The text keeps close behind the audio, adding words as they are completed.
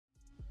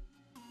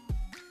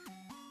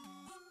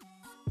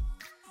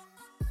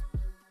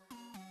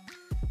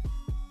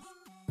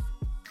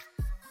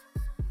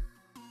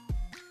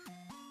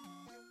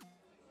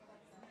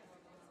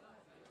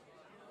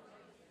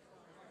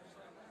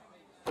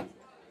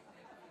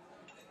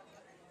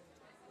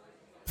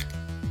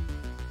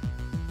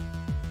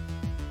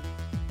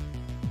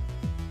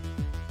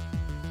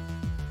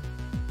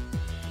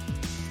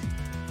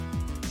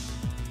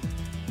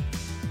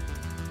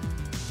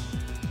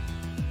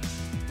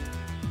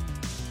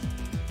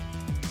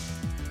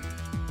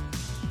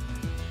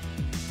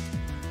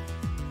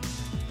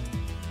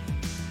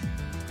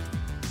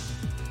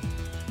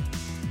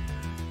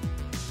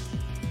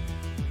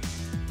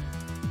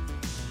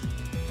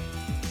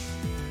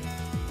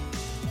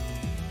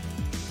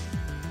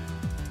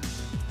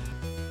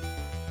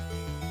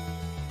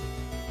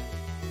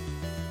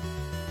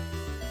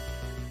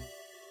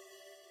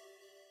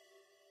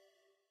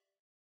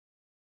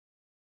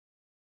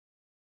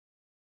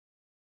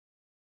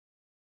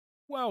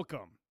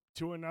Welcome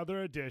to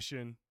another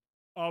edition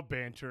of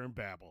Banter and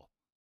Babble.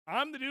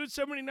 I'm the Dude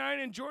 79,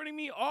 and joining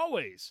me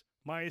always,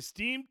 my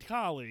esteemed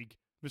colleague,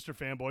 Mr.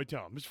 Fanboy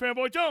Tone. Mr.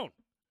 Fanboy Tone,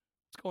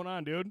 what's going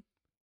on, dude?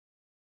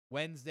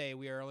 Wednesday.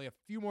 We are only a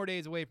few more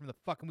days away from the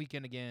fucking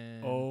weekend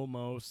again.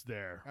 Almost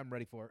there. I'm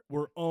ready for it.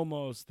 We're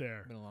almost there.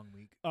 It's been a long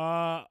week.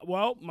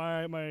 Well,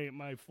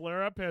 my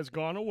flare up has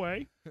gone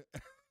away.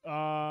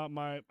 I'm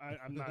not.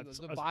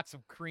 There's a box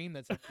of cream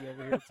that's empty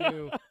over here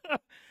too.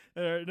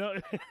 No,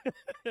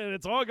 and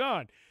it's all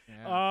gone.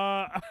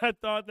 Yeah. I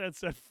thought that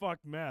said fuck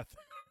meth.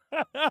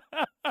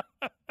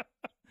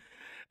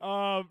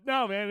 No,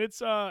 man,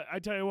 it's I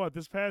tell you what,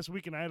 this past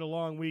weekend I had a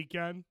long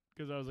weekend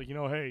because I was like,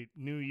 hey,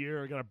 New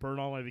Year, I gotta burn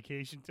all my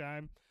vacation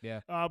time.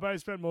 Yeah. But I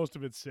spent most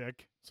of it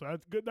sick, so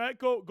that's good. That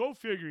go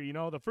figure.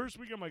 The first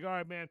week I'm like, all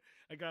right, man,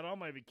 I got all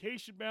my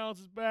vacation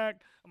balances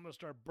back. I'm gonna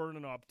start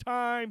burning off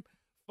time.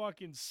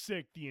 Fucking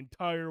sick the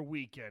entire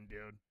weekend,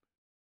 dude.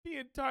 The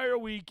entire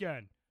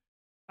weekend.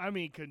 I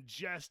mean,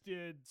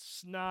 congested,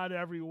 snot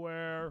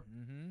everywhere.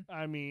 Mm-hmm.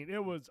 I mean, I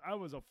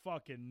was a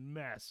fucking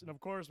mess. And of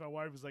course, my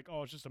wife was like,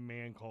 "Oh, it's just a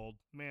man cold.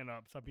 Man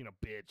up. Stop being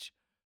a bitch."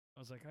 I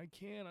was like, "I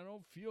can't. I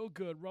don't feel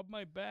good. Rub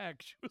my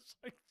back." She was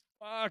like,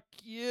 "Fuck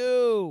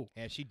you."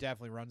 Yeah, she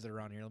definitely runs it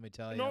around here. Let me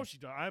tell you. No, she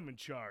does. I'm in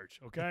charge.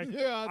 Okay.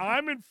 Yeah.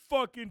 I'm in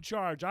fucking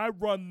charge. I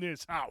run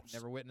this house.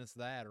 Never witnessed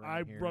that around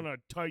I here. run a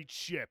tight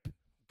ship.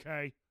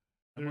 Okay.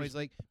 I'm always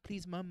like,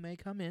 please, Mom, may I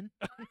come in?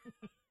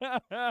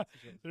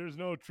 There's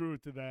no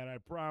truth to that, I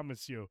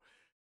promise you.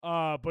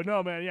 But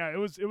no, man, yeah, it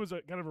was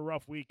a kind of a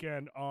rough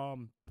weekend.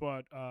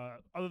 But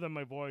other than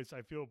my voice,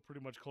 I feel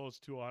pretty much close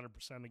to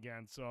 100%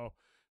 again. So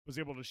was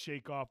able to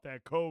shake off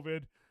that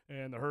COVID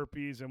and the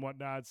herpes and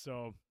whatnot.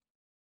 So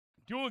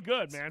doing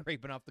good, man.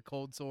 Scraping off the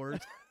cold sores.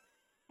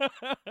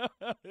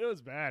 It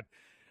was bad.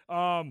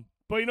 But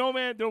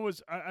man, there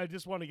was. I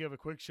just want to give a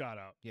quick shout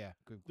out. Yeah.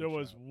 Good There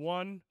was shout.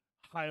 one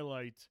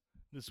highlight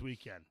this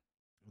weekend.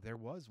 There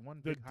was one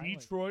The big highlight.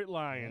 Detroit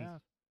Lions Yeah.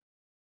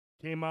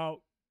 came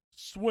out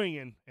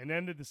swinging and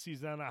ended the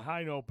season on a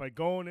high note by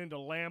going into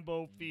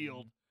Lambeau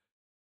Field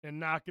and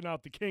knocking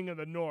out the king of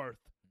the North,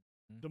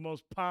 the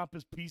most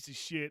pompous piece of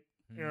shit,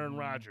 Aaron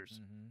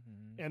Rodgers.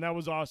 And that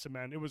was awesome,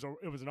 man. It was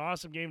an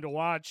awesome game to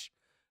watch.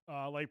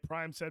 Like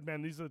Prime said,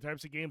 man, these are the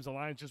types of games the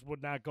Lions just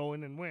would not go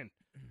in and win.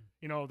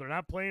 They're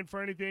not playing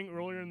for anything.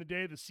 Earlier in the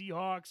day, the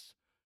Seahawks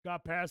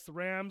got past the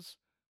Rams.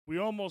 We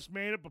almost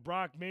made it, but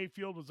Brock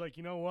Mayfield was like,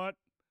 you know what?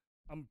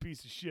 I'm a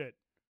piece of shit.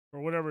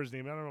 Or whatever his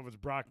name. I don't know if it's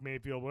Brock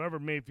Mayfield. Whatever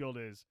Mayfield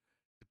is.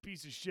 He's a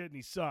piece of shit, and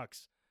he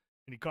sucks.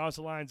 And he cost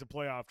the Lions a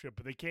playoff trip.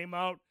 But they came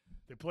out.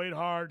 They played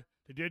hard.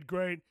 They did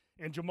great.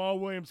 And Jamal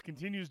Williams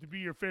continues to be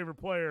your favorite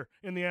player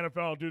in the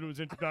NFL due to his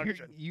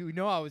introduction. You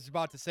know I was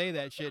about to say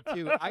that shit,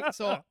 too.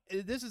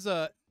 This is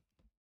I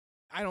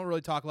don't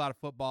really talk a lot of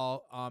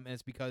football, and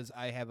it's because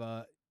I have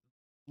a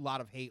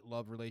lot of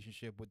hate-love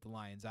relationship with the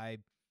Lions. I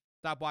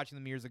stopped watching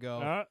them years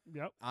ago.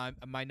 Yep.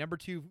 My number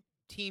 2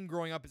 team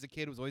growing up as a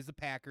kid was always the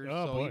Packers.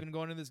 Oh, so boy. even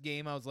going into this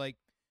game, I was like,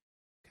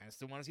 kind of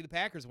still want to see the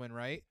Packers win,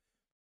 right?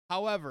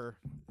 However,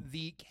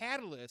 the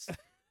catalyst,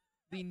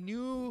 the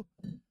new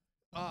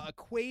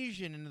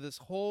equation into this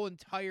whole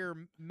entire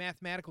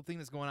mathematical thing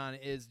that's going on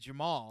is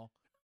Jamal,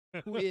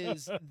 who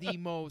is the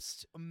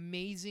most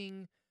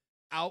amazing,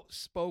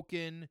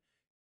 outspoken,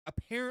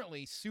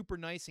 apparently super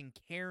nice and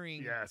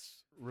caring,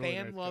 Yes. Really nice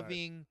guy.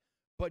 fan-loving,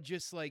 but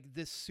just like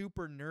this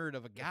super nerd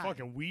of a guy.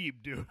 Fucking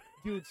weeb, dude.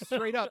 Dude,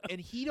 straight up.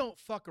 And he don't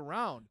fuck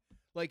around.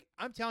 Like,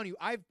 I'm telling you,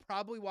 I've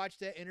probably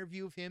watched that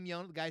interview of him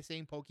yelling at the guy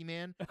saying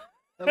Pokemon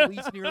at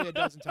least nearly a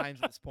dozen times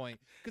at this point.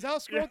 Because I'll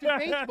scroll through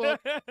Facebook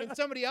and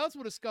somebody else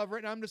will discover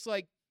it, and I'm just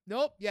like,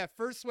 nope, yeah,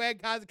 first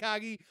swag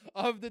Kazakagi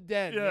of the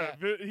den. Yeah,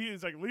 he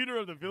is like leader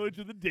of the village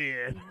of the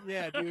dead.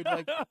 Yeah, dude,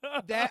 like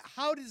that.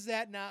 How does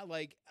that not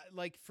like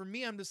for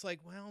me? I'm just like,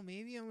 well,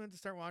 maybe I'm going to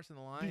start watching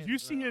the Lions. Did you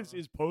see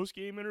his post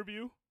game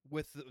interview?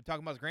 with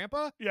talking about his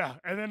grandpa? Yeah,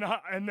 and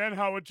then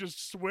how it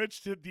just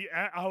switched to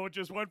how it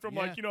just went from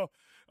like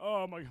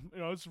oh my,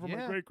 this is from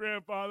my great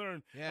grandfather,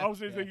 and I was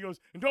saying he goes,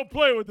 and don't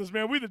play with us,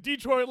 man. We the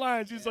Detroit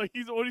Lions. He's like,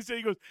 what he say?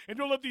 He goes, and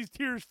don't let these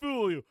tears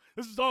fool you.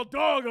 This is all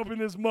dog up in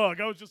this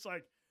mug. I was just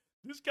like,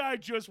 this guy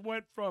just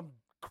went from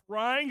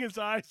crying his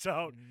eyes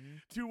out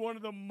to one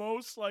of the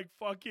most like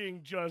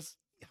fucking just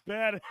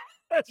bad.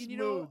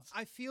 moods.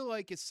 I feel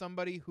like as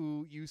somebody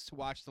who used to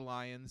watch the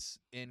Lions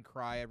and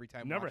cry every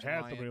time. Never watching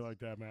had Lions, somebody like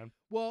that, man.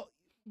 Well,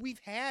 we've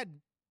had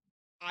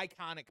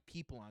iconic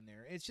people on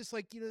there. It's just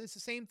like, it's the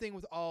same thing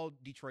with all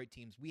Detroit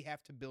teams. We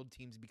have to build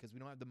teams because we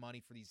don't have the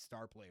money for these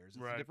star players.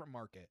 It's a different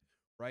market,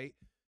 right?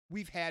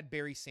 We've had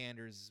Barry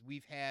Sanders.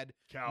 We've had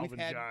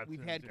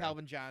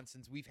Calvin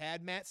Johnsons. We've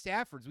had Matt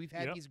Staffords. We've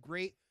had these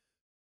great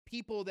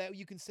people that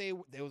you can say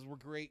those were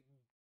great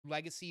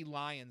legacy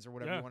Lions or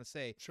whatever Yeah. you want to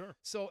say. Sure.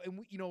 So,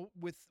 and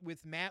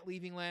with Matt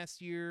leaving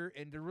last year,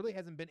 and there really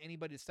hasn't been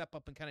anybody to step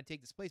up and kind of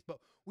take this place. But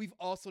we've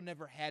also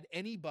never had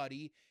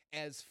anybody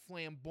as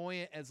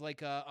flamboyant as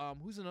like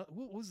who's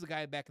the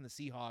guy back in the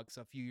Seahawks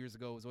a few years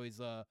ago was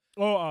always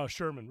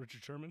Sherman,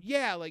 Richard Sherman.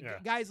 yeah, like Yeah.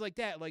 guys like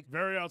that, like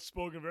Very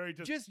outspoken, very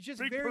just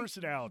big very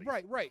personality.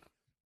 Right.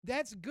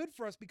 That's good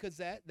for us because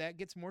that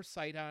gets more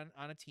sight on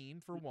a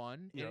team for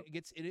one. Yep.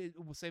 And it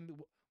will say,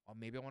 well,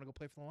 maybe I want to go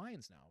play for the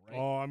Lions now, right?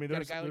 Oh, I mean, Got a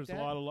there's guy like a that?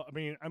 lot of.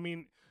 I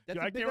mean, That's dude,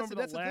 a I big- can't remember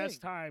that's the a last thing.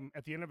 time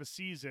at the end of a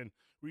season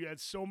we had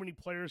so many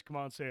players come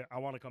out and say, "I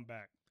want to come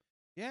back."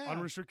 Yeah,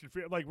 Unrestricted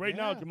free. Like right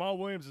now, Yeah. Jamal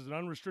Williams is an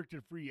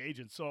unrestricted free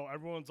agent. So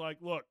everyone's like,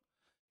 "Look,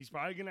 he's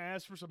probably going to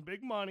ask for some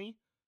big money,"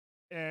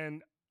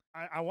 and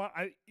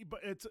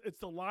but it's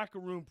the locker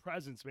room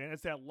presence, man.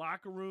 It's that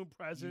locker room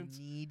presence.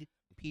 You need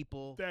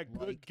people That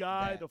good like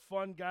guy, that. the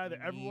fun guy that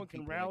You everyone need can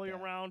people like rally that.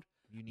 around.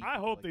 You need I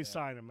people hope like they that.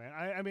 sign him, man.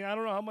 I mean, I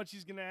don't know how much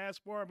he's going to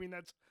ask for. I mean,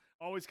 that's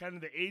always kind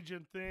of the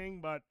agent thing,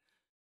 but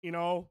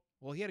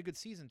Well, he had a good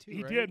season too.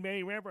 he right? did, man.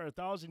 He ran for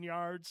 1,000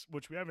 yards,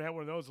 which we haven't had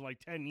one of those in like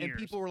 10 years. And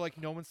people were like,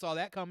 no one saw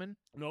that coming.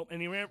 nope,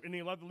 and he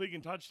led the league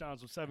in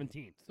touchdowns with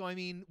 17. So I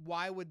mean,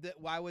 why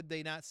would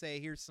they not say,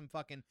 here's some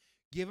fucking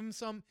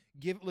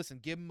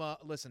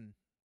listen,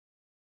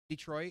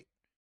 Detroit,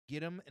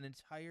 get him an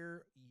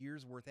entire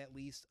year's worth at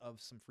least of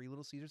some free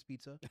Little Caesars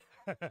pizza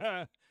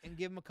and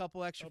give him a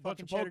couple extra a bunch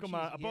fucking of cheddar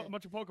Pokemon, cheese. a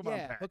bunch of Pokemon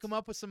Yeah, packs. hook him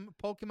up with some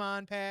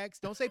Pokemon packs.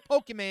 Don't say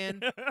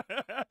Pokemon.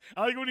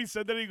 I like when he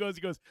said that. He goes,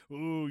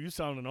 "Ooh, you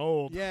sounding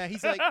old." Yeah,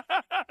 he's like,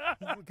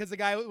 because the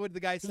guy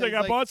He's says like,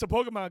 I bought some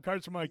Pokemon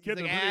cards for my kid.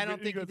 like, They're I don't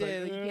pretty think good." you He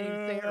did. goes You can't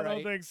even say it I don't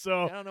right. think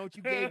so. I don't know what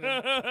you gave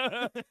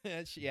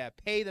him. Yeah,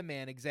 pay the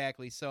man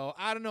exactly. So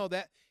I don't know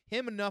that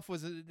him enough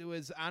was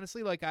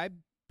honestly like I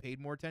paid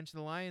more attention to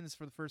the Lions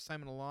for the first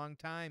time in a long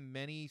time,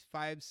 many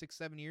 5, 6,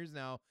 7 years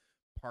now,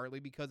 partly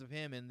because of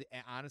him. And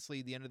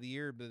honestly, the end of the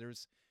year, but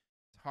it's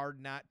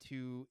hard not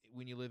to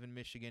when you live in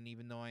Michigan.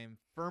 Even though I am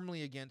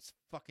firmly against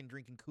fucking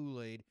drinking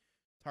Kool-Aid,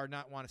 it's hard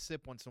not want to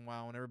sip once in a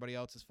while when everybody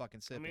else is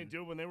fucking I sipping. mean,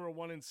 dude, when they were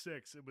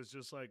 1-6, it was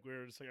just like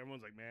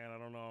everyone's like, man, I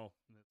don't know,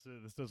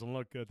 this doesn't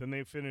look good. Then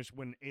they finished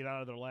winning 8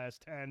 out of their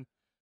last 10,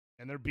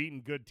 and they're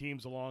beating good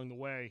teams along the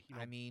way.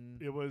 I mean,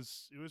 it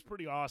was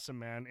pretty awesome,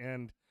 man.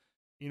 And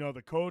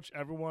the coach,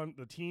 everyone,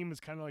 the team is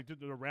kind of like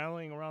they're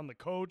rallying around the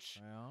coach.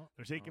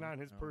 They're taking on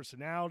his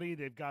personality.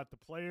 They've got the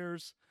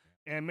players,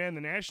 and man,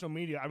 the national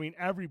media. I mean,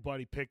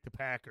 everybody picked the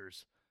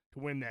Packers to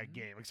win that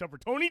game except for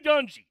Tony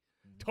Dungy.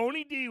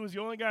 Tony D was the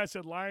only guy that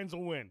said Lions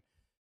will win.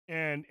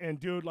 And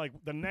dude, like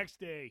the next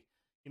day,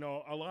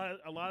 a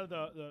lot of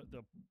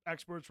the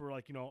experts were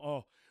like,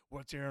 oh,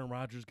 what's Aaron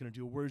Rodgers gonna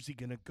do? Where's he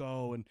gonna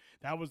go? And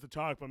that was the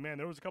talk. But man,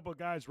 there was a couple of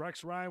guys.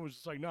 Rex Ryan was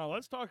just like, no,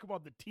 let's talk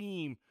about the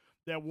team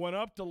that went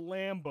up to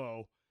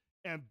Lambeau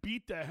and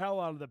beat the hell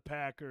out of the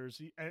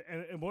Packers.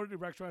 And what did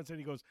Rex Ryan say?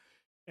 He goes,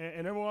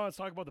 and everyone wants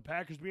to talk about the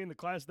Packers being the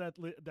class of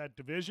that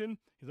division.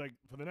 He's like,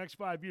 for the next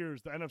 5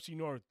 years, the NFC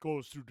North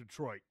goes through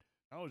Detroit.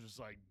 I was just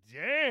like,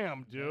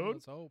 damn, dude.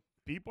 let's hope.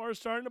 People are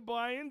starting to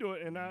buy into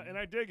it, and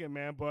I dig it,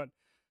 man. But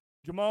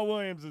Jamal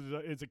Williams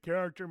is a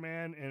character,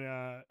 man,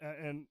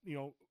 and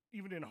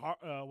even in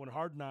when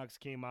Hard Knocks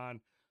came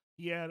on,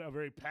 he had a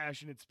very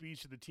passionate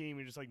speech to the team.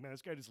 He's just like, man,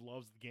 this guy just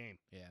loves the game.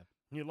 Yeah.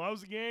 He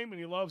loves the game, and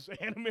he loves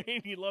anime,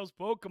 and he loves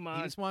Pokemon.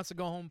 He just wants to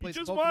go home and play He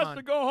just Pokemon. wants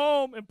to go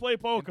home and play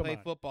Pokemon. And play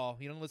football.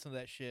 You don't listen to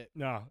that shit.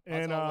 No,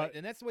 That's and all right.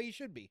 And that's the way you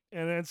should be.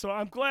 and so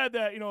I'm glad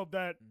that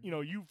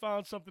you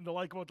found something to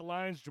like about the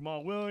Lions,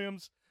 Jamal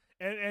Williams,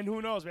 and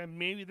who knows, man?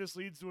 Maybe this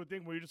leads to a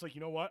thing where you're just like, you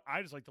know what?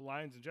 I just like the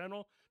Lions in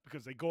general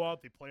because they go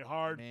out, they play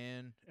hard,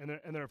 Man, and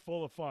they're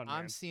full of fun.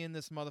 I'm man. seeing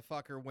this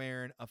motherfucker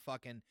wearing a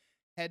fucking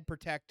head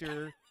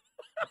protector,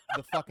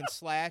 the fucking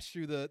slash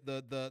through the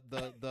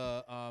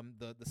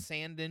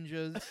sand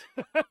ninjas,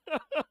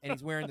 and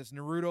he's wearing this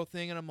Naruto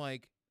thing, and I'm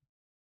like,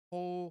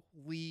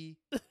 holy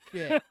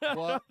shit,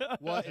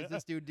 what is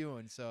this dude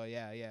doing? So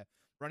yeah.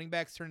 Running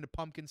backs turn into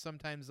pumpkins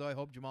sometimes, though. I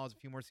hope Jamal has a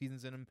few more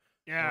seasons in him.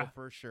 Yeah, Oh,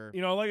 for sure.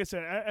 like I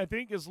said, I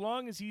think as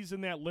long as he's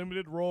in that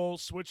limited role,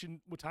 switching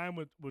with time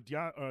with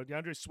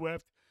DeAndre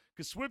Swift,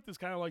 because Swift is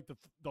kind of like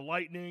the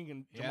lightning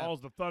and Yeah.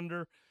 Jamal's the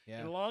thunder. Yeah.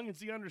 And as long as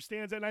he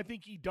understands that, and I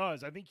think he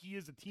does. I think he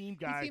is a team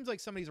guy. He seems like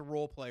somebody's a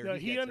role player. Yeah, He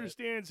he gets it.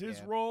 understands his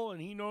Yeah. role, and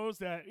he knows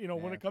that when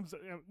Yeah. it comes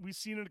to, we've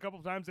seen it a couple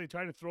of times. They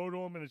try to throw to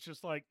him, and it's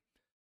just like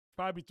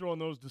probably throwing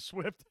those to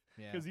Swift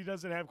Yeah. because he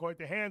doesn't have quite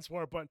the hands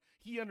for it. But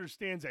he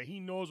understands that. He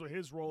knows what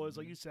his role is.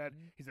 Like you said,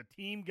 he's a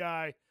team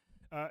guy.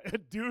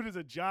 Dude is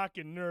a jock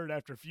and nerd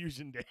after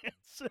Fusion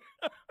Dance.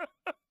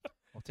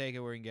 We'll take it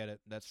where we can get it.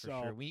 That's for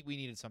So- sure. We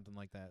needed something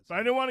like that. But I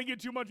didn't want to get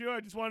too much. I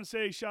just want to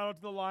say shout out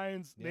to the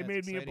Lions. Yeah, They it's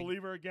made me a exciting.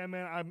 believer again,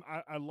 man.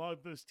 I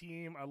love this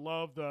team. I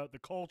love the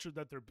culture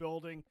that they're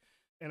building,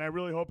 and I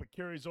really hope it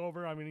carries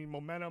over. I mean,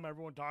 momentum.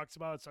 Everyone talks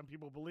about it. Some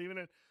people believe in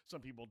it.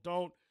 Some people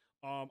don't.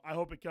 I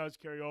hope it does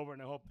carry over,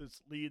 and I hope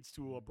this leads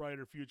to a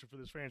brighter future for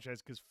this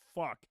franchise. Because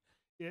fuck,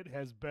 it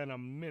has been a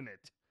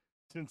minute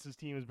since his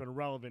team has been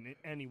relevant in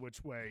any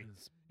which way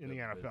in the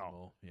NFL.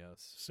 Abysmal,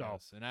 yes. So-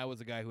 yes. And I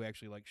was a guy who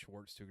actually liked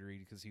Schwartz to a degree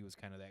because he was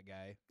kind of that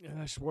guy.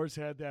 Schwartz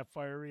had that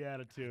fiery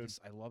attitude.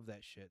 I love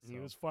that shit. He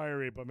so. was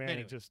fiery, but man,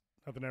 Anyway. it just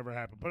nothing ever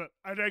happened. But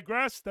I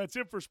digress. That's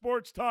it for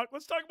sports talk.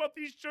 Let's talk about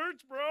these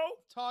shirts, bro.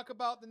 Talk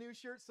about the new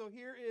shirt. So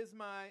here is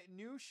my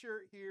new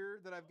shirt here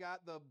that I've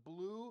got the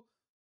blue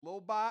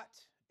Lobot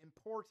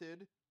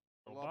imported.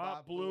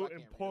 Lobot Blue I can't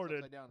read, it's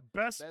imported upside down.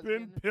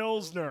 Bespin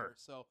Pilsner.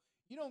 So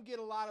you don't get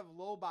a lot of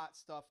Lobot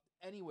stuff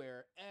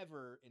anywhere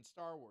ever in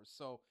Star Wars.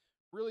 So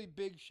really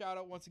big shout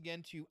out once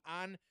again to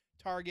On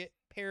Target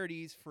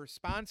Parodies for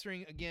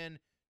sponsoring again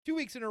 2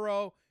 weeks in a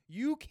row.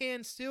 You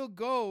can still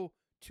go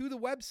to the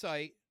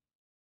website.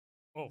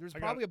 Oh, There's I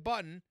got probably it. a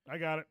button. I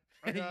got it.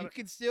 I got You it.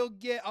 can still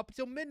get up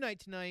until midnight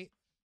tonight.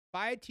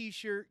 Buy a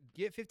T-shirt,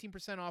 get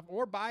 15% off,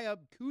 or buy a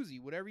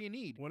koozie, whatever you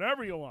need.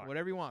 Whatever you want.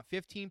 Whatever you want.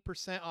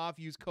 15% off.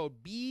 Use code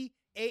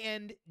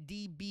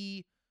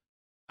BANDB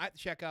at the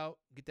checkout.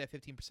 Get that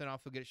 15%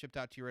 off. He'll get it shipped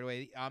out to you right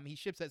away. He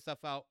ships that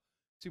stuff out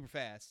super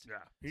fast. Yeah.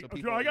 So Dude,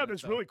 people I got are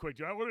this so- really quick,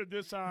 dude. I ordered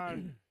this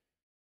on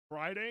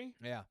Friday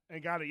Yeah,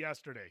 and got it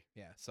yesterday.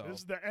 yeah. So This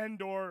is the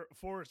Endor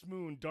Forest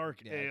Moon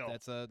Dark yeah, Ale.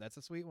 that's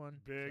a sweet one.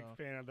 Big So,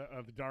 fan of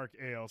the dark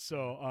ale.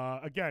 So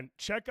again,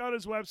 check out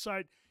his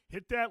website.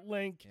 Hit that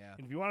link. Yeah.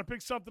 And if you want to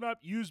pick something up,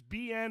 use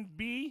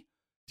BNB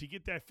to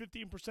get that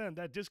 15%.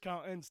 That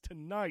discount ends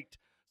tonight.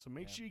 So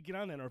make Yeah. sure you get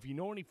on that. Or if you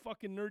know any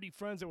fucking nerdy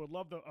friends that would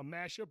love a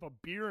mashup of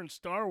beer and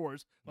Star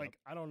Wars, like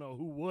I don't know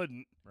who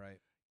wouldn't, Right.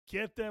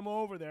 get them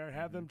over there.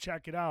 Have them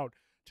check it out.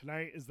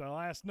 Tonight is the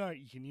last night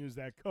you can use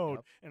that code.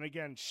 Yep. And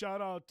again,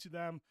 shout out to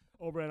them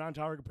over at On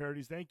Target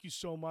Parodies. Thank you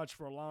so much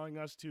for allowing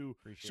us to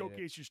Appreciate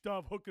showcase your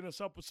stuff, hooking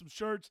us up with some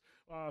shirts,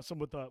 some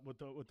with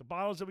the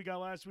bottles that we got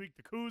last week,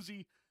 the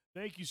koozie.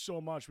 Thank you so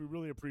much. We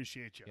really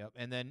appreciate you. Yep.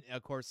 And then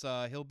of course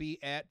he'll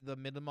be at the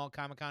Midland Mall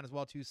Comic Con as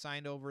well too,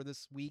 signed over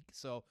this week.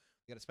 So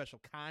we got a special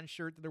con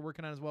shirt that they're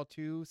working on as well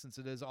too, since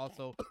it is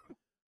also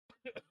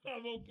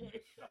I'm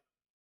okay.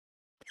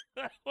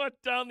 I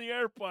went down the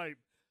air pipe.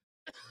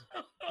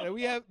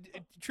 we have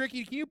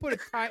Tricky. Can you put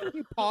can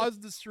you pause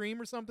the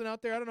stream or something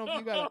out there? I don't know if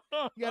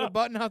you got a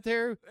button out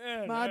there.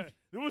 Man, Mod?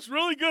 it was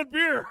really good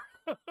beer.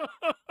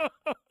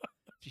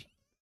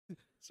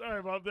 Sorry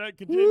about that.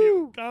 Continue.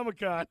 Woo.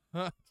 Comic-Con.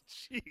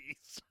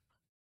 Jeez.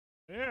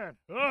 Man.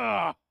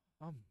 Oh,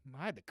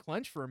 I had to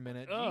clench for a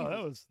minute.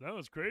 that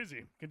was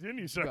crazy.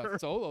 Continue, We sir. got a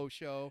solo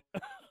show.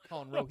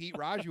 Calling Rohit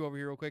Raju over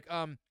here real quick.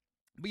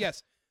 But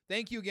yes,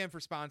 thank you again for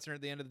sponsoring.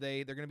 At the end of the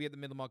day, they're going to be at the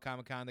Midland Mall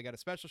Comic Con. They got a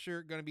special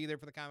shirt going to be there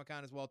for the Comic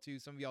Con as well too.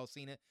 Some of y'all have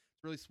seen it.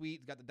 It's really sweet.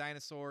 It's got the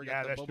dinosaur.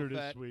 Yeah, got that the Boba shirt is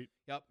Fett. sweet.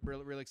 Yep,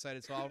 really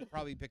excited. So I'll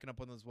probably be picking up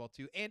one of those as well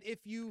too. And if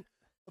you,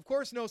 of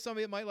course, know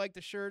somebody that might like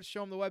the shirts,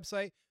 show them the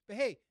website. But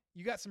hey,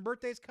 you got some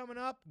birthdays coming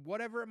up,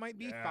 whatever it might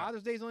be. Yeah.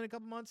 Father's Day's only in a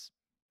couple months.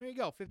 There you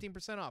go,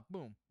 15% off.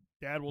 Boom.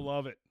 Dad will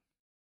love it.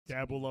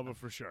 Dad will love it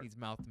for sure. He's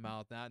mouth to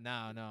mouth. No.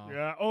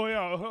 Yeah. Oh,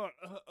 yeah.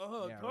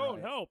 Yeah, Tone,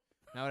 right. help.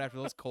 Now after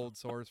those cold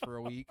sores for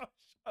a week.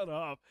 Shut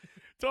up.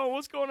 Tone,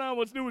 what's going on?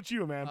 What's new with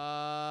you, man?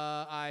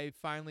 I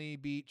finally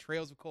beat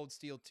Trails of Cold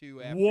Steel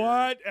 2 after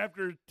What?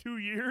 After 2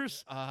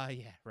 years?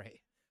 yeah,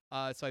 right.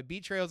 So I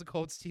beat Trails of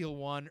Cold Steel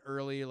 1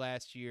 early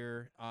last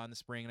year in the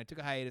spring, and I took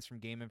a hiatus from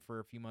gaming for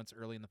a few months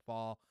early in the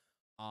fall,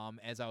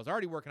 as I was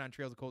already working on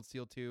Trails of Cold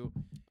Steel 2,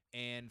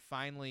 and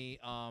finally,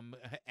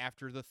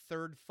 after the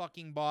third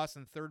fucking boss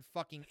and third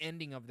fucking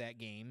ending of that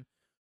game,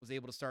 was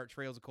able to start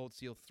Trails of Cold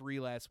Steel 3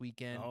 last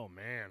weekend. Oh,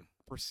 man.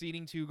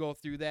 Proceeding to go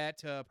through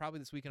that probably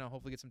this weekend. I'll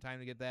hopefully get some time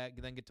to get that,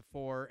 then get to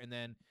 4, and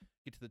then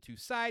get to the 2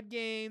 side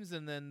games,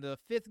 and then the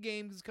 5th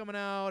game is coming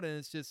out, and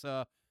it's just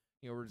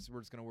we're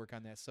just gonna work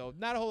on that. So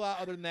not a whole lot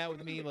other than that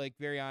with me. Like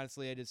very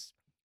honestly, I just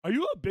Are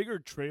you a bigger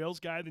Trails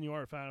guy than you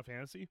are a Final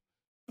Fantasy?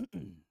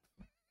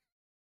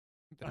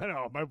 I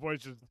know. My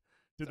voice just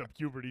did the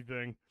puberty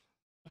thing.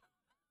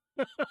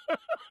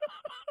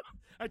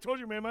 I told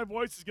you, man, my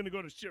voice is going to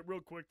go to shit real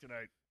quick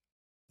tonight.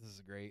 this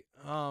is great.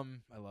 I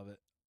love it.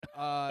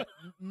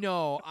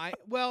 No,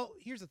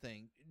 here's the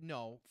thing.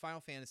 No,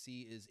 Final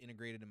Fantasy is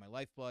integrated in my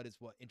lifeblood.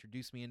 It's what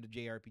introduced me into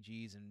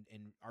JRPGs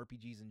and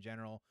RPGs in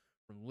general,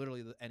 from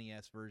literally the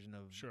NES version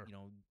of Sure.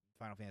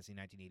 Final Fantasy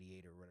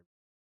 1988 or whatever.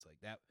 It's like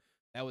that.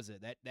 That was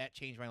it. That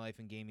changed my life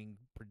in gaming.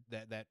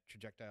 That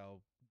trajectory,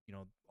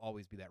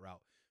 always be that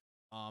route.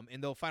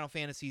 And though Final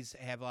Fantasies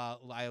have a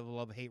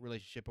love-hate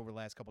relationship over the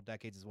last couple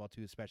decades as well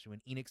too, especially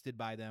when Enix did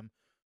buy them,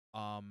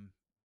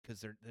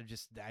 because they're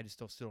just I just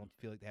still don't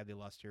feel like they have the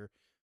luster.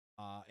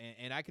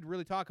 And I could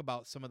really talk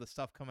about some of the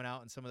stuff coming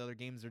out and some of the other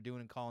games they're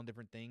doing and calling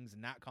different things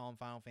and not calling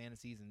Final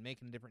Fantasies and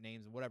making different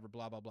names and whatever,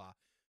 blah blah blah.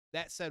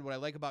 That said, what I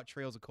like about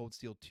Trails of Cold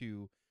Steel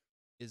 2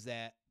 is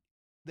that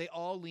they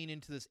all lean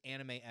into this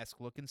anime-esque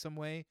look in some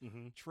way.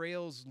 Mm-hmm.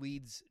 Trails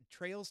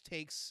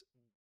takes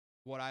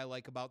what I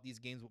like about these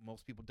games, what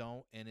most people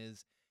don't, and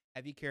is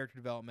heavy character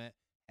development,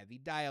 heavy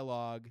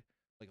dialogue,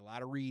 like a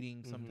lot of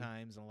reading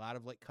sometimes, and a lot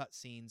of like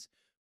cutscenes,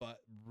 but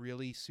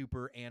really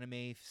super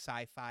anime,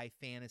 sci-fi,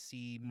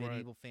 fantasy,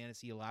 medieval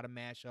fantasy, a lot of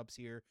mashups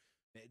here.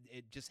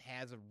 it just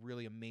has a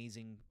really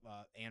amazing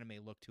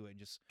anime look to it, and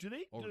just Do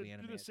they over do, the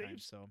anime do the at times,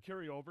 saves so.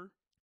 carry over?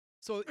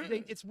 So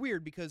it's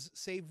weird because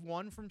save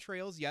 1 from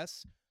Trails,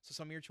 yes. So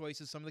some of your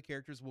choices, some of the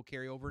characters will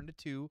carry over into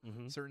 2.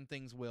 Mm-hmm. Certain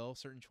things will,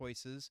 certain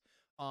choices.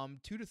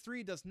 2 to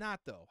 3 does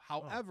not, though.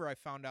 However, I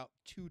found out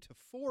 2 to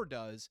 4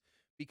 does,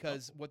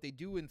 because what they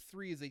do in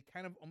 3 is they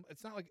kind of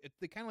it's not like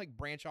they kind of like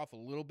branch off a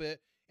little bit,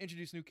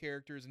 introduce new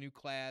characters, a new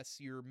class.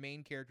 Your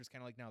main character is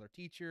kind of like now their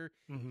teacher.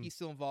 Mm-hmm. He's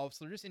still involved,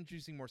 so they're just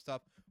introducing more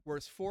stuff.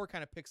 Whereas 4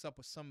 kind of picks up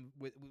with some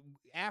with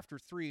after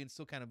 3 and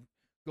still kind of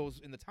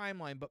goes in the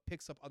timeline, but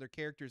picks up other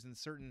characters and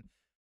certain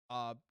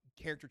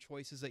character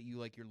choices that you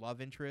like, your love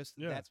interest.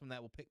 Yeah. That's when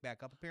that will pick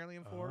back up apparently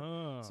in 4.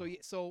 Oh.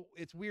 So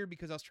it's weird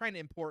because I was trying to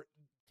import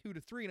 2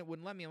 to 3 and it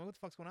wouldn't let me. I'm like, what the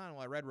fuck's going on?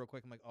 Well, I read real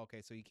quick. I'm like,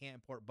 okay, so you can't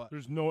import, but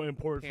There's no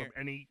import from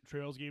any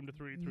Trails game to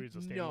 3. 3 is a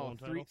standalone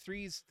title.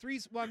 three's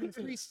well, I mean,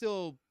 3's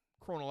still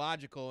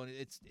chronological, and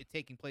it's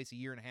taking place a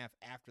year and a half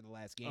after the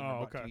last game,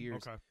 or about 2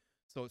 years. Okay.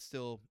 So it's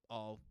still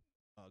all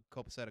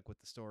copacetic with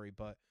the story,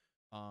 but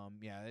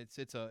yeah,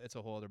 it's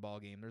a whole other ball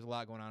game. There's a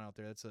lot going on out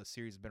there. That's a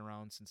series that's been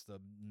around since the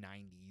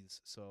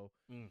 90s, so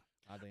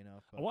oddly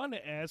enough. I wanted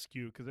to ask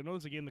you, because I know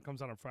there's a game that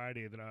comes out on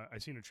Friday that I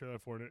seen a trailer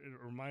for, and it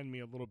reminded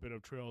me a little bit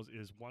of Trails,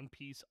 is One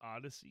Piece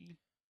Odyssey.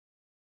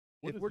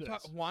 What if is we're this?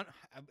 talking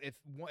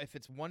if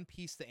it's One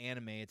Piece the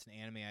anime, it's an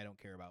anime I don't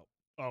care about.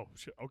 Oh,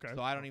 shit. Okay.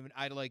 So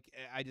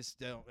I just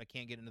don't. I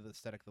can't get into the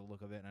aesthetic, the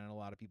look of it. And I know a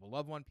lot of people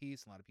love One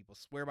Piece. A lot of people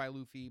swear by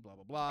Luffy. Blah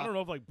blah blah. I don't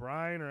know if like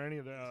Brian or any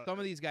of the. Some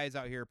of these guys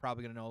out here are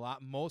probably gonna know a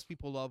lot. Most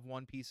people love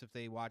One Piece if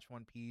they watch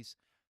One Piece.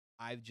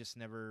 I've just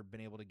never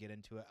been able to get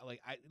into it. Like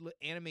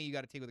anime, you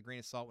got to take with a grain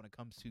of salt when it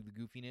comes to the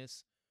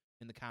goofiness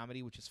and the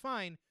comedy, which is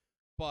fine.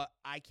 But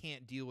I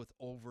can't deal with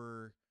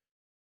over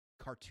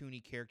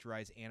cartoony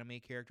characterized anime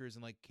characters,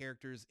 and like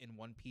characters in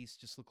One Piece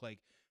just look like.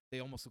 They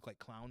almost look like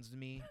clowns to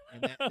me,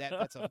 and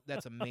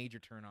that's a major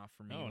turnoff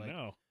for me. Oh like,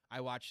 no!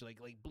 I watch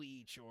like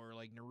Bleach or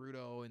like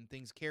Naruto and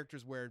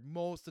characters where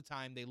most of the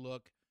time they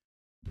look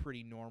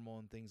pretty normal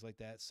and things like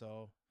that.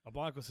 So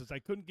Blanco says I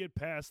couldn't get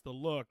past the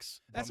looks.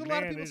 That's but what a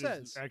lot of man, people it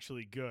says. is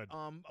actually good.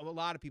 A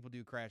lot of people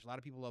do crash. A lot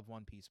of people love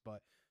One Piece,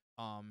 but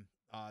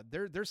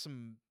there's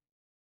some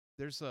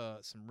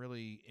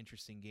really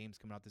interesting games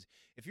coming out this.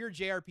 If you're a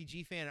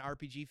JRPG fan, an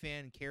RPG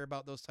fan, and care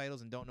about those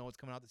titles and don't know what's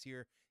coming out this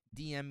year,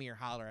 DM me or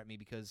holler at me,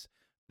 because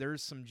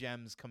there's some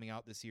gems coming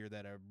out this year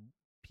that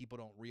people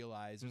don't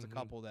realize. There's a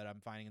couple that I'm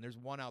finding, and there's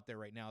one out there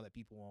right now that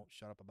people won't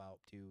shut up about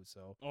too.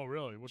 So oh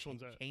really? Which one's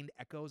that? Chained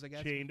Echoes, I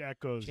guess. Chained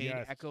Echoes.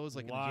 Chained Echoes,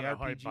 like a lot in the JRPG, of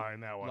hype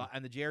behind that one.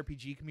 And the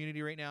JRPG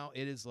community right now,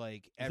 it is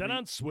like is that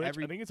on Switch?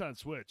 I think it's on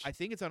Switch. I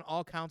think it's on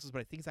all consoles, but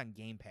I think it's on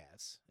Game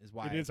Pass. Is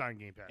why it is on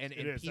Game Pass. And it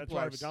is. That's people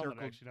why are I've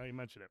downloaded. Actually, now you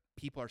mention it.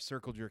 People are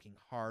circle jerking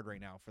hard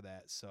right now for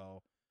that.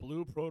 So.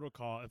 Blue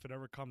Protocol, if it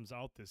ever comes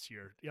out this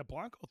year. Yeah,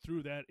 Blanco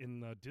threw that in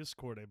the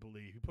Discord, I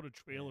believe. He put a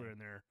trailer in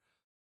there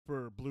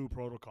for Blue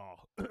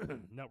Protocol.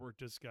 Network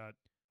test got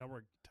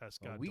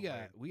we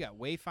delayed. got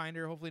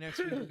Wayfinder hopefully next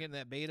week. We're getting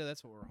that beta.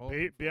 That's what we're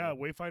hoping for. Yeah,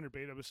 Wayfinder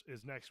beta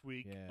is next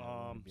week.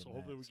 Yeah, so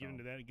hopefully we get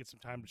into that and get some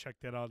time to check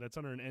that out. That's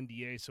under an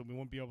NDA, so we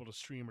won't be able to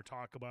stream or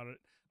talk about it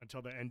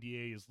until the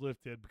NDA is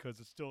lifted, because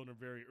it's still in a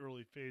very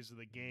early phase of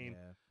the game.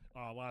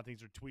 Yeah. A lot of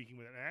things are tweaking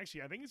with it. And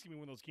actually, I think it's going to be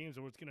one of those games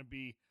where it's going to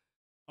be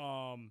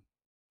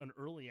an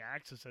early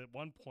access at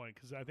one point,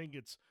 because I think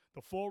it's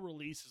the full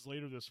release is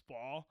later this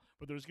fall,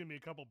 but there's going to be a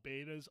couple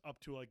betas up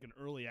to like an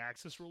early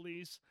access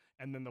release,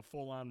 and then the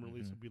full-on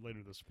release will be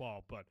later this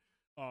fall. But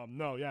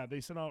no, yeah,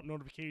 they sent out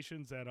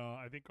notifications that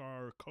I think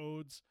our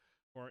codes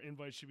or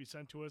invites should be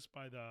sent to us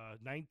by the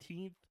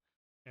 19th,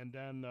 and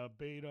then the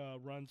beta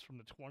runs from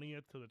the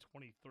 20th to the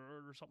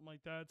 23rd or something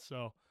like that.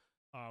 So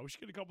we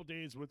should get a couple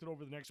days with it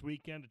over the next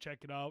weekend to check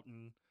it out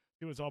and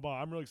see what it's all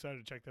about. I'm really excited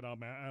to check that out,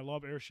 man. I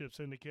love Airship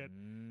Syndicate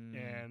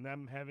and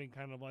them having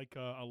kind of like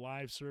a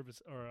live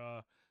service or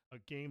a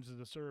games as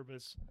a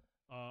service,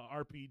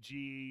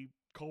 RPG,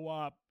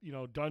 co-op,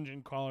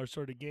 dungeon crawler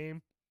sort of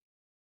game.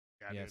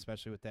 Yeah,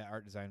 especially with that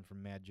art design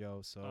from Mad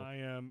Joe. So I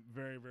am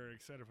very, very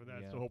excited for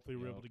that. Yep, so hopefully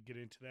we're able to get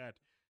into that.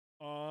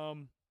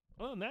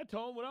 Other than that,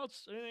 Tone, what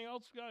else? Anything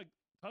else we got to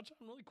touch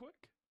on really quick?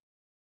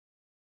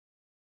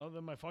 Other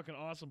than my fucking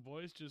awesome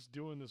voice just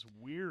doing this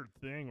weird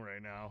thing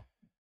right now.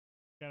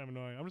 Kind of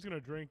annoying. I'm just going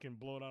to drink and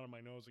blow it out of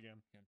my nose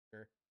again. Yeah,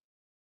 sure.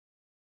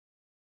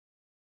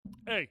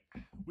 Hey,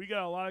 we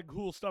got a lot of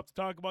cool stuff to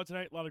talk about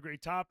tonight, a lot of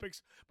great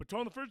topics. But,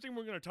 Tone, the first thing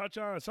we're going to touch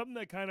on is something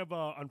that kind of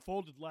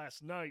unfolded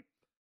last night.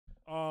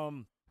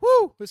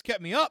 Woo! This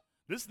kept me up.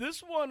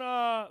 This one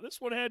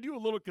had you a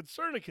little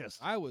concernicus.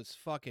 I was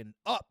fucking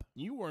up.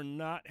 You were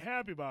not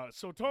happy about it.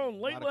 So, Tone,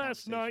 late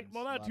last night,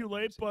 well, not too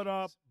late, but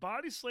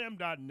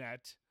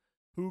Bodyslam.net,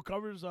 who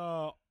covers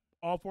all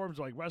forms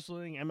like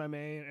wrestling,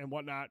 MMA, and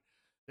whatnot,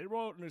 they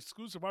wrote an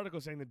exclusive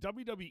article saying the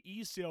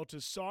WWE sale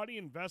to Saudi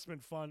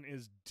investment fund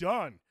is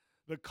done.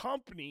 The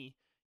company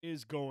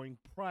is going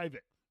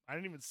private. I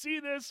didn't even see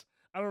this.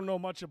 I don't know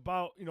much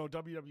about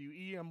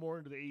WWE. I'm more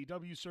into the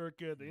AEW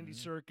circuit, the indie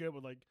circuit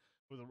with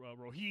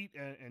Rohit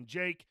and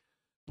Jake.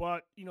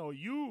 But,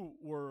 you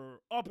were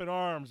up in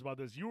arms about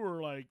this. You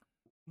were like,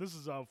 this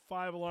is a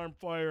 5-alarm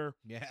fire.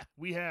 Yeah.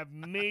 We have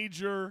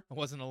major I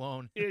wasn't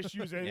alone.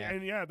 issues. And,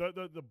 Yeah.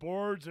 the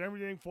boards and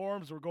everything,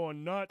 forums were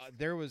going nuts.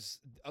 There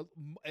was,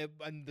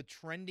 on the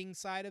trending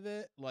side of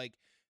it, like,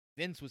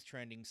 Vince was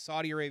trending.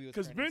 Saudi Arabia was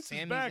trending. Because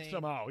Vince is back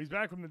somehow. He's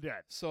back from the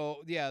dead.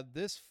 So, yeah,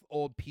 this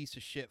old piece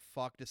of shit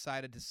fuck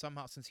decided to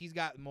somehow, since he's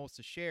got most of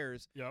the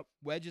shares,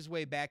 wedge his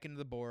way back into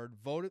the board,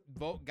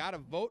 got a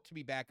vote to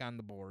be back on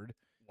the board.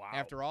 Wow.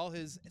 After all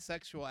his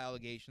sexual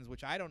allegations,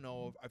 which I don't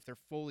know if they're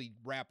fully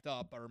wrapped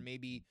up, or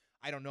maybe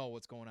I don't know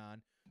what's going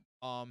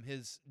on.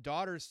 His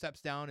daughter steps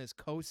down as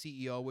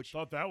co-CEO, which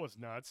thought that was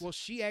nuts. Well,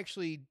 she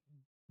actually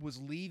was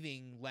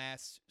leaving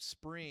last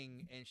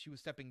spring, and she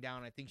was stepping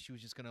down. I think she was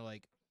just gonna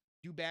like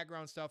do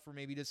background stuff, or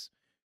maybe just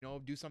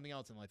do something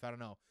else in life. I don't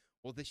know.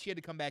 Well, she had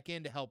to come back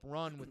in to help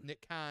run with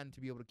Nick Khan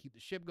to be able to keep the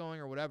ship going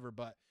or whatever.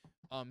 But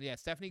yeah,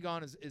 Stephanie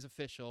Gahn is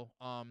official.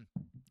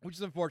 Which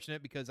is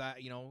unfortunate because her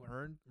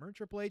and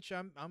Triple H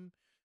I'm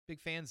big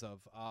fans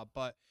of.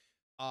 But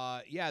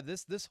yeah,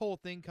 this whole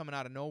thing coming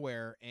out of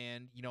nowhere,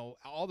 and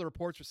all the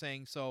reports were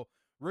saying, so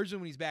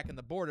originally when he's back in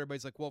the board,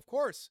 everybody's like, well, of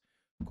course,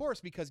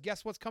 because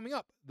guess what's coming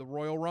up? The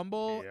Royal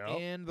Rumble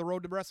and the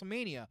road to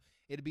WrestleMania.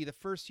 It'd be the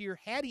first year,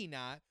 had he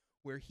not,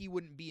 where he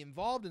wouldn't be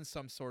involved in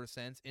some sort of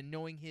sense, and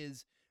knowing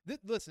his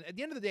listen, at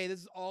the end of the day, this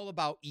is all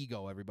about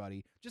ego,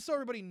 everybody. Just so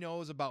everybody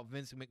knows about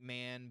Vince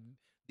McMahon,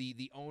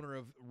 the owner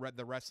of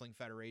the Wrestling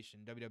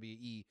Federation,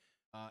 WWE,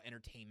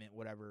 Entertainment,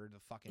 whatever,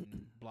 the fucking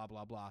blah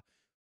blah blah.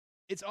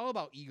 It's all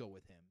about ego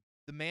with him.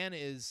 The man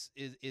is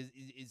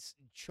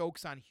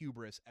chokes on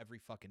hubris every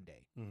fucking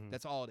day. Mm-hmm.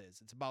 That's all it is.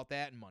 It's about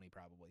that and money,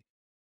 probably.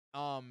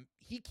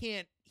 He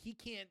can't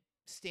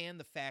stand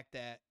the fact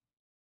that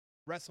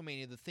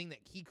WrestleMania, the thing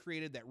that he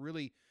created that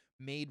really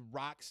made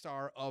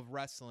Rockstar of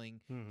wrestling,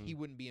 he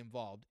wouldn't be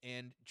involved.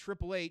 And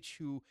Triple H,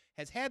 who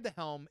has had the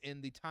helm in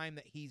the time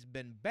that he's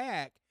been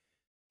back,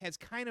 has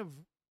kind of,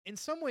 in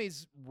some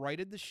ways,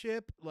 righted the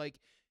ship. Like,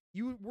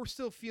 we're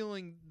still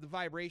feeling the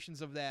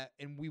vibrations of that,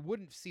 and we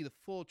wouldn't see the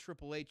full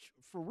Triple H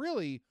for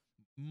really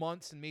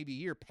months and maybe a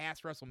year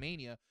past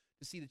WrestleMania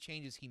to see the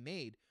changes he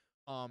made.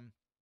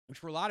 Which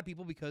for a lot of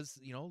people, because,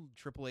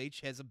 Triple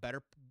H has a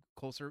better,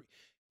 closer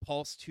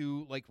pulse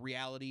to like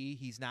reality.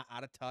 He's not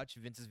out of touch.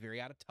 Vince is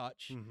very out of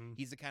touch. Mm-hmm.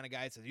 He's the kind of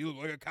guy that says, you look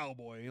like a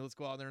cowboy. Let's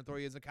go out there and throw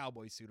you as a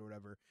cowboy suit or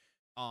whatever.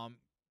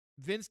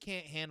 Vince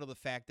can't handle the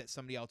fact that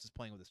somebody else is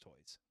playing with his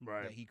toys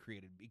that he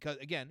created, because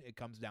again, it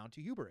comes down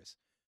to hubris.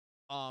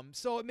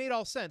 So it made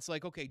all sense.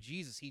 Like, okay,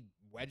 Jesus, he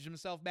wedged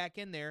himself back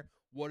in there.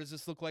 What does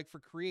this look like for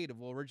creative?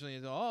 Well,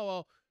 originally,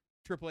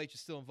 Triple H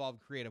is still involved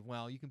in creative.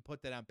 Well, you can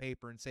put that on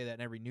paper and say that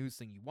in every news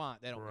thing you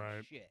want. That don't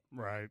mean shit.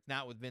 Right.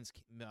 Not with Vince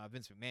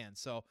McMahon.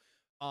 So,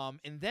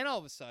 and then all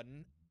of a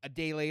sudden, a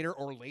day later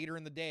or later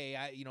in the day,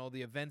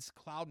 the events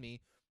cloud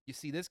me. You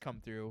see this come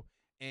through,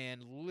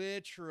 and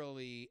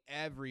literally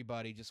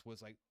everybody just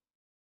was like,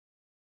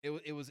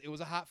 it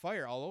was a hot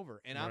fire all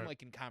over. And I'm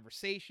like in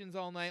conversations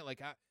all night,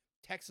 like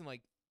texting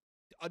like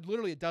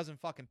literally a dozen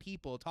fucking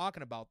people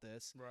talking about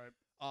this. Right.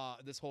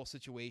 This whole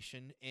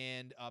situation,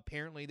 and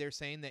apparently they're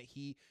saying that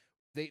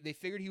they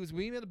figured he was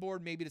leaving the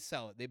board maybe to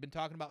sell it. They've been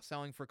talking about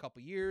selling for a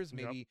couple years,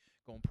 maybe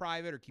going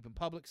private or keeping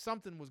public.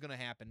 Something was going to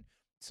happen.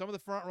 Some of the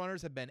front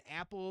runners have been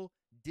Apple,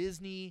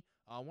 Disney,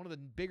 one of the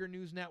bigger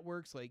news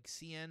networks like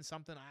CN,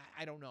 something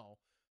I don't know.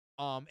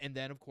 And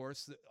then of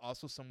course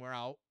also somewhere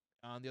out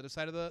on the other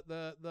side of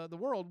the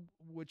world,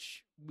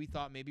 which we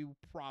thought maybe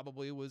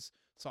probably was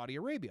Saudi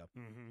Arabia.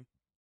 Mm-hmm.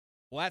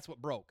 Well, that's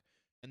what broke.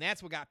 And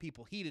that's what got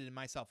people heated, and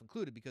myself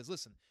included, because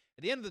listen,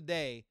 at the end of the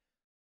day,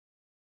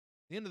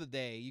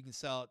 you can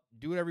sell it,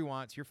 do whatever you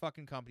want. It's your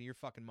fucking company, your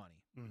fucking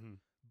money. Mm-hmm.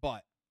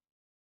 But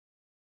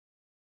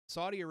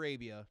Saudi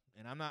Arabia,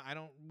 and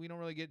we don't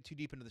really get too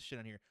deep into the shit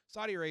on here.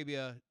 Saudi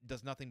Arabia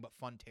does nothing but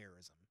fund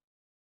terrorism.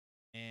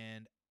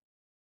 And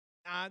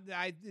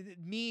I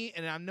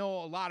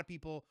know a lot of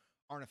people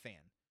aren't a fan.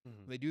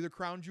 Mm-hmm. They do the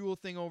crown jewel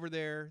thing over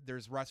there.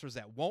 There's wrestlers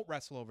that won't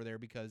wrestle over there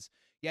because,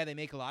 they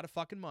make a lot of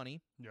fucking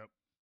money. Yep.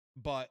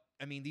 But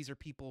I mean, these are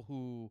people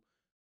who,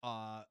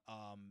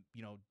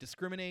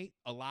 discriminate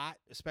a lot,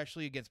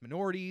 especially against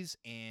minorities,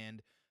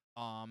 and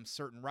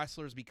certain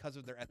wrestlers because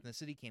of their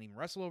ethnicity can't even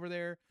wrestle over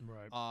there.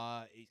 Right.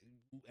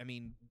 I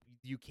mean,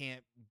 you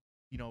can't,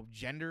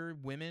 gender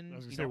women. I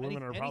was gonna say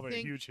women are probably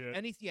a huge hit.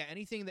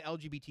 Anything in the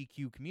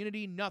LGBTQ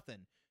community,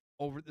 nothing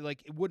over,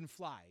 like, it wouldn't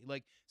fly.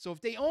 Like, so if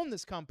they own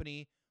this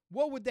company,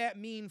 what would that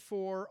mean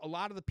for a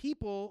lot of the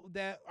people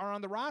that are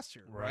on the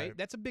roster? Right.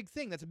 That's a big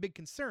thing. That's a big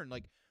concern.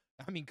 Like,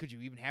 I mean, could you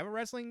even have a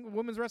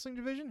women's wrestling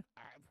division?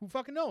 Who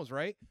fucking knows,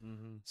 right?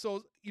 Mm-hmm.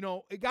 So,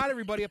 it got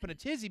everybody up in a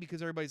tizzy,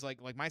 because everybody's like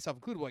myself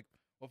included, like,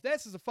 well, if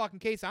this is a fucking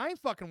case, I ain't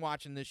fucking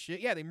watching this shit.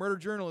 Yeah, they murder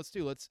journalists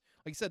too. Like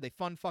you said, they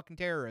fund fucking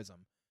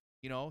terrorism.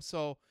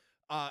 So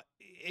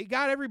it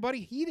got everybody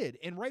heated,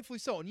 and rightfully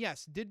so. And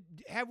yes,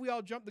 have we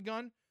all jumped the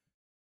gun?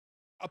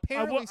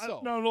 Apparently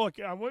so. No, look,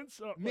 I went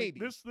maybe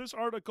this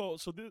article.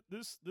 So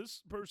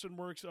this person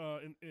works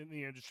in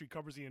the industry,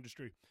 covers the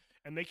industry,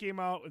 And they came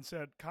out and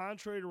said,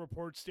 contrary to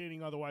reports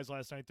stating otherwise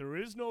last night, there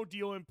is no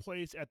deal in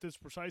place at this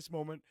precise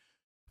moment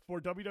for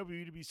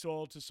WWE to be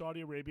sold to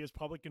Saudi Arabia's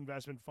public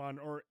investment fund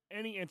or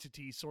any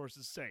entity,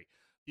 sources say.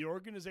 The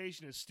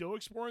organization is still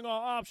exploring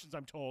all options,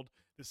 I'm told.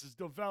 This is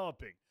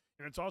developing.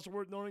 And it's also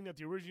worth noting that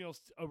the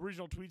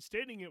original tweet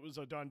stating it was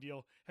a done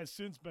deal has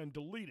since been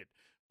deleted.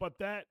 But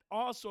that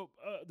also,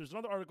 there's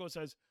another article that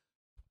says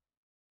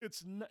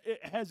it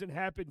hasn't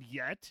happened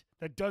yet.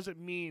 That doesn't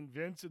mean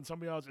Vince and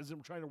somebody else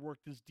isn't trying to work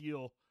this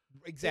deal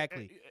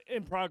Exactly.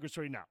 in progress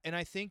right now. And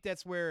I think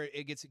that's where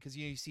it gets, because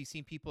you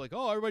see people like,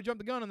 oh, everybody jumped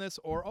the gun on this,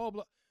 or oh,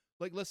 blah.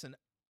 Like, listen,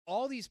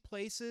 all these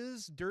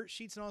places, dirt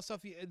sheets and all that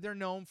stuff, they're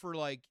known for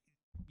like,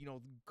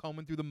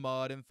 combing through the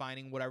mud and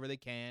finding whatever they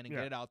can and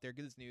get it out there,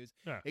 get this news.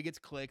 Yeah. It gets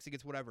clicks, it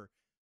gets whatever.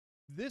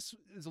 This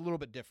is a little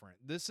bit different.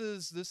 This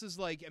is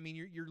like, I mean,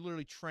 you're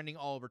literally trending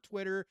all over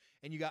Twitter,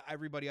 and you got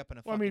everybody up in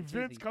a. Well, I mean,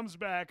 Vince comes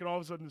back, and all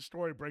of a sudden the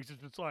story breaks.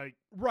 It's just like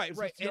right,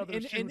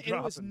 and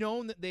it was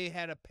known that they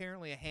had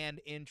apparently a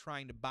hand in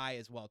trying to buy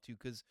as well too,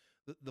 because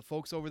the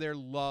folks over there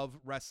love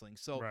wrestling,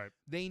 so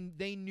they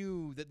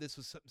knew that this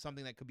was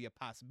something that could be a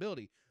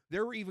possibility.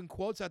 There were even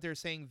quotes out there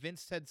saying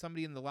Vince said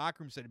somebody in the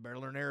locker room said, "You better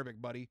learn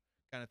Arabic, buddy."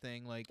 Kind of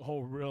thing, like, oh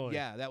really?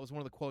 Yeah, that was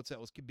one of the quotes that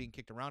was being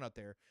kicked around out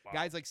there. Wow.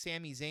 Guys like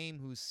Sami Zayn,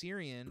 who's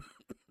Syrian,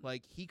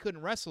 like he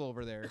couldn't wrestle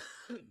over there.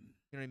 You know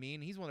what I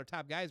mean? He's one of their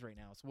top guys right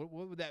now. So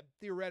what would that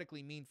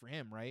theoretically mean for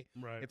him, right?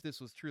 Right. If this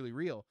was truly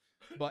real.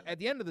 But at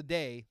the end of the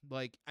day,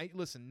 like,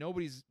 listen,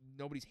 nobody's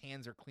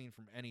hands are clean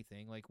from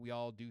anything. Like, we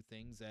all do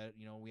things that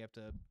we have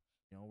to,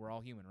 we're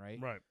all human, right?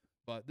 Right.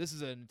 But this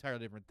is an entirely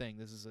different thing.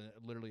 This is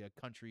literally a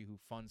country who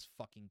funds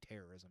fucking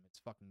terrorism. It's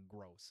fucking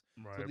gross.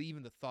 Right. So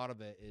even the thought of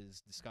it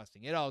is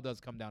disgusting. It all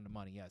does come down to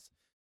money, yes.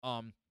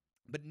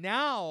 But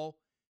now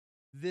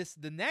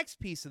the next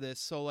piece of this.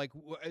 So like,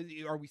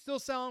 are we still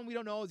selling? We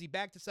don't know. Is he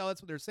back to sell?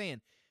 That's what they're saying.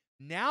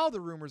 Now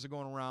the rumors are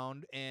going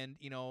around, and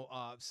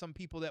some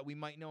people that we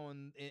might know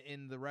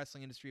in the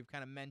wrestling industry have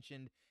kind of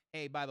mentioned,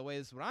 hey, by the way,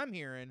 this is what I'm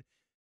hearing,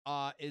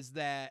 is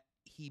that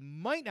he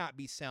might not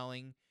be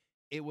selling.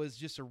 It was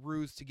just a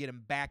ruse to get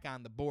him back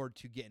on the board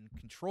to get in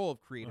control of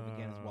creative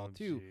again as well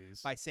too.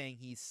 Geez. By saying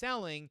he's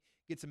selling,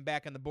 gets him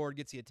back on the board,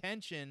 gets the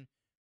attention,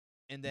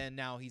 and then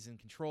now he's in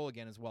control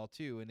again as well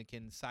too, and it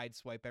can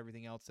sideswipe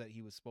everything else that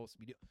he was supposed to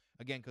be doing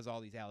again, because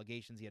all these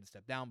allegations, he had to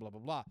step down, blah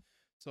blah blah.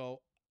 So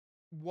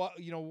what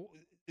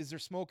is there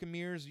smoke and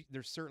mirrors?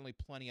 There's certainly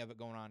plenty of it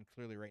going on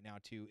clearly right now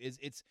too.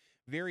 It's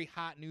very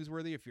hot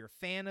newsworthy if you're a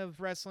fan of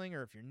wrestling,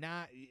 or if you're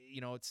not,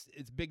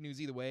 it's big news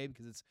either way,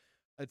 because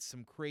it's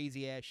some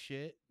crazy ass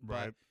shit.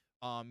 Right.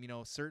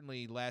 But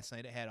certainly last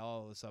night it had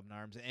all of this up in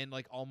arms, and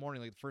like all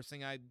morning, like the first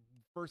thing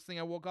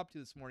I woke up to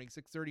this morning,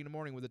 6:30 in the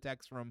morning, with a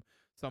text from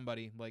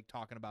somebody like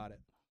talking about it.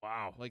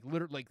 Wow. Like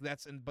literally, like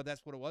that's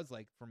what it was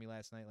like for me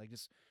last night. Like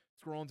just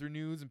scrolling through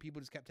news and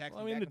people just kept texting.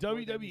 Well, I mean, the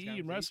WWE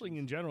and wrestling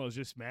in general is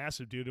just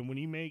massive, dude. And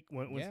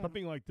when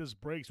something like this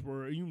breaks,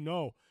 where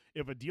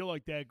if a deal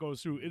like that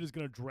goes through, it is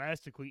going to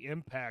drastically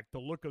impact the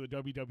look of the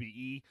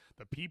WWE,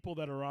 the people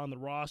that are on the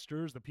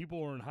rosters, the people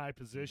who are in high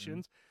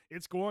positions. Mm-hmm.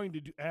 It's going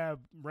to have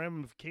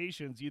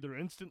ramifications either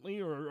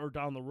instantly or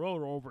down the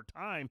road or over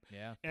time.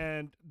 Yeah.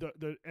 And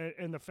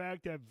the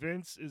fact that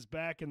Vince is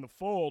back in the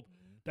fold,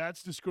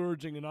 that's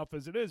discouraging enough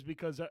as it is,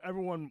 because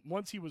everyone,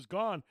 once he was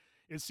gone,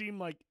 it seemed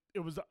like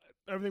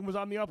everything was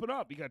on the up and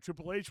up. You got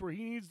Triple H where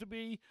he needs to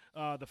be.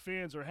 The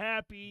fans are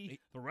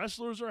happy. The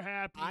wrestlers are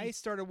happy. I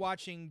started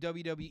watching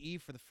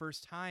WWE for the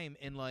first time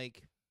in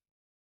 7-8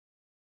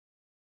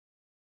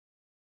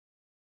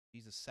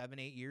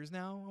 years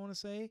now. I want to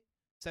say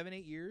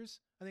 7-8 years.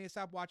 I think I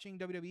stopped watching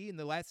WWE, and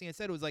the last thing I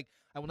said was like,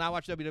 I will not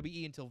watch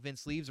WWE until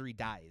Vince leaves or he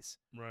dies.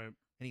 Right.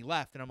 And he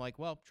left, and I'm like,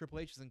 well, Triple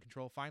H is in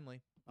control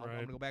finally. I'm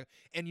Right. gonna go back.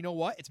 And you know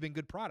what? It's been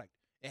good product.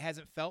 It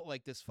hasn't felt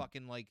like this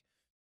fucking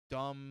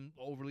dumb,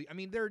 overly. I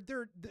mean, they're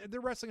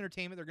wrestling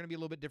entertainment. They're going to be a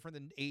little bit different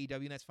than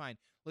AEW, and that's fine.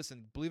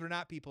 Listen, believe it or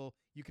not, people,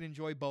 you can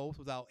enjoy both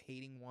without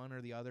hating one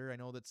or the other. I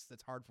know that's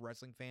hard for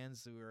wrestling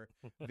fans who are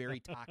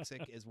very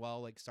toxic as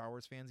well, like Star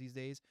Wars fans these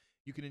days.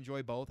 You can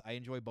enjoy both. I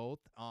enjoy both.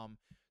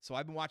 So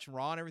I've been watching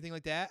Raw and everything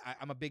like that.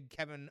 I'm a big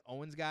Kevin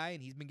Owens guy,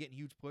 and he's been getting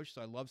huge push.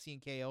 So I love seeing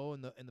KO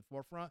in the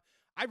forefront.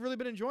 I've really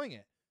been enjoying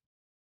it.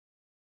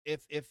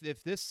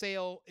 If this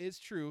sale is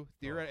true,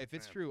 if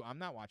it's true, I'm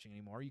not watching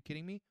anymore. Are you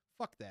kidding me?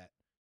 Fuck that.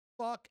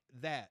 Fuck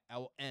that. I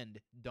will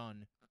end.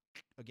 Done.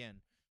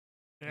 Again.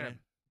 Yeah.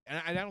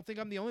 And I don't think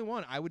I'm the only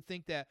one. I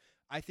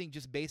think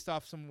just based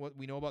off some what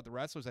we know about the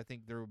wrestlers, I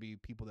think there will be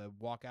people that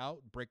walk out,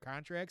 break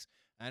contracts,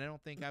 and I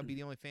don't think I'd be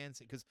the only fans,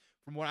 because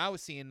from what I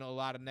was seeing, a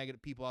lot of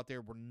negative people out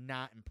there were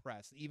not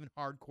impressed. Even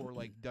hardcore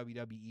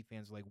WWE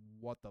fans were like,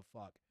 what the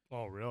fuck?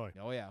 Oh, really?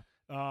 Oh, yeah.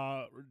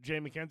 Jay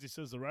McKenzie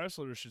says the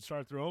wrestlers should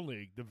start their own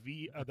league,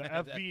 the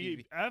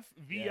FVF.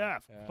 Yeah.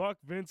 Fuck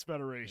Vince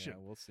Federation. Yeah,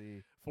 we'll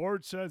see.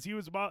 Ford says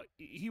but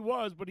he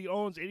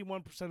owns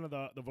 81% of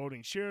the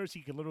voting shares.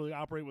 He can literally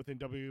operate within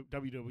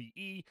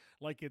WWE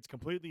like it's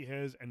completely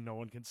his, and no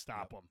one can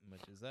stop him.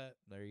 Which is that?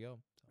 There you go.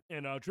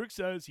 And Trick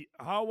says,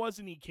 how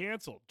wasn't he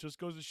canceled? Just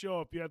goes to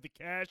show, if you have the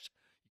cash,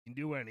 you he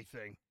can do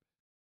anything.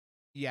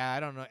 Yeah, I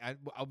don't know.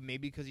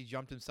 Maybe because he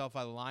jumped himself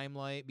out of the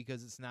limelight.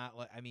 Because it's not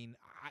like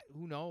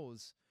who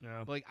knows?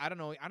 Yeah. Like I don't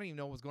know. I don't even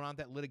know what's going on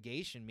with that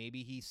litigation.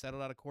 Maybe he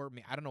settled out of court.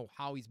 I don't know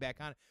how he's back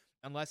on,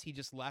 unless he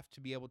just left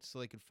to be able to so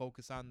they could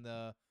focus on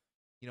the,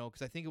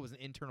 because I think it was an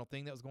internal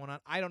thing that was going on.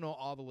 I don't know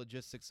all the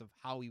logistics of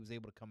how he was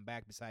able to come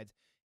back besides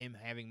him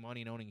having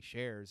money and owning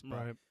shares.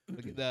 But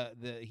Right.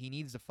 the he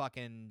needs to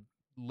fucking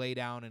lay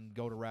down and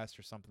go to rest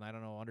or something. I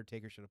don't know.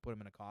 Undertaker should have put him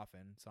in a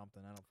coffin.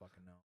 Something. I don't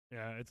fucking know.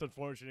 Yeah, it's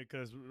unfortunate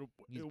because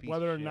He's a piece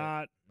whether of or shit.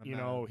 not I'm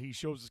not- he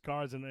shows his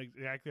cards and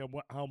exactly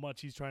how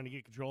much he's trying to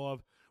get control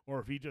of, or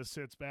if he just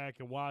sits back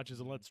and watches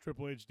and lets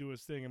Triple H do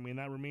his thing, I mean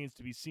that remains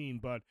to be seen.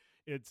 But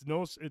it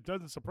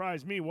doesn't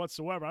surprise me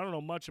whatsoever. I don't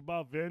know much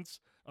about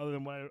Vince other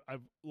than what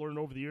I've learned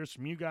over the years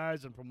from you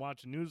guys and from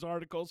watching news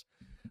articles.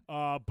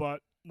 But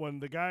when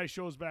the guy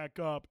shows back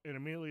up and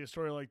immediately a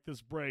story like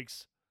this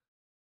breaks,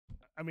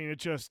 I mean,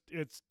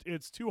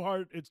 it's too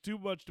hard. It's too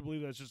much to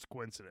believe that's just a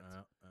coincidence.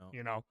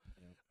 You know.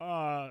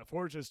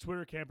 Fortunately,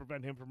 Twitter can't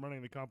prevent him from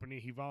running the company.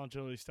 He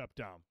voluntarily stepped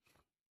down.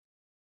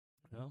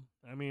 Well,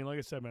 I mean, like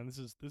I said, man, this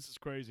is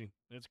crazy.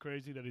 It's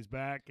crazy that he's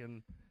back,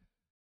 and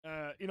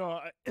I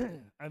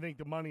think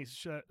the money's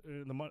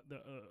the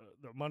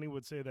money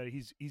would say that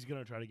he's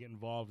gonna try to get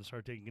involved and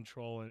start taking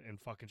control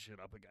and fucking shit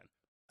up again.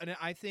 And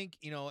I think,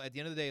 at the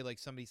end of the day, like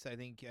somebody said, I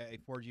think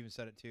Forge even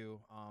said it too.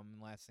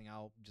 Last thing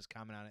I'll just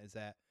comment on it is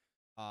that,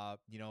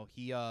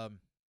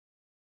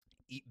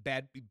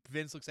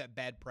 Vince looks at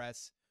bad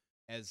press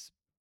as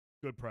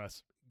Good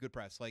press. good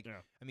press. Like,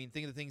 Yeah. I mean,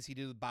 think of the things he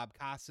did with Bob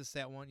Costas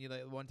that one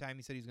time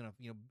he said he was going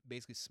to,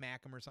 basically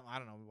smack him or something. I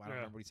don't know. I don't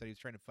remember what he said. He was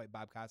trying to fight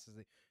Bob Costas.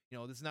 This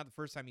is not the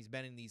first time he's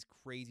been in these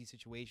crazy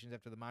situations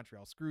after the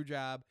Montreal screw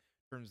job,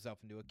 turns himself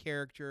into a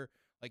character.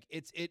 Like,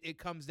 it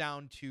comes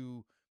down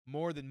to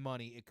more than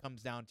money. It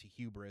comes down to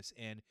hubris,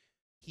 and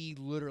he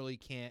literally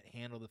can't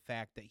handle the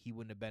fact that he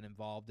wouldn't have been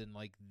involved in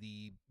like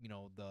the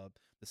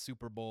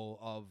Super Bowl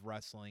of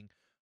wrestling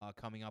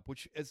coming up,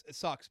 which it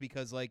sucks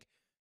because I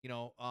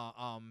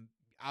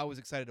was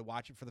excited to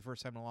watch it for the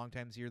first time in a long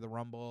time this year, the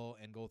Rumble,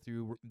 and go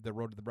through the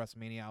road to the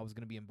WrestleMania. I was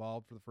going to be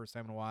involved for the first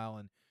time in a while,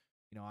 and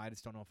I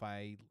just don't know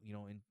if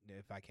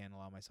if I can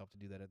allow myself to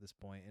do that at this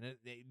point. And it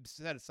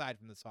set aside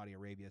from the Saudi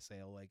Arabia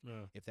sale,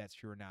 if that's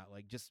true or not,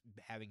 like just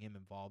having him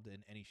involved in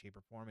any shape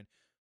or form. And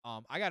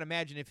I got to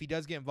imagine if he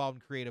does get involved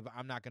in creative,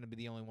 I'm not going to be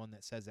the only one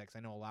that says that, because I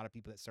know a lot of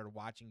people that started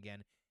watching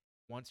again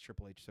once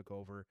Triple H took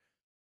over.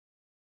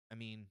 I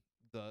mean,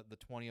 the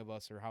 20 of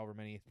us or however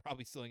many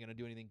probably still ain't going to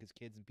do anything because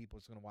kids and people are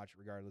just going to watch it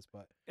regardless.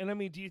 But And I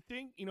mean, do you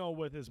think,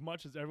 with as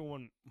much as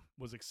everyone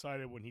was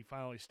excited when he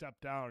finally stepped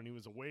down and he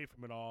was away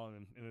from it all,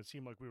 and it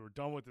seemed like we were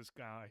done with this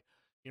guy,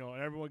 and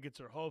everyone gets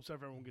their hopes up,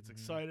 everyone gets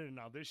excited, and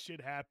now this shit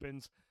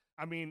happens.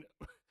 I mean,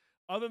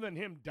 other than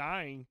him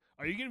dying,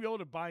 are you going to be able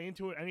to buy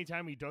into it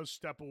anytime he does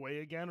step away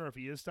again, or if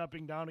he is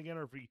stepping down again,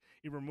 or if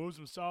he removes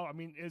himself? I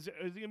mean, is he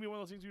going to be one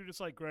of those things where you're just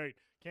like, great,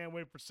 can't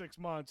wait for 6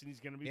 months, and he's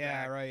going to be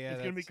back. Right, yeah.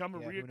 It's going to become a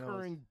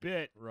reoccurring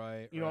bit.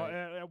 Right,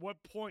 At what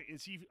point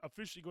is he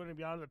officially going to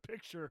be out of the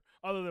picture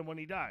other than when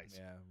he dies?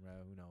 Yeah,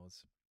 who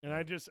knows? And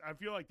I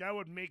feel like that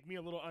would make me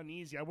a little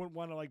uneasy. I wouldn't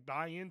want to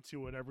buy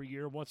into it every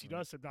year once he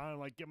does sit down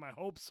and get my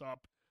hopes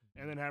up,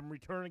 and then have him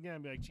return again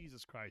and be like,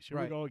 Jesus Christ, here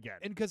we go again.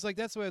 And because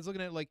that's what I was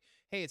looking at,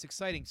 hey, it's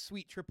exciting.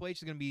 Sweet, Triple H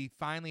is going to be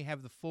finally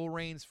have the full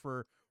reins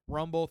for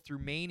Rumble through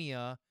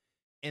Mania.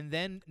 And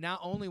then not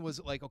only was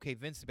it okay,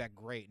 Vince is back,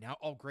 great. Now,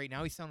 great.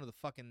 Now he's down to the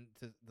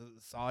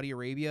Saudi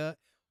Arabia.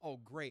 Oh,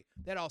 great.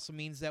 That also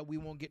means that we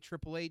won't get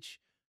Triple H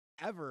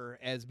ever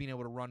as being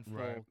able to run full,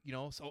 Right.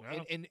 So,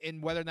 Yeah.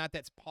 and whether or not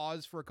that's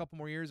paused for a couple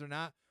more years or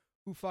not,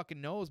 who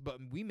fucking knows? But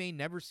we may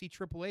never see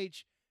Triple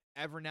H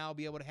ever now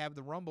be able to have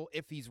the Rumble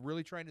if he's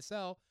really trying to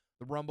sell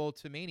the Rumble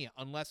to Mania,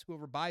 unless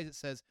whoever buys it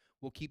says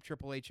we'll keep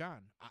Triple H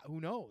on.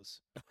 Who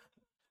knows?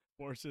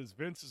 Or says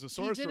Vince is a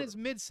sorcerer. He's in his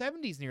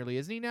mid-70s nearly,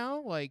 isn't he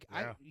now?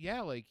 Whatever.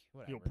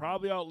 He'll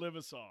probably outlive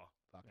us all.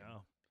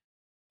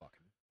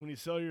 Fucking. When you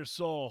sell your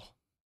soul,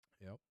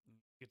 Yep. you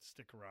get to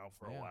stick around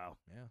for a while.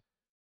 Yeah.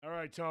 All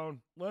right,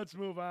 Tone, let's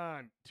move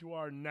on to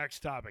our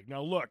next topic.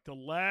 Now, look, the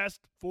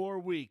last 4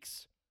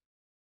 weeks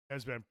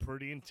has been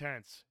pretty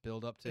intense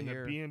Build up to in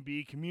here. the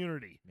B&B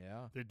community.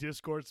 Yeah. The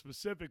Discord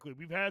specifically.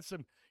 We've had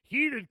some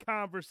heated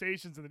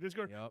conversations in the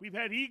Discord. Yep. We've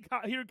had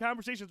heated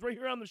conversations right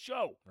here on the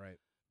show. Right.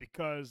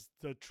 Because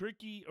the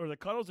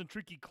Cuddles and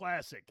Tricky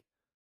Classic,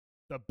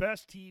 the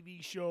best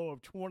TV show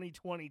of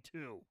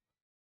 2022,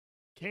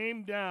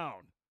 came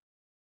down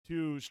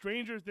to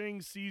Stranger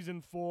Things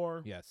Season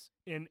 4 Yes.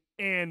 in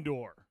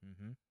Andor.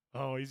 Mm-hmm.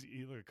 Oh,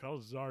 look,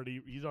 Cuddles is already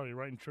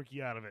writing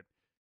Tricky out of it.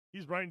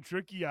 He's writing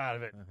Tricky out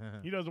of it.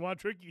 He doesn't want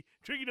Tricky.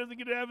 Tricky doesn't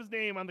get to have his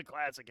name on the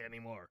classic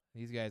anymore.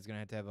 These guys are gonna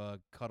have to have a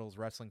Cuddles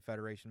Wrestling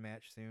Federation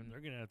match soon. They're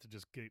gonna have to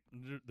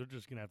they're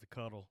just gonna have to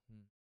cuddle.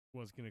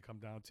 What's gonna come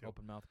down to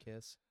Open mouth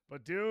kiss.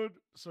 But dude,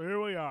 so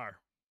here we are.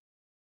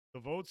 The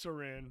votes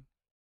are in.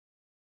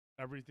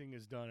 Everything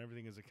is done.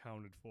 Everything is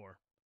accounted for.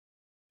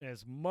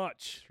 As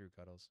much True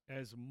Cuddles.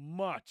 as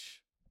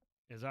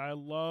I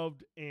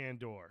loved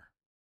Andor,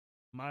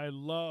 my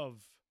love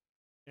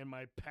and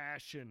my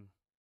passion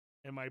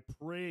and my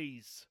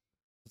praise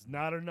is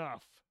not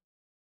enough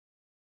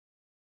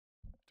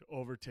to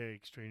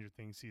overtake Stranger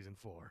Things Season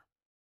 4.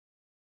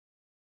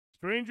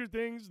 Stranger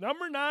Things,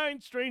 number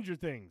 9, Stranger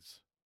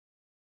Things,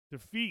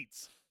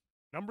 defeats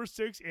number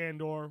 6,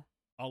 Andor,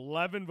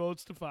 11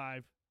 votes to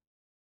 5.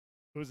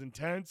 It was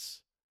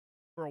intense.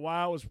 For a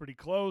while, it was pretty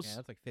close. Yeah,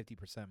 that's like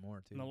 50% more,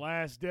 too. And the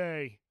last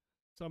day,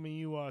 some of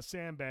you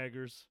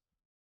sandbaggers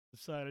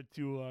decided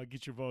to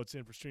get your votes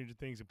in for Stranger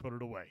Things and put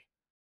it away.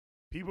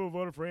 People who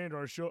voted for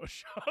Andor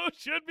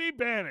should be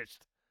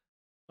banished.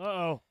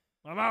 Uh-oh.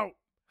 I'm out.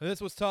 This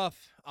was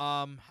tough.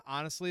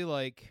 Honestly,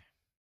 like,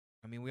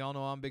 I mean, we all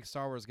know I'm a big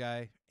Star Wars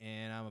guy,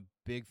 and I'm a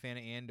big fan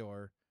of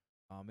Andor.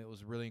 It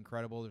was really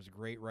incredible. There's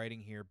great writing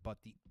here, but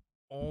the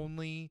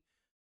only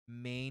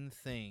main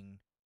thing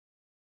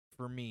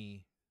for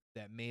me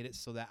that made it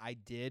so that I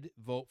did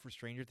vote for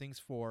Stranger Things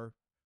 4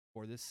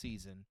 for this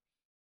season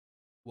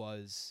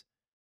was,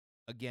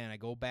 again, I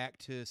go back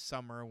to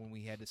summer when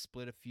we had to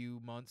split a few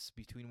months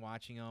between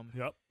watching them.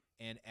 Yep.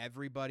 And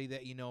everybody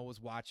that you know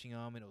was watching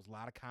them, and it was a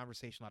lot of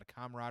conversation, a lot of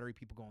camaraderie,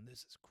 people going,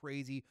 this is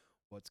crazy.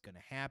 What's going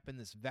to happen?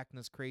 This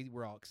Vecna's crazy.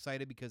 We're all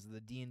excited because of the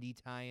D&D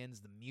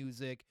tie-ins, the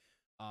music,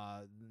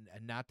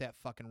 and not that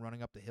fucking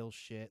running up the hill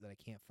shit that I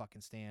can't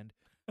fucking stand.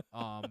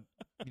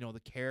 The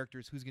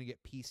characters, who's going to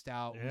get pieced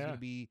out, who's going to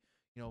be,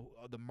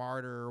 the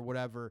martyr or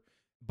whatever.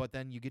 But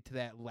then you get to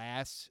that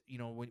last,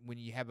 when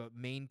you have a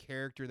main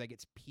character that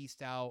gets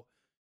pieced out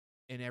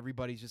and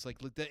everybody's just like,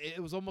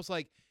 it was almost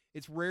like,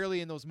 it's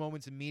rarely in those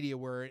moments in media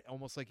where it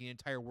almost like the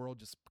entire world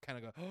just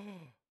kind of go,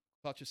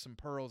 clutches some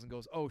pearls and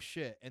goes, oh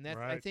shit. And that,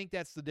 right. I think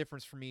that's the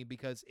difference for me,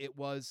 because it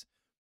was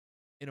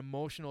an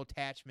emotional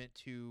attachment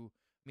to,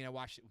 I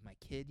watched it with my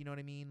kid, you know what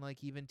I mean?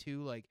 Like, even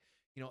too, like,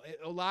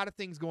 a lot of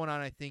things going on,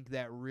 I think,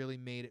 that really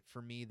made it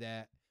for me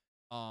that,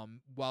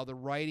 while the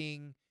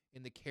writing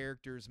and the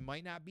characters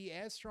might not be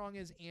as strong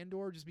as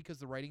Andor, just because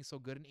the writing's so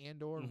good in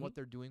Andor and what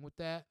they're doing with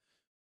that,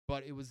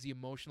 but it was the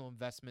emotional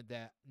investment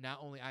that not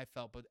only I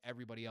felt, but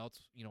everybody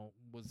else,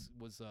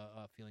 was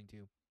feeling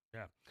too.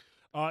 Yeah.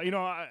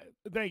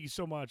 Thank you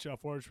so much,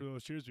 Forrest, for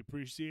those cheers. We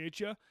appreciate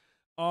you.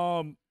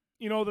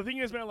 The thing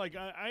is, man, like,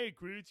 I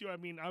agree with you. I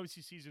mean,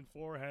 obviously, Season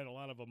 4 had a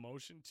lot of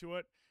emotion to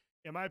it.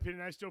 In my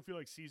opinion, I still feel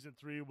like Season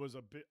 3 was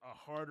a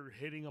harder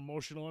hitting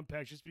emotional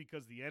impact, just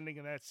because the ending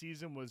of that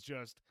season was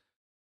just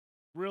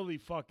really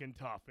fucking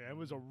tough, man. It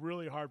was a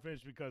really hard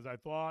finish because I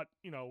thought,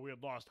 we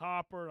had lost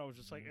Hopper, and I was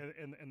just like,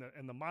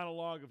 and the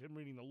monologue of him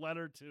reading the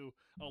letter to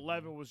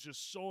 11 was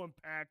just so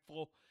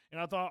impactful.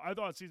 And I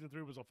thought Season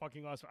 3 was a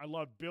fucking awesome. I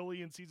loved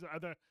Billy in Season. I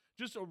thought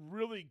just a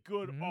really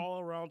good all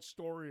around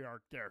story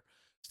arc there.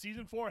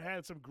 Season 4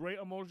 had some great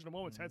emotional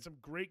moments, had some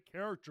great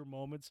character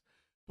moments,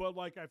 but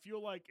like, I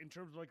feel like in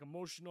terms of like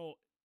emotional,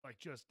 like,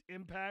 just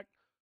impact,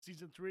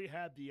 Season 3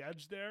 had the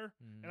edge there.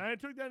 And I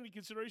took that into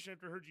consideration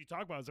after I heard you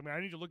talk about it.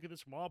 I need to look at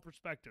this from all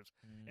perspectives.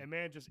 And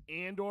man, just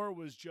Andor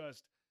was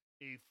just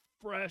a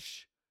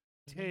fresh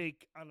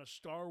take on a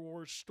Star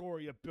Wars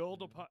story. It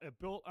built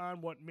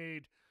on what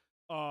made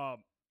Rogue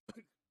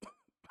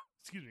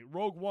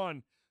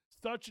One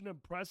such an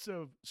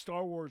impressive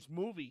Star Wars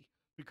movie,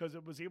 because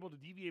it was able to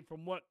deviate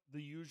from what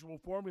the usual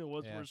formula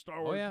was for a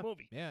Star Wars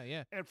movie.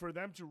 Yeah. And for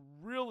them to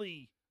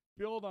really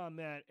build on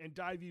that and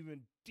dive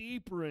even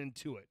deeper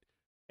into it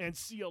and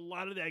see a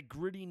lot of that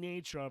gritty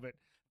nature of it,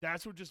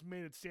 that's what just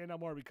made it stand out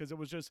more, because it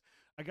was just,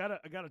 I got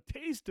a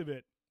taste of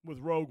it with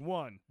Rogue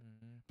One,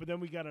 but then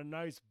we got a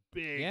nice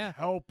big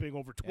helping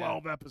over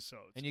 12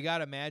 episodes. And you got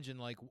to imagine,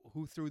 like,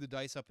 who threw the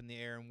dice up in the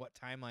air and what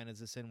timeline is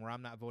this in where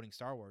I'm not voting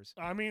Star Wars?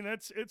 I mean,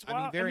 it's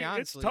very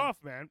honestly, it's tough,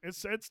 man.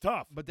 It's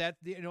tough. But that,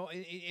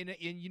 and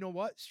you know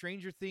what?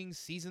 Stranger Things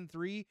Season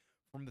 3,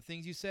 from the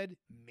things you said,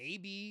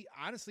 maybe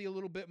honestly a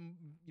little bit,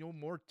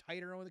 more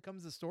tighter when it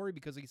comes to the story,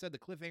 because like you said, the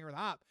cliffhanger with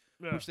Hop,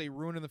 which they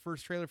ruined in the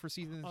first trailer for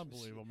season.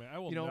 Unbelievable, man. I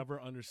will never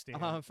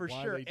understand for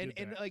why sure. They did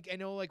and that. like, I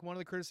know, like, one of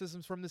the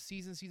criticisms from the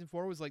season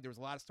 4 was like there was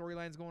a lot of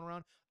storylines going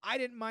around. I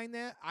didn't mind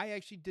that. I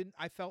actually didn't.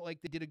 I felt like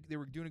they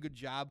were doing a good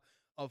job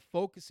of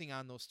focusing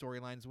on those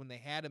storylines when they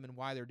had them and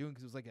why they're doing,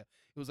 because it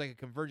was like a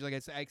convergence. Like I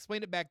said, I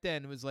explained it back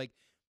then. It was like,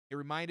 it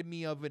reminded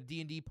me of a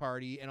D&D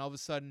party, and all of a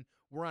sudden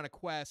we're on a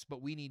quest,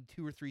 but we need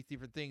 2 or 3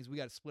 different things. We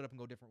got to split up and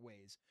go different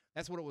ways.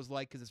 That's what it was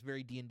like, because it's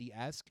very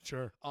D&D-esque.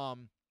 Sure.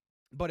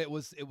 But it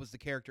was the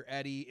character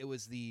Eddie. It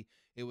was the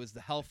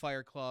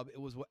Hellfire Club. It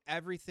was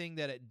everything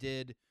that it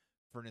did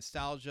for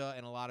nostalgia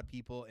and a lot of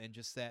people, and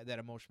just that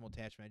emotional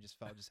attachment. I just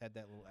felt just had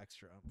that little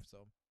extra.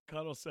 So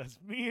Cuddle says,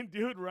 me and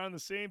Dude were on the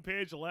same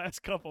page the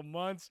last couple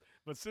months,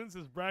 but since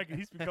this bracket,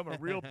 he's become a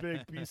real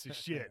big piece of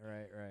shit.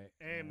 Right.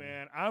 Hey,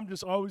 man, I'm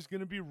just always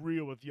going to be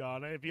real with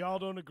y'all. And if y'all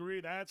don't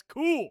agree, that's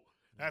cool.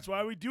 That's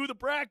why we do the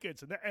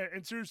brackets.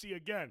 And seriously,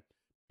 again,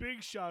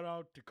 big shout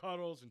out to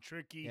Cuddles and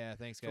Tricky. Yeah,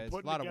 thanks for guys. A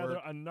putting lot of together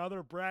work.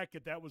 another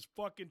bracket that was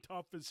fucking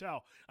tough as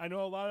hell. I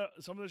know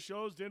some of the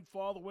shows didn't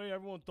fall the way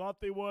everyone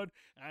thought they would.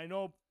 And I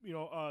know,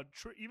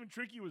 even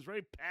Tricky was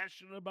very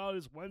passionate about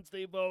his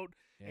Wednesday vote,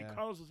 and Yeah.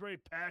 Carlos was very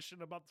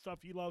passionate about the stuff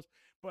he loves.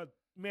 But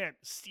man,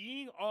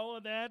 seeing all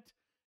of that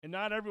and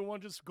not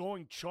everyone just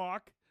going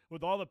chalk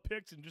with all the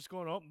picks and just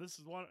going, oh, this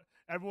is one,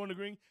 everyone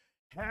agreeing,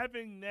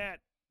 having that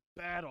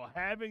battle,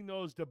 having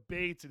those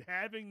debates, and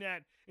having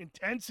that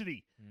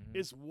intensity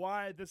is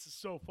why this is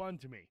so fun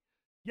to me.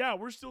 Yeah,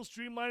 we're still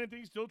streamlining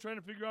things, still trying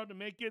to figure out to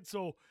make it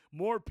so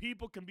more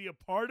people can be a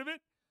part of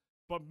it.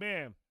 But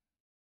man,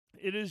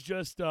 it is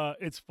just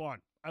it's fun.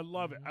 I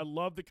love it. I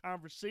love the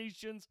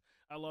conversations.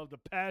 I love the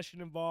passion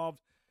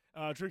involved.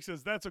 Trick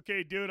says, that's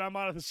okay, dude. I'm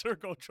out of the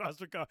circle.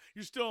 Trust me.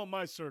 You're still in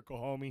my circle,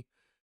 homie.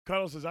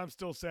 Cuddles says, I'm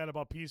still sad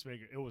about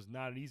Peacemaker. It was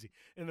not easy.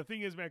 And the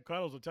thing is, man,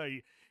 Cuddles will tell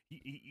you,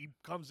 he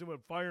comes in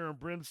with fire and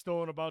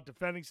brimstone about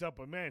defending stuff,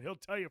 but man, he'll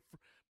tell you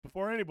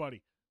before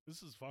anybody,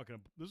 this is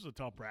a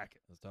tough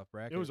bracket. It's a tough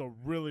bracket. It was a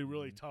really,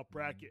 really tough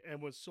bracket.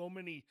 And with so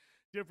many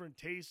different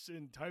tastes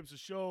and types of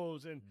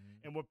shows and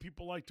what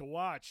people like to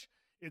watch,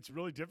 it's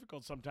really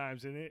difficult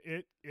sometimes. And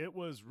it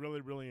was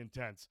really, really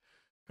intense.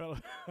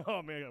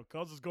 Oh, man,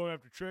 Cuddles is going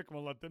after Trick. I'm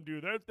going to let them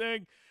do their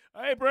thing.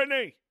 Hey,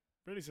 Brittany.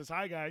 Brittany says,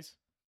 hi, guys.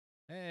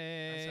 I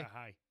Hey. said,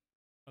 hi.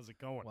 How's it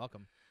going?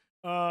 Welcome.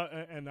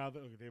 And now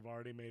they've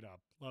already made up.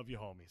 Love you,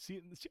 homie. See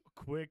how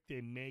quick they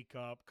make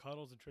up.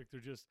 Cuddles and Trick,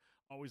 they're just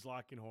always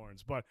locking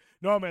horns. But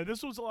no, man,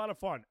 this was a lot of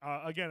fun.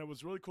 Again, it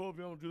was really cool to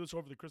be able to do this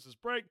over the Christmas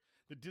break.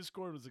 The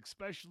Discord was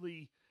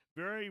especially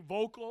very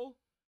vocal.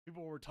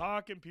 People were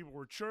talking. People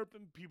were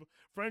chirping.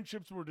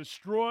 Friendships were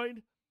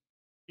destroyed.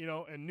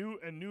 And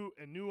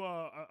new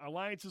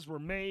alliances were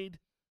made.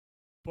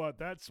 But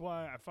that's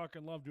why I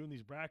fucking love doing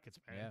these brackets,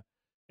 man. Yeah.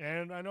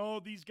 And I know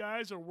these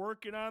guys are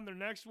working on their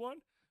next one.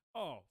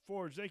 Oh,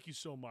 Forge, thank you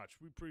so much.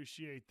 We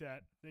appreciate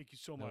that. Thank you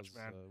so much,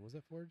 man. Was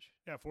that Forge?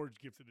 Yeah, Forge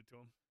gifted it to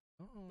him.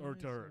 Oh, Or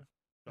nice, to her.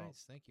 So,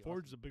 Nice, thank you.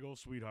 Forge is a big old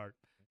sweetheart.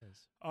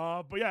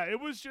 Awesome. But yeah, it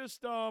was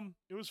just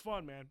it was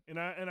fun, man. And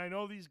I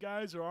know these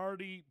guys are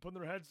already putting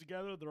their heads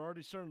together. They're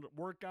already starting to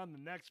work on the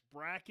next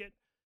bracket.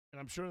 And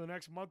I'm sure in the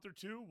next month or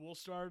two, we'll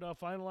start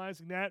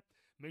finalizing that.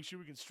 Make sure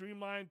we can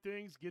streamline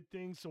things, get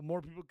things so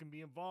more people can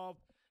be involved.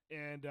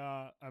 And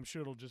I'm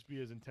sure it'll just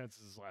be as intense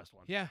as this last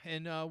one. Yeah,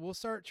 and we'll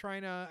start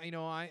trying to,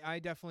 I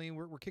definitely,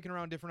 we're kicking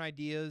around different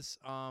ideas,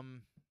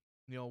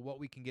 what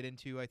we can get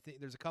into. I think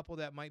there's a couple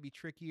that might be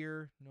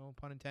trickier, no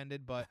pun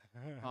intended, but,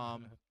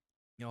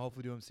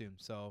 hopefully do them soon.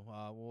 So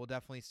we'll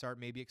definitely start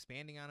maybe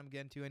expanding on them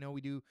again, too. I know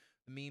we do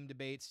the meme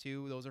debates,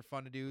 too. Those are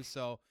fun to do.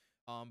 So,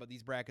 but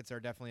these brackets are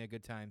definitely a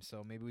good time.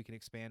 So maybe we can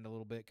expand a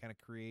little bit, kind of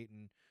create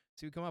and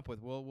see what we come up with.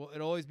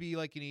 It'll always be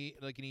like an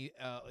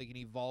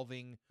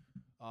evolving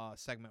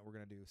segment we're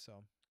gonna do. So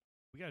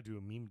we gotta do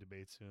a meme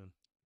debate soon.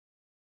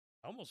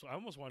 I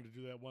almost wanted to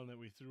do that one that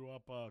we threw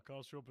up.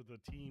 Carl threw up with the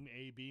team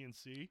A, B, and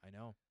C. I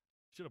know.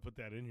 Should have put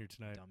that in here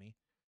tonight. Dummy.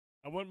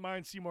 I wouldn't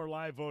mind see more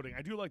live voting.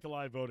 I do like the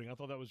live voting. I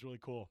thought that was really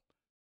cool.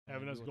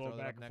 Having Maybe us we'll going throw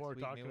that back up and next forth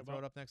week. talking Maybe we'll about throw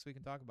it up next week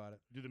and talk about it.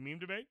 do the meme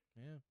debate.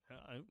 Yeah.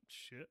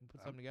 Shit.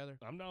 Put something together.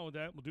 I'm down with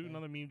that. We'll do Yeah.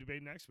 another meme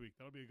debate next week.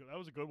 That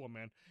was a good one,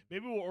 man.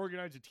 Maybe we'll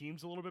organize the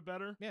teams a little bit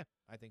better. Yeah,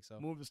 I think so.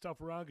 Move the stuff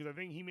around because I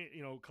think he made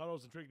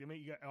Cuddles and Trick. They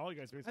make all you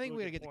guys. Made I think some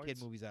we really gotta good get the kid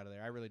points. movies out of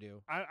there. I really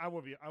do. I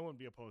wouldn't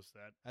be opposed to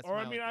that. That's or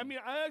my I only thing.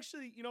 I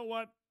actually, you know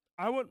what?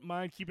 I wouldn't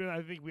mind keeping it.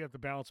 I think we have to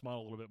balance them out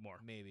a little bit more.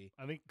 Maybe.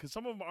 I think because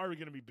some of them are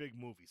going to be big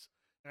movies,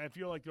 and I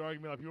feel like there are going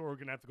to be a lot of people who are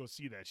going to have to go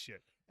see that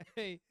shit.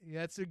 Hey,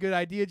 that's a good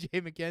idea, Jay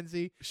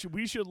McKenzie.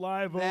 We should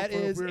live vote. That for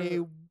is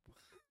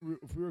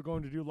if we were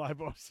going to do live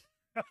votes.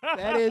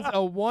 that is a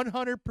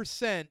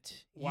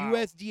 100% Wow.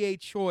 USDA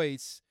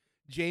choice.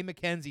 Jay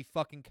McKenzie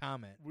fucking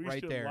comment We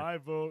right should there.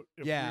 live vote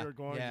if Yeah, we are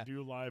going yeah. to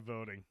do live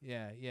voting.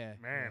 Yeah,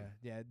 Man.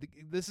 yeah.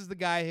 This is the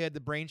guy who had the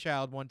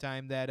brainchild one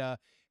time that,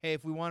 hey,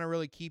 if we want to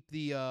really keep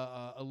the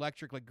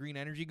electric, like green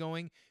energy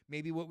going,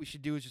 maybe what we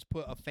should do is just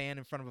put a fan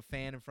in front of a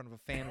fan in front of a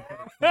fan. In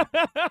front of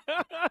a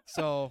fan.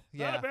 So,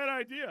 Not yeah. a bad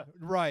idea.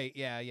 Right,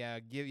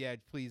 yeah.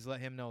 Please let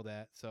him know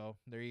that. So,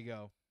 there you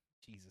go.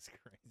 Jesus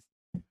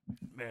Christ.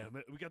 Man,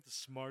 we got the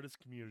smartest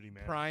community,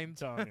 man. Prime I'm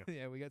telling you.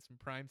 Yeah, we got some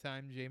prime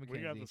time Jay McKenzie. We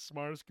got the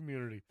smartest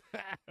community.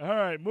 All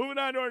right, moving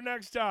on to our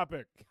next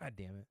topic. God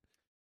damn it.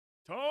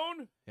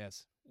 Tone,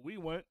 Yes. we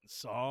went and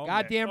saw.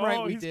 Goddamn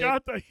right we he's did.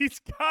 He's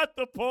got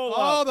the poll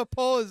Oh, up. the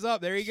poll is up.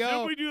 There you Should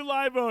go. we do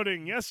live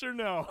voting? Yes or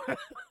no?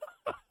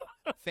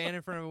 Fan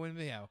in front of a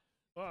window. Yeah.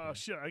 Oh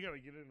shit! I gotta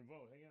get in and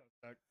vote. Hang on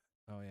a sec.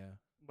 Oh, yeah.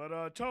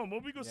 But Tone, what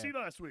did we go Yeah. see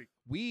last week?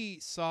 We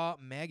saw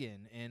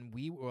Megan, and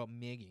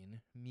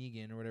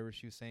Megan, or whatever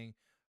she was saying.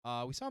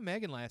 We saw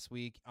Megan last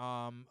week.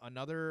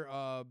 Another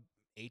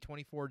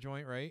A24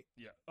 joint, right?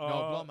 Yeah. No,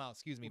 Blumhouse.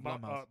 Excuse me,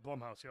 Blumhouse.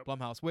 Blumhouse. Yep.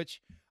 Blumhouse.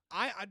 Which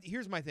I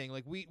here's my thing.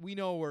 Like we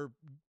know we're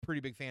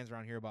pretty big fans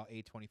around here about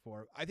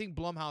A24. I think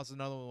Blumhouse is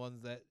another one of the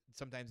ones that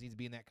sometimes needs to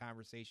be in that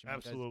conversation.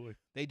 because Absolutely.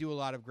 they do a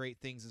lot of great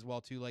things as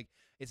well too. Like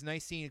it's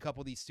nice seeing a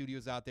couple of these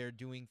studios out there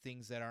doing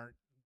things that aren't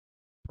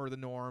per the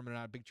norm and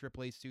not a big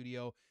AAA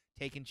studio,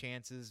 taking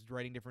chances,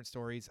 writing different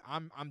stories.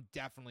 I'm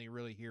definitely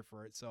really here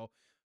for it. So,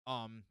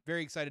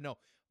 very excited. No,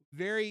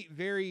 very,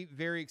 very,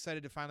 very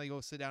excited to finally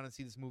go sit down and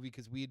see this movie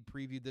because we had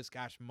previewed this,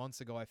 gosh,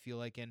 months ago. I feel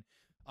like, and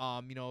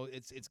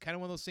it's kind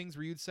of one of those things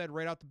where you'd said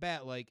right out the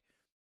bat, like,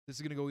 this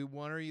is gonna go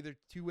one or either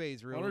two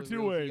ways. One or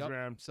two ways,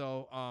 man.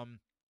 So,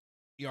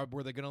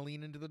 were they gonna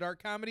lean into the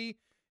dark comedy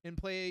and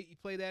play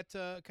that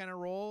kind of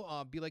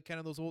role, be like kind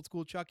of those old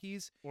school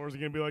Chuckies, or is it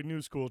gonna be like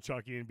new school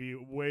Chucky and be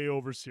way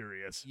over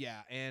serious?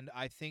 Yeah, and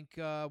I think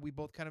we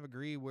both kind of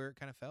agree where it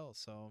kind of fell.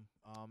 So,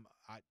 do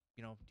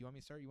you want me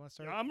to start? You want to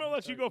start? I'm gonna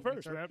let you go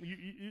first, man.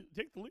 You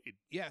take the lead.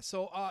 Yeah.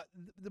 So,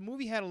 the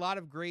movie had a lot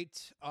of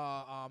great.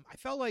 I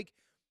felt like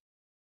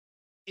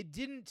it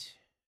didn't.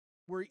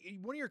 Where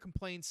one of your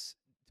complaints,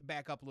 to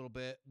back up a little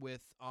bit,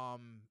 with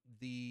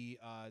the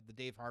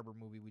Dave Harbour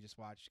movie we just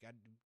watched. God,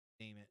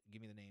 name it.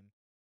 Give me the name.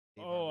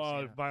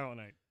 Violent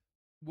Night.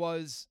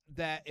 Was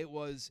that it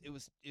was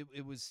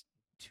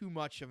too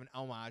much of an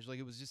homage. Like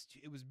it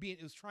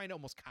was trying to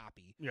almost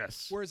copy.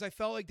 Yes. Whereas I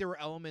felt like there were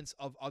elements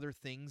of other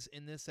things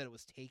in this that it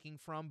was taking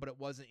from, but it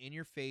wasn't in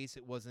your face.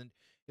 It was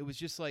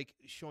just like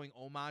showing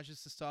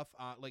homages to stuff,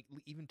 like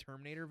even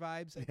Terminator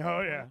vibes.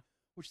 Oh yeah.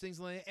 Which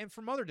things, and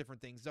from other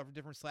different things,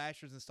 different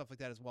slashers and stuff like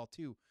that as well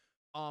too.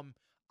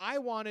 I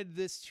wanted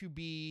this to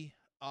be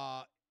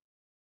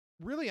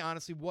really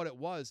honestly what it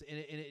was, and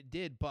it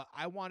did, but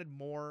I wanted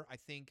more, I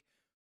think,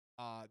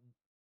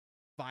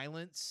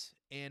 violence.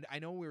 And I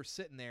know we were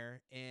sitting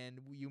there, and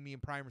me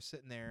and Prime were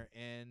sitting there,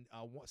 and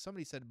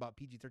somebody said about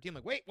PG-13. I'm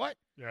like, wait, what?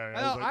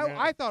 Yeah.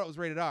 I thought it was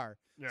rated R.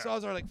 Yeah. So I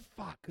was like,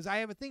 fuck, because I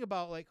have a thing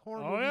about like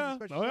horror movies and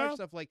special effects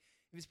stuff. Like,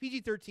 if it's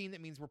PG-13, that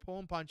means we're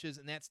pulling punches,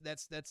 and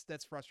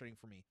that's frustrating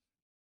for me.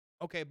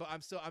 Okay, but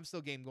I'm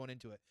still game going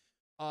into it.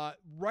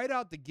 Right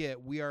out the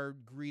gate, we are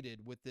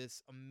greeted with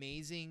this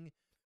amazing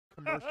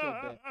commercial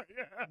bit.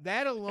 Yeah.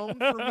 That alone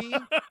for me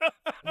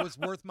was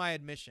worth my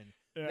admission.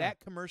 Yeah. That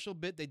commercial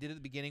bit they did at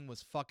the beginning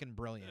was fucking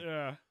brilliant.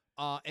 Yeah.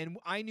 And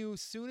I knew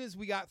as soon as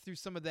we got through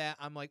some of that,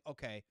 I'm like,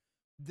 okay,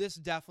 this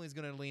definitely is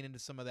going to lean into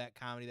some of that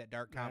comedy, that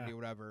dark comedy or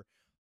whatever.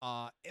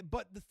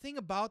 But the thing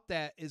about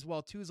that as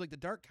well too is like the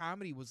dark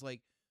comedy was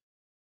like,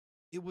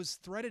 it was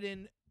threaded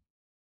in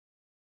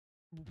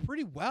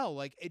pretty well.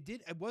 Like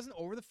it wasn't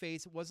over the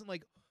face. It wasn't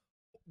like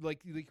what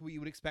you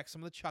would expect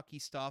some of the Chucky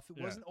stuff.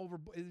 It wasn't over.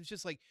 It was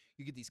just like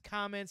you get these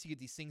comments, you get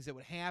these things that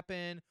would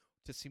happen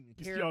to some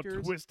characters. You see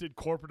how twisted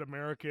corporate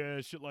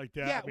America, shit like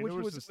that. Yeah, I mean,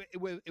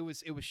 it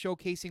was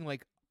showcasing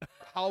like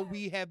how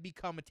we have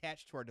become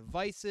attached to our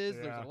devices.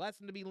 Yeah. There's a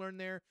lesson to be learned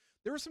there.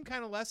 There were some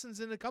kind of lessons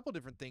in a couple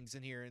different things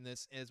in here in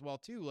this as well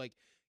too, like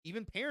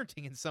even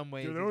parenting in some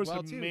ways. Dude, there was as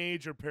well some too.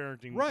 major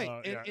parenting,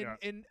 right?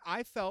 And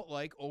I felt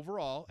like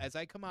overall, as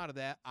I come out of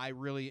that, I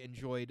really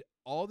enjoyed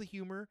all the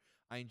humor.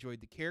 I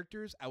enjoyed the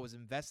characters. I was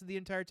invested the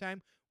entire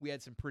time. We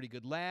had some pretty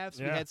good laughs.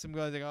 Yeah. We had some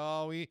guys like,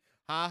 oh, we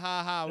ha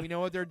ha ha. We know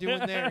what they're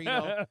doing there, you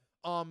know.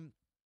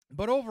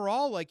 But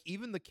overall, like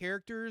even the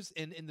characters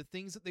and the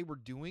things that they were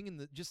doing and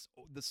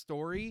the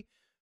story,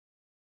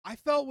 I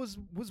felt was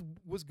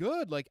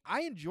good. Like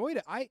I enjoyed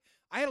it. I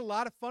had a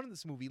lot of fun in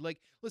this movie. Like,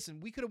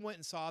 listen, we could have went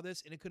and saw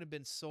this and it could have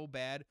been so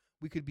bad.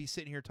 We could be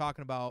sitting here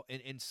talking about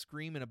and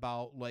screaming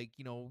about like,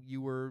 you know,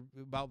 you were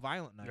about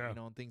Violent Night, you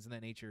know, and things of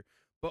that nature.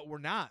 But we're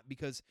not,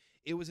 because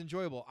it was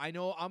enjoyable. I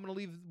know I'm going to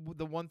leave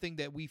the one thing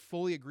that we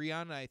fully agree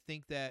on, and I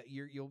think that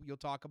you'll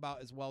talk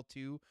about as well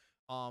too,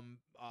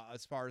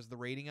 as far as the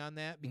rating on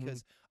that,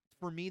 because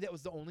for me that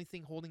was the only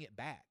thing holding it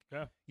back.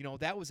 Yeah, you know,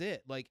 that was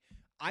it. Like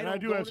I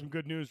do have some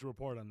good news to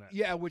report on that.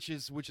 Yeah, which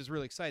is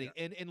really exciting.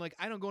 Yeah. And like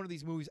I don't go into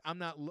these movies. I'm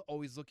not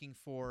always looking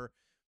for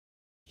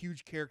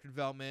huge character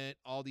development,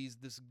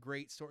 this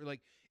great story.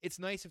 Like it's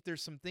nice if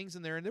there's some things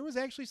in there, and there was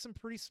actually some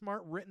pretty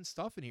smart written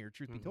stuff in here,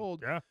 truth be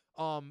told. Yeah.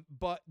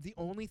 But the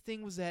only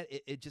thing was that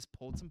it just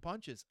pulled some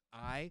punches.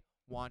 I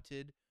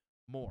wanted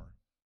more.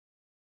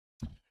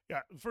 Yeah,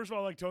 first of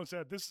all, like Tone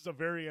said, this is a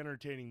very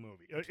entertaining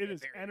movie. It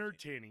is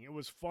entertaining. It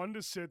was fun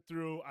to sit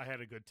through. I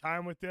had a good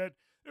time with it.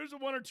 There's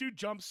one or two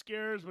jump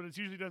scares, but it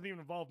usually doesn't even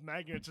involve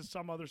Megan. It's just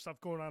some other stuff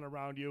going on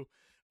around you.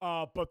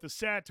 But the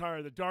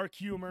satire, the dark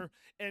humor,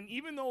 and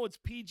even though it's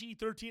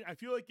PG-13, I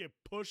feel like it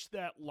pushed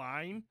that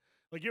line.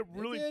 Like it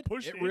really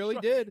pushed it. It really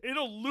did. It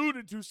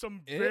alluded to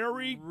some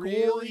very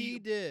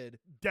gory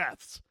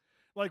deaths.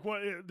 Like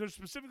there's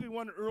specifically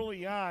one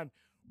early on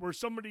where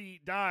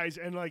somebody dies,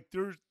 and like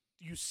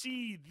you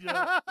see,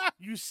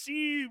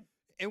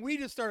 and we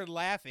just started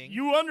laughing.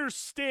 You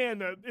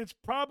understand that it's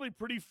probably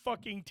pretty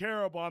fucking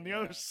terrible on the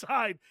other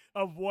side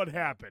of what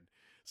happened.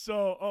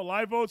 So,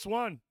 live votes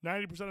won.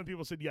 90% of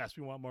people said yes,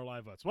 we want more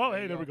live votes. Well,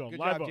 there we go. Good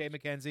live job, votes. Jay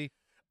McKenzie.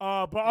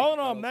 But all in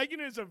all, Megan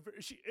is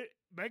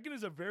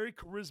a very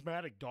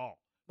charismatic doll.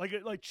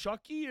 Like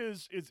Chucky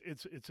is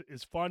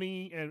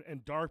funny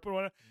and dark,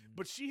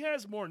 but she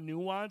has more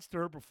nuance to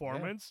her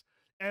performance.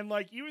 Yeah. And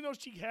like even though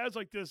she has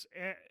like this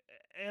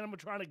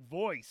animatronic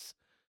voice,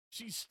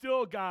 she's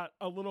still got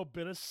a little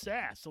bit of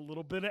sass, a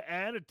little bit of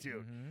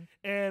attitude.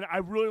 And I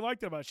really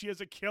like that about it. She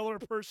has a killer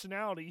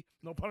personality,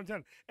 no pun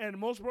intended. And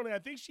most importantly, I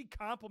think she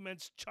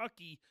compliments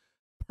Chucky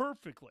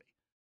perfectly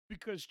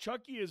because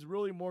Chucky is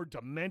really more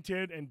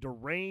demented and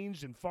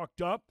deranged and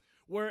fucked up,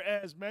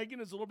 whereas Megan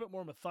is a little bit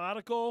more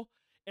methodical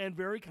and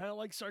very kind of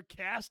like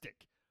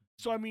sarcastic.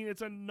 So, I mean,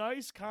 it's a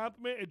nice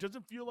compliment. It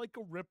doesn't feel like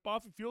a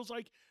ripoff. It feels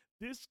like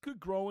this could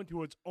grow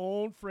into its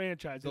own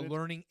franchise. The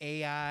learning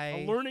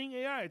AI. A learning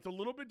AI. It's a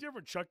little bit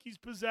different. Chucky's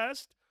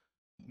possessed.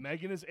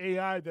 Megan is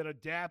AI that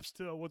adapts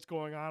to what's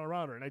going on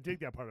around her, and I dig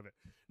that part of it.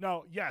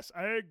 Now, yes,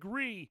 I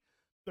agree.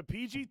 The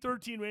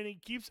PG-13 rating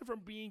keeps it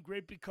from being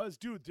great because,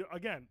 dude,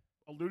 again,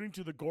 alluding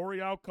to the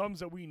gory outcomes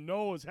that we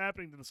know is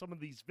happening to some of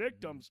these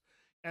victims,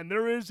 and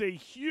there is a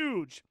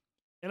huge,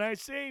 and I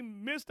say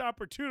missed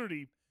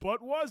opportunity,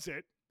 but was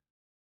it,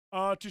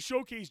 to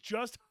showcase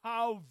just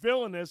how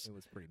villainous It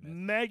was pretty messy.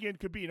 Megan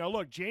could be. Now,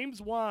 look,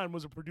 James Wan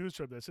was a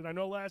producer of this, and I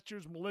know last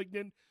year's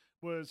Malignant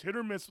was hit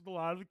or miss with a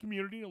lot of the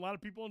community and a lot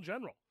of people in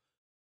general.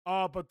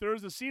 But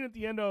there's a scene at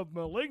the end of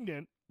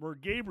Malignant where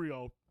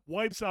Gabriel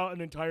wipes out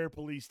an entire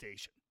police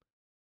station.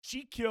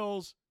 She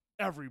kills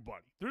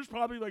everybody. There's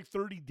probably like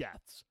 30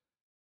 deaths.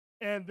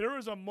 And there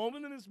is a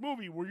moment in this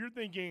movie where you're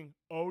thinking,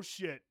 oh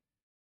shit,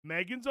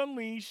 Megan's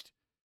unleashed.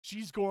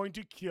 She's going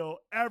to kill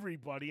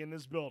everybody in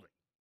this building.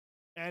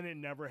 And it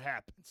never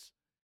happens.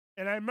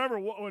 And I remember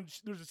when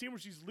there's a scene where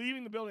she's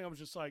leaving the building, I was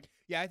just like,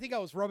 Yeah, I think I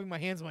was rubbing my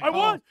hands. I'm I like,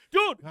 was,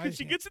 dude, I- because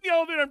she gets in the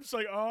elevator, I'm just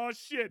like, oh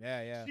shit,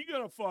 Yeah. she's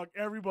gonna fuck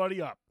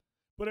everybody up.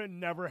 But it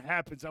never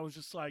happens. I was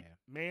just like,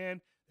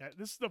 man,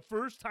 this is the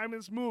first time in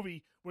this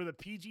movie where the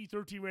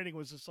PG-13 rating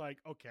was just like,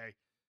 okay,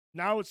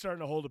 now it's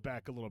starting to hold it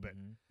back a little bit.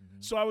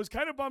 So I was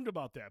kind of bummed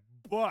about that.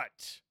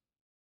 But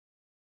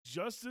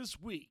just this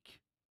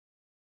week,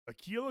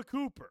 Akilah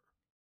Cooper,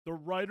 the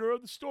writer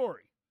of the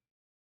story,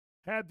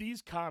 had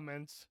these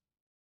comments,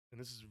 and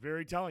this is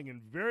very telling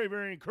and very,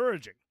 very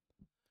encouraging.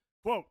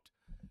 Quote,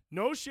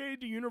 no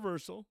shade to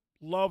Universal,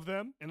 love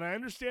them, and I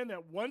understand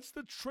that once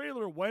the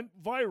trailer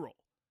went viral,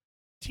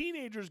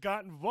 teenagers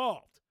got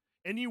involved,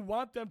 and you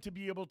want them to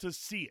be able to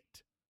see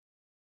it.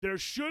 There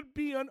should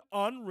be an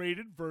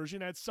unrated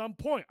version at some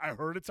point. I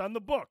heard it's on the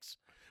books.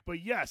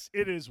 But yes,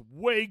 it is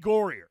way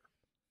gorier.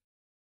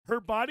 Her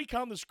body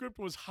count in the script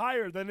was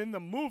higher than in the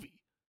movie.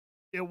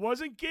 It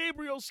wasn't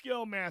Gabriel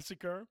scale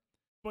massacre,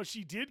 but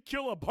she did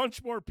kill a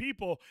bunch more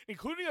people,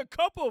 including a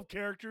couple of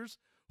characters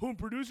whom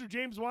producer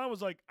James Wan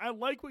was like, I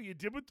like what you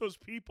did with those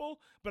people,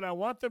 but I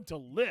want them to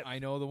live. I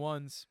know the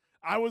ones.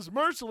 I was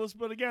merciless,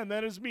 but again,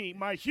 that is me.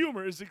 My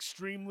humor is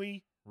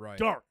extremely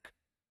dark.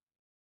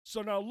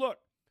 So now look,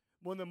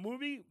 when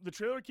the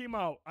trailer came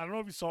out, I don't know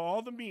if you saw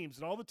all the memes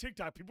and all the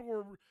TikTok, people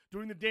were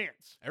doing the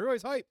dance.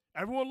 Everybody's hype.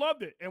 Everyone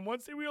loved it. And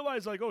once they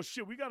realized, like, oh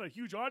shit, we got a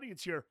huge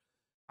audience here,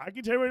 I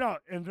can tell you right now,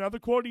 and another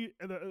quote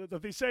that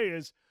they say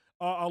is,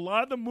 a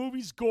lot of the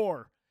movie's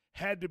gore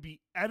had to be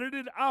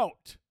edited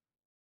out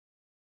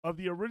of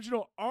the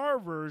original R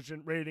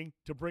version rating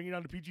to bring it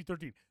down to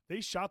PG-13. They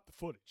shot the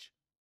footage.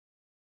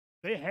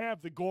 They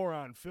have the gore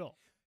on film.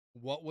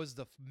 What was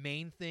the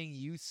main thing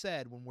you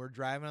said when we're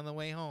driving on the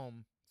way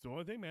home? It's the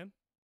only thing, man.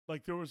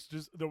 Like there was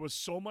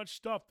so much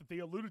stuff that they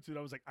alluded to. That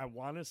I was like, I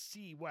want to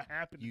see what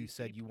happened. You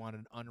said you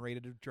wanted an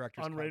unrated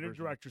director's cut. Unrated version.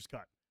 director's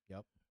cut.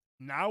 Yep.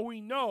 Now we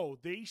know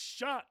they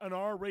shot an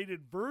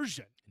R-rated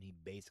version. And he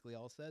basically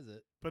all says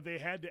it. But they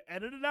had to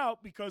edit it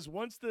out because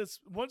once the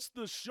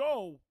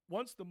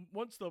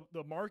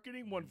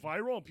marketing went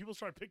viral and people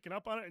started picking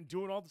up on it and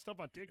doing all the stuff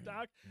on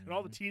TikTok and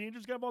all the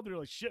teenagers got involved, they're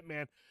like, shit,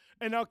 man.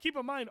 And now keep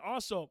in mind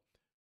also,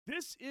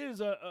 this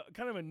is a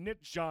kind of a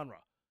niche genre.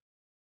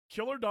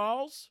 Killer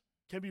dolls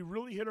can be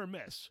really hit or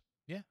miss.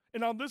 Yeah.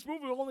 And now this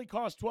movie only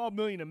cost $12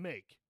 million to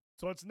make.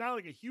 So it's not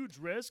like a huge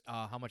risk.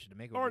 How much did it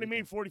make? Already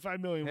made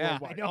 $45 million yeah,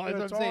 worldwide. I know,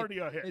 that's it's what I'm already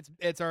a hit.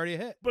 It's already a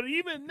hit. But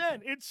even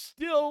then, it's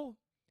still,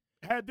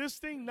 had this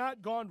thing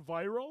not gone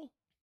viral,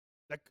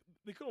 that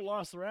they could have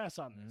lost their ass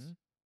on this.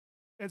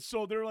 And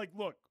so they're like,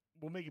 look,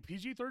 we'll make it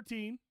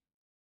PG-13.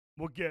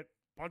 We'll get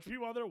a bunch of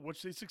people out there,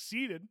 which they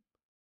succeeded.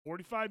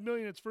 $45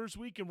 million its first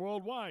weekend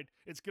worldwide.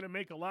 It's going to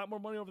make a lot more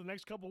money over the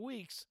next couple of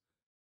weeks.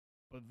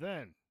 But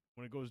then,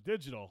 when it goes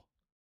digital,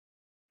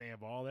 they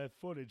have all that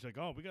footage. Like,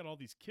 oh, we got all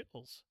these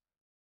kills.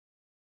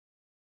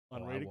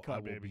 Unrated cut, I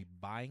will baby. be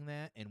buying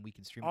that, and we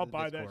can stream I'll it to the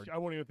buy Discord. that. I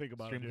won't even think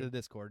about Stream it, to the dude.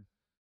 Discord.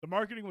 The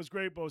marketing was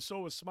great, but so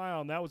was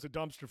Smile, and that was a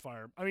dumpster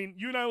fire. I mean,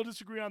 you and I will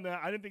disagree on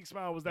that. I didn't think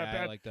Smile was that Yeah,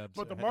 bad, I like dumpster-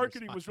 but the I like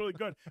marketing Smile. was really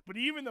good. But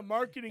even the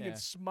marketing in Yeah.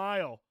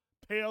 Smile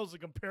pales in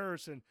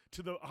comparison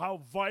to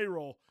how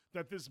viral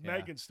that this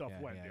Megan stuff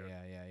went, dude.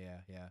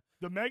 Yeah.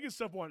 The Megan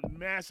stuff went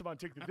massive on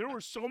TikTok. There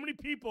were so many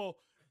people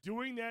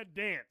doing that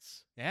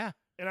dance, Yeah.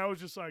 and I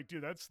was just like,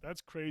 dude, that's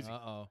crazy.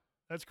 Uh-oh.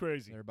 That's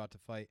crazy. They're about to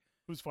fight.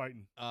 Who's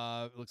fighting?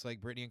 Looks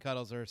like Brittany and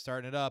Cuddles are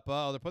starting it up.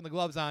 Oh, they're putting the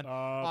gloves on.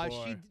 Oh,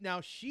 boy.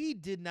 She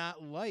did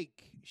not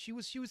like. She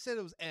said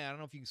it was. I don't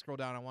know if you can scroll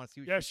down. I want to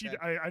see what Yeah, she she. said.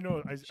 I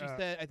know. She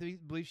said. I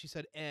believe she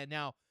said.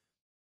 Now,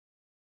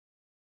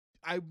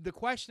 the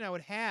question I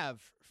would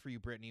have for you,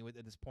 Brittany,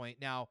 at this point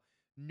now,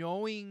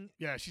 knowing.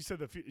 Yeah, she said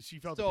that she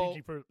felt So- the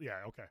PG first.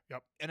 Yeah. Okay.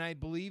 Yep. And I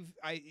believe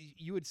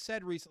you had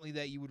said recently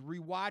that you would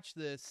rewatch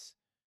this.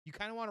 You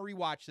kind of want to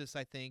rewatch this,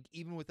 I think,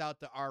 even without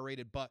the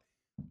R-rated. But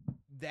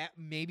that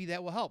maybe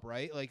that will help,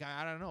 right? Like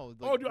I don't know.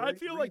 Oh, Like, dude, I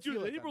feel like,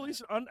 dude, they on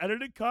release an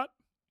unedited cut,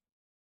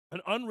 an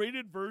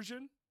unrated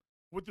version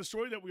with the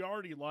story that we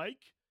already like,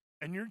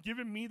 and you're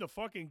giving me the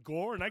fucking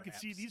gore, and I can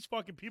see Perhaps. these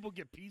fucking people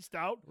get pieced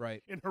out that?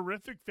 Right. in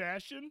horrific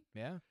fashion.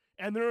 Yeah.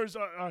 And there's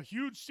a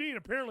huge scene,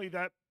 apparently,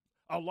 that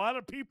a lot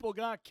of people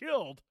got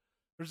killed.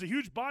 There's a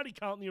huge body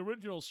count in the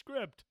original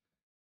script.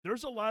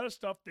 There's a lot of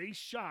stuff they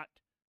shot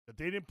that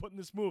they didn't put in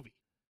this movie.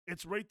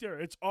 It's right there.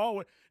 It's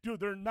all, dude,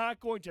 they're not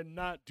going to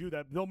not do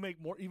that. They'll make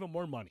even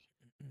more money.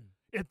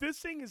 If this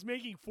thing is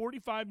making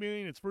 $45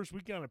 million its first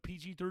weekend on a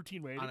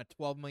PG-13 rating, On a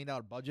 $12 million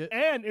budget.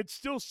 and it's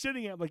still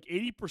sitting at like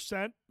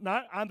 80%,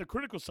 not on the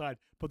critical side,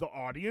 but the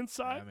audience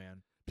side, Yeah,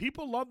 man.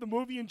 people love the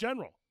movie in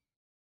general.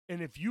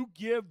 And if you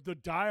give the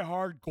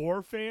diehard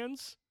gore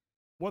fans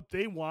what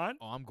they want,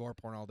 Oh, I'm gore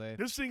porn all day.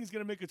 this thing is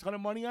going to make a ton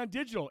of money on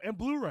digital and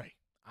Blu-ray.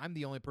 I'm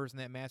the only person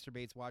that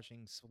masturbates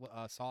watching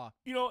Saw.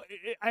 You know,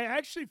 I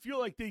actually feel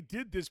like they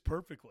did this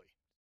perfectly.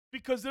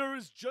 Because there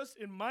is just,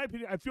 in my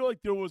opinion, I feel like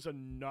there was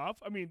enough.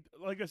 I mean,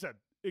 like I said,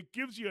 it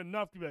gives you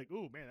enough to be like,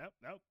 oh, man,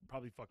 that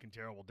probably fucking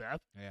terrible death.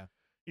 Yeah.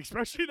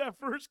 Especially that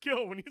first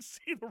kill when you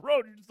see the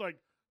road, you're just like,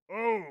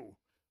 oh,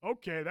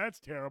 okay,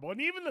 that's terrible.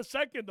 And even the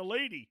second, the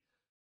lady,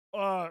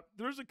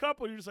 there's a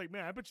couple, you're just like,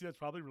 man, I bet you that's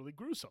probably really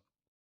gruesome.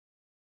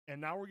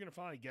 And now we're going to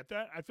finally get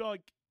that. I feel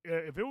like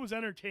if it was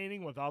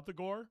entertaining without the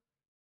gore,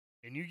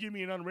 and you give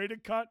me an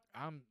unrated cut,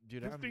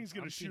 Dude, this thing's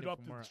going to shoot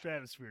up to the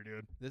stratosphere,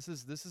 dude. This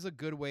is a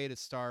good way to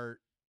start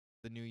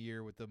the new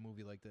year with a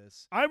movie like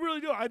this. I really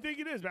do. I think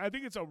it is, man. I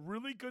think it's a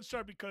really good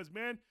start because,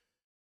 man,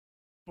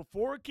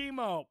 before it came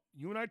out,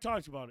 you and I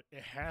talked about it.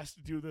 It has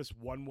to do this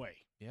one way.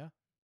 Yeah.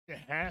 It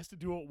has to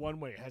do it one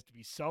way. It has to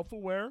be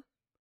self-aware.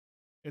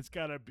 It's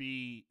got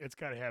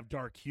to have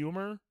dark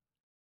humor,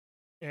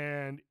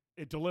 and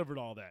it delivered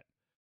all that.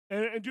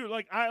 And dude,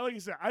 like I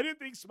said, I didn't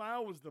think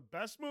Smile was the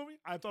best movie.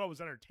 I thought it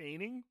was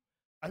entertaining.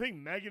 I think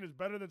Megan is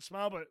better than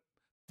Smile, but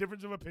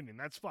difference of opinion.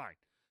 That's fine.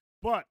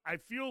 But I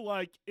feel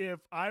like if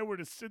I were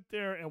to sit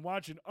there and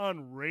watch an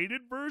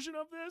unrated version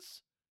of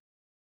this,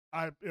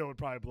 it would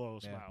probably blow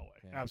Smile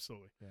away. Yeah.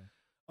 Absolutely.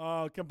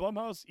 Yeah. Can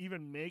Blumhouse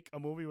even make a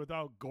movie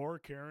without gore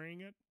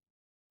carrying it?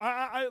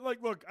 I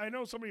look, I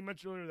know somebody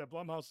mentioned earlier that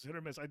Blumhouse is hit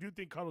or miss. I do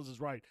think Cuddles is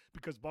right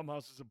because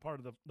Blumhouse is a part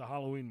of the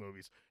Halloween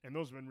movies, and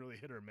those have been really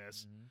hit or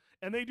miss. Mm-hmm.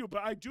 And they do,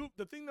 but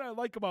the thing that I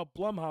like about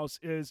Blumhouse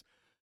is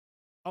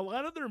a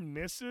lot of their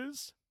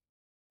misses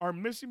are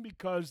missing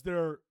because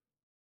they're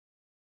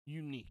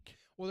unique.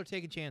 Well, they're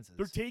taking chances.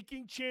 They're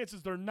taking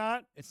chances. They're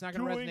not It's not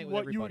going to resonate doing with what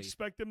everybody. you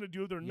expect them to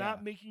do. They're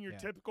not making your Yeah.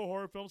 typical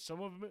horror films.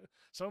 Some of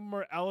them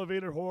are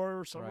elevated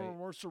horror. Some of them Right. are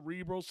more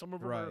cerebral. Some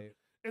of them are, Right.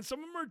 and some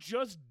of them are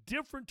just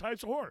different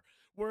types of horror.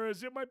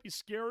 Whereas it might be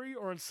scary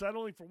or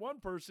unsettling for one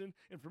person,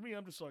 and for me,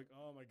 I'm just like,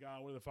 oh my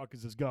god, where the fuck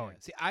is this going? Yeah.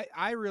 See,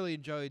 I really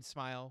enjoyed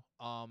Smile.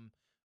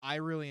 I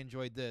really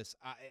enjoyed this.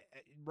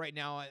 Right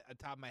now, at the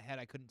top of my head,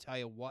 I couldn't tell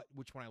you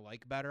which one I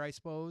like better, I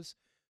suppose.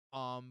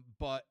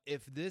 But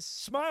if this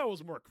Smile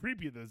was more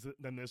creepy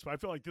than this, but I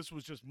feel like this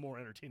was just more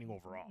entertaining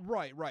overall.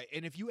 Right.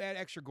 And if you add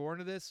extra gore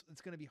into this,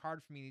 it's going to be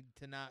hard for me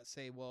to not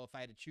say, well, if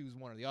I had to choose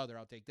one or the other,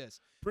 I'll take this.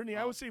 Brittany,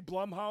 I would say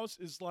Blumhouse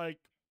is like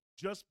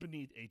just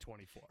beneath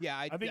A24. Yeah,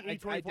 I think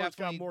A24's got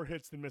definitely- more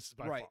hits than misses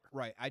by far.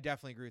 Right. I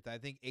definitely agree with that. I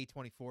think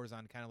A24 is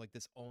on kind of like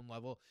this own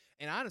level.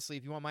 And honestly,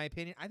 if you want my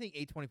opinion, I think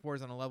A24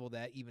 is on a level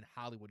that even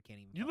Hollywood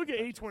can't even. You look at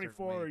touch in a certain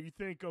A24, way. you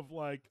think of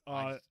like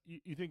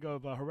you think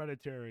of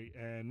Hereditary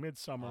and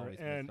Midsummer Always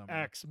and Midsommar.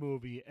 X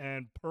movie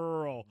and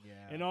Pearl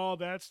Yeah. and all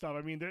that stuff.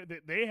 I mean,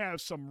 they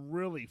have some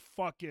really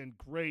fucking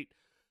great,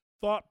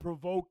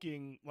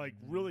 thought-provoking, like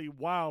really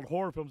wild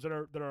horror films that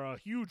are a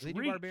huge Did they do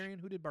reach. Barbarian?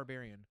 Who did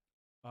Barbarian?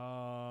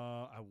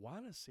 I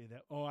want to say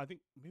that. Oh, I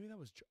think maybe that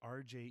was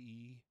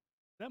RJE.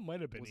 That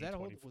might have been Was that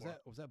A24.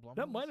 was that Blumhouse?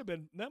 That might have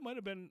been. That might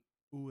have been.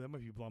 Ooh, that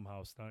might be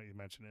Blumhouse. Now that you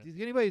mention it.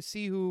 Did anybody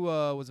see who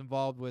was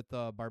involved with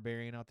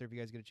Barbarian out there? If you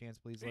guys get a chance,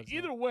 please let us know.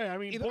 Either way, I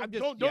mean, I'm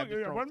just- don't. yeah, I'm just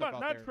throwing I'm stuff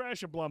not out there.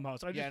 trashing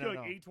Blumhouse. I just Yeah, feel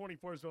no, like no.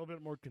 A24 is a little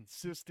bit more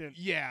consistent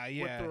Yeah, with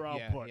their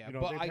output. Yeah. You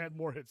know, But they've had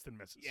more hits than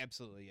misses.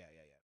 Absolutely,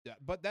 yeah.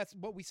 But that's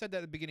what we said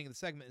at the beginning of the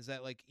segment is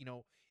that like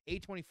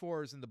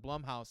A24s and the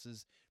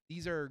Blumhouses,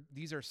 these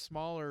are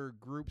smaller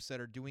groups that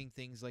are doing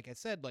things. Like I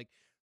said, like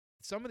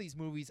some of these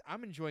movies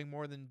I'm enjoying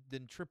more than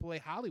AAA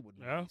Hollywood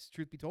movies. Yeah.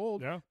 Truth be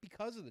told, Yeah.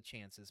 because of the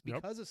chances,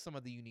 Yep. because of some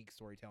of the unique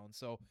storytelling.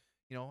 So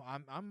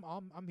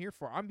I'm here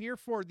for. I'm here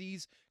for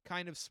these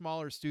kind of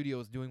smaller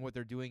studios doing what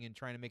they're doing and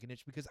trying to make a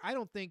niche because I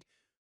don't think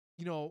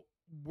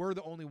we're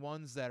the only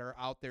ones that are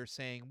out there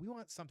saying we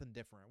want something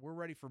different. We're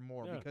ready for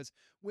more because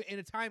in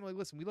a time like,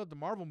 listen, we love the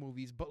Marvel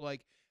movies, but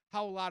like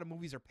how a lot of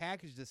movies are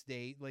packaged this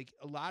day, like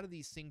a lot of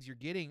these things you're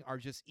getting are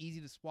just easy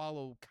to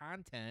swallow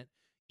content,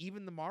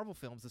 even the Marvel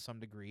films to some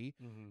degree.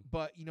 Mm-hmm.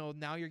 But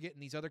now you're getting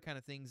these other kind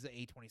of things that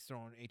A24's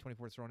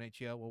throwing at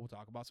you. Well, we'll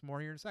talk about some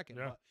more here in a second.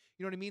 Yeah. But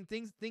you know what I mean?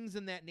 Things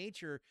in that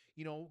nature,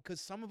 because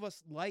some of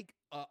us like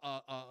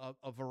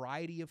a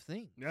variety of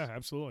things. Yeah,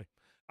 absolutely.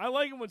 I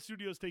like it when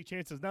studios take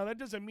chances. Now that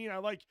doesn't mean I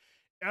like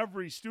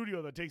every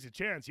studio that takes a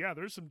chance. Yeah,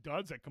 there's some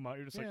duds that come out.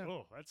 You're just like, Yeah.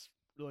 oh, that's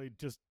really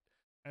just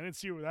I didn't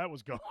see where that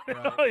was going.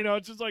 Right. You know,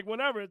 it's just like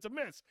whatever. It's a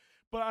miss.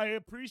 But I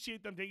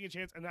appreciate them taking a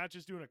chance and not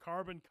just doing a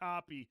carbon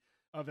copy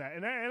of that.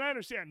 And I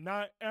understand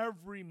not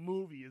every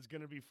movie is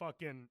going to be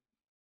fucking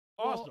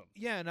awesome. Well,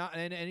 yeah, not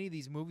in any of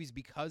these movies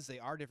because they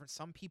are different.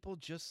 Some people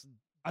just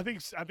I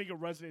think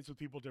it resonates with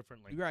people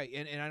differently. right,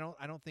 and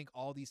I don't think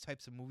all these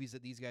types of movies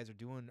that these guys are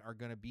doing are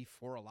gonna be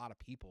for a lot of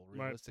people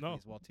Right, realistically no.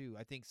 as well too.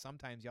 I think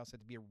sometimes you also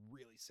have to be a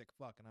really sick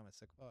fuck, and I'm a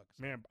sick fuck.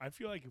 So. Man, I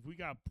feel like if we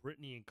got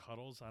Brittany and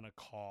Cuddles on a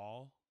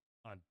call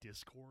on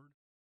Discord,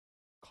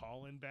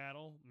 call-in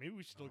battle, maybe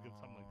we should look at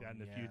something like that in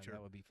the yeah, future.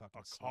 That would be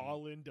fucking A sweet.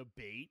 call-in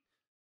debate.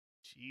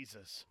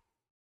 Jesus.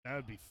 That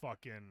would be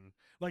fucking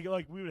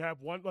like we would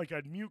have one like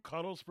I'd mute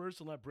Cuddles first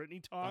and let Brittany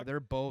Oh, talk.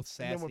 they're both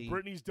sassy. And then when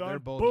Brittany's done, they're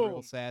both boom,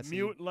 real sassy.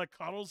 mute and let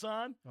Cuddles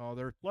on. Oh,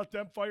 they're Let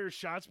them fire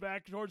shots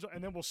back towards,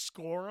 and then we'll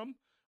score them.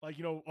 Like,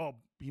 you know, oh,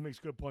 he makes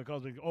a good point.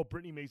 Cuddles makes, oh,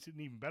 Brittany makes it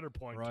an even better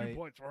point. 2 Right.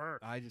 points for her.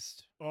 I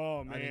just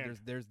Oh man, I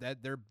think there's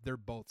that they're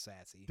both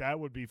sassy. that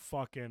would be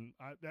fucking.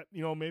 That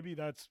you know, maybe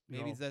that's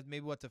Maybe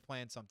maybe what to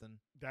plan something.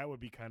 that would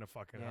be kind of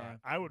fucking Yeah, hot.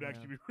 I would yeah.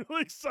 actually be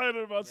really excited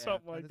about Yeah,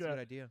 something like that's a good that.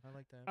 idea. I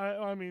like that.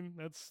 I mean,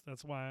 that's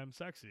why I'm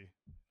sexy.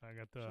 I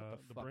got Shut the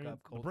the fuck brains,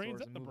 up, the cold brains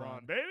sores, and and the move brawn,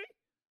 on. baby.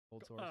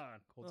 Cold Come sores. on.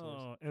 Cold sores.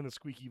 Oh, and a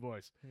squeaky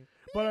voice. Yeah.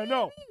 But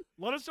no,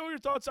 let us know your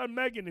thoughts on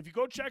Megan. If you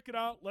go check it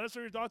out, let us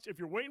know your thoughts. If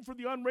you're waiting for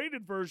the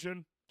unrated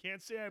version,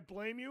 can't say I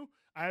blame you.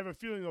 I have a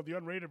feeling though the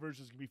unrated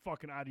version is gonna be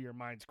fucking out of your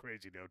minds,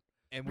 crazy, dude.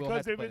 And we'll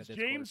have Because to if play the it's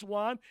Discord. James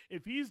Wan,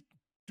 if he's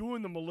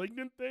doing the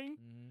Malignant thing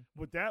Mhm.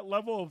 with that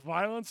level of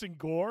violence and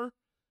gore,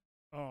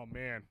 oh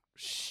man,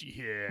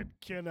 shit,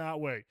 cannot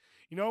wait.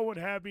 You know what would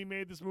have me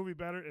made this movie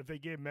better if they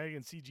gave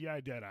Megan CGI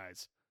dead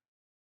eyes.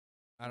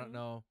 I don't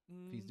know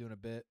if he's doing a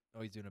bit.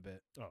 Oh, he's doing a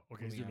bit. Oh,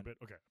 okay, he's Moving doing a on. bit.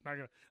 Okay, I'm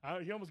not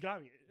gonna. He almost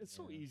got me. It's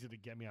so Yeah. easy to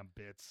get me on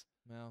bits.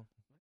 Well,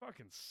 I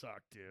fucking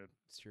suck, dude.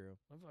 it's true.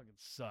 I fucking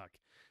suck.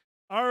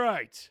 All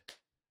right,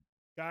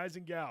 guys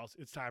and gals,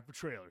 it's time for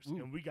trailers, Ooh.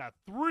 and we got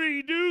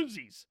 3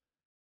 doozies.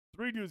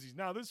 3 doozies.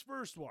 Now, this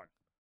first one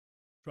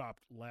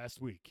dropped last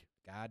week.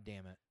 God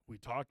damn it. We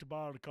talked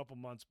about it a couple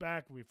months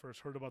back when we first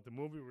heard about the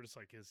movie. We're just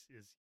like, is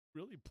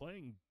really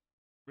playing?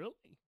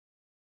 Really?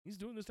 He's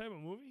doing this type of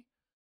movie?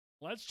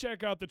 Let's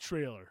check out the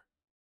trailer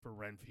for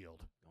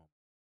Renfield.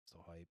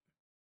 So hype.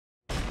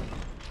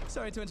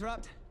 Sorry to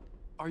interrupt.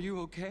 Are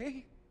you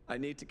okay? I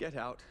need to get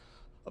out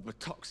of a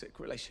toxic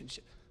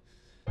relationship.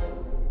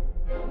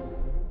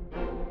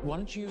 Why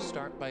don't you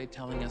start by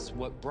telling us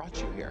what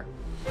brought you here?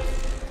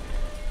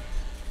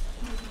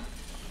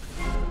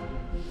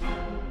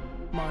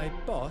 My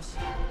boss,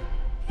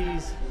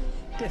 he's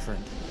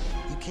different.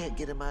 You can't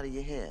get him out of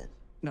your head.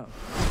 No.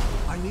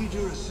 I need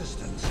your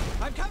assistance.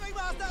 I'm coming,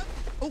 Master!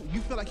 Oh,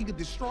 you feel like he could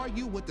destroy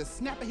you with the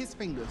snap of his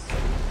fingers.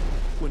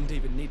 Wouldn't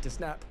even need to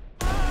snap.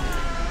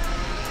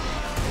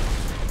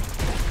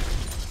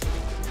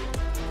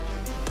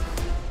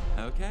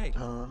 Okay.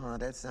 Uh-huh,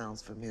 that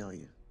sounds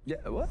familiar.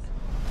 Yeah, what?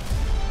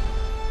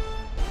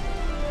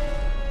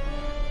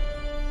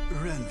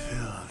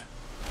 Renfield,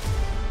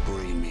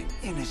 bring me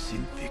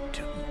innocent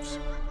victims.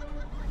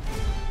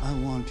 I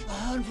want a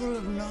handful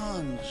of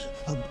nuns,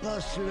 a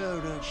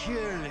busload of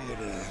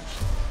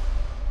cheerleaders.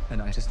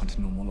 And I just want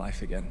a normal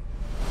life again.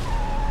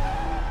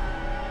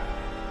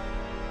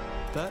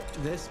 But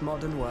this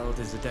modern world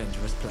is a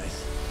dangerous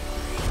place.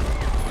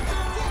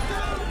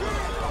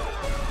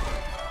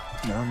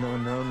 No, no,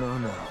 no, no,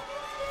 no.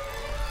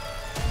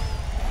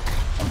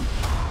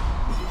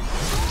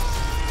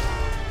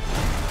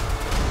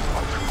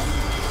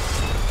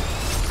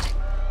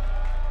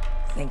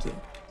 Thank you.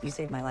 You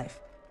saved my life.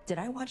 Did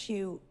I watch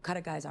you cut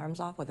a guy's arms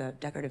off with a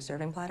decorative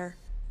serving platter?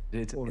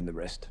 It's all in the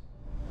wrist.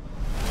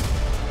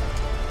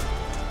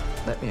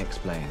 Let me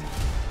explain.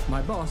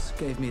 My boss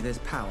gave me this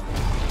power.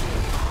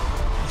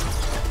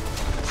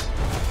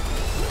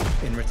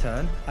 In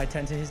return, I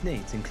tend to his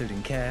needs,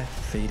 including care,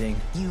 feeding.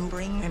 You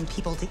bring him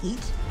people to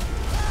eat?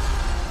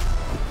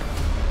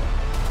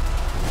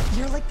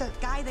 You're like the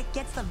guy that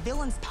gets the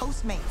villain's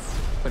Postmates.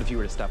 But if you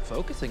were to stop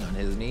focusing on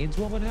his needs,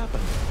 what would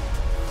happen?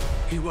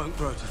 He won't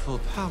grow to full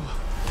power.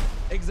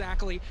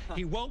 Exactly.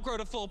 He won't grow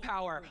to full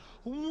power.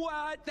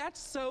 What? That's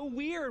so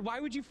weird. Why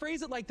would you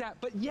phrase it like that?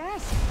 But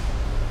yes.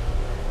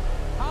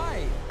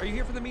 Hi. Are you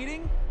here for the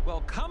meeting?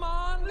 Well, come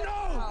on.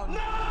 No!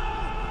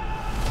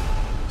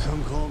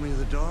 Some call me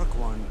the Dark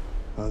One,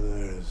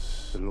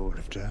 others the Lord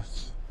of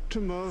Death. To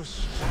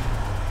most,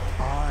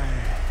 I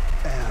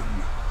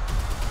am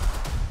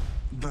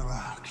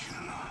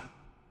Dracula.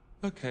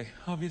 Okay,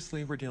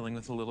 obviously we're dealing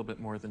with a little bit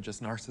more than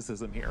just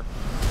narcissism here.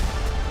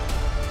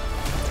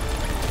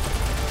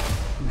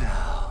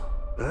 Now,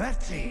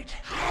 let's eat.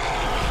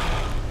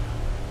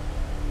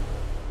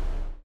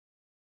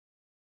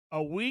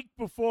 A week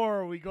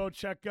before we go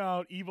check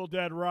out Evil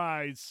Dead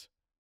Rise,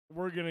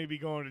 we're going to be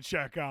going to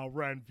check out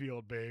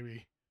Renfield,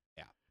 baby.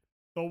 Yeah.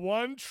 The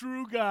one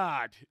true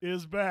God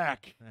is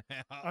back.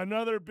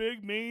 Another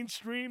big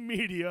mainstream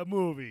media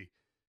movie.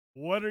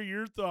 What are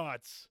your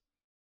thoughts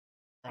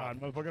on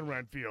motherfucking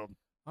Renfield?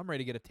 I'm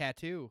ready to get a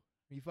tattoo.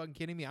 Are you fucking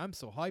kidding me? I'm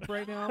so hype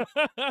right now.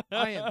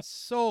 I am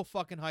so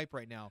fucking hype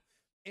right now.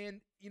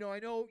 And I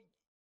know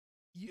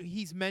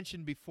he's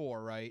mentioned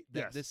before, right? That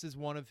Yes. this is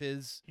one of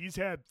his. He's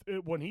had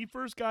when he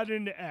first got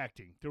into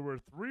acting, there were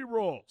 3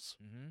 roles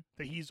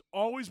that he's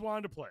always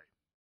wanted to play: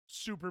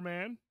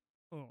 Superman,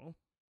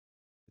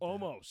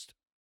 almost,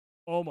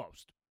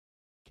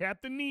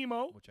 Captain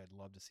Nemo. Which I'd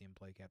love to see him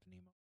play Captain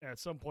Nemo. At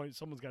some point,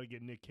 someone's got to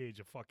get Nick Cage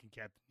a fucking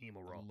Captain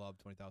Nemo role. I love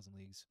 20,000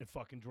 Leagues. And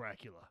fucking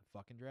Dracula.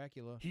 Fucking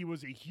Dracula. He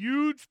was a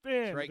huge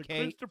fan right, of the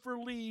Kate. Christopher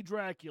Lee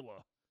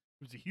Dracula.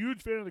 He was a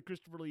huge fan of the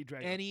Christopher Lee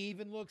Dracula. And he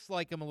even looks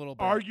like him a little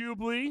bit.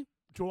 Arguably,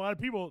 to a lot of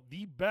people,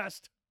 the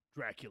best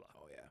Dracula.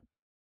 Oh, yeah.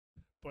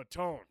 But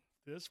Tone,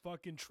 this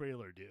fucking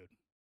trailer, dude.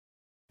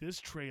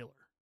 This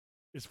trailer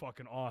is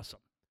fucking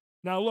awesome.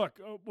 Now, look,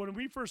 when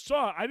we first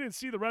saw it, I didn't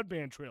see the Red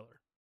Band trailer.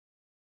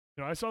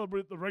 I saw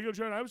the regular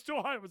trailer, and I was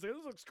still hyped. I was like,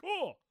 this looks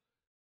cool.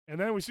 And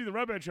then we see the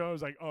Red Band trailer, I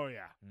was like, oh,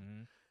 yeah.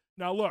 Mm-hmm.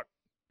 Now, look,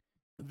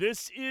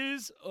 this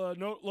is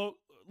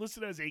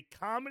listed as a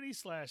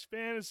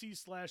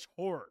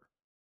comedy/fantasy/horror.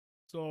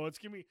 So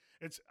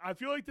I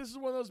feel like this is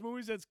one of those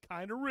movies that's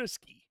kind of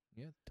risky.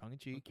 Yeah,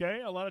 tongue-in-cheek.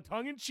 Okay, a lot of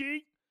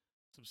tongue-in-cheek,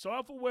 some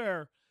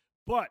self-aware.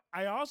 But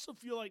I also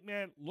feel like,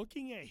 man,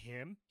 looking at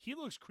him, he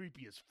looks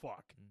creepy as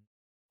fuck.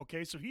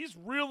 Okay, so he's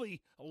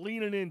really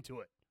leaning into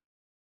it.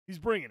 He's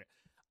bringing it.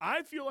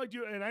 I feel like,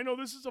 dude, and I know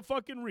this is a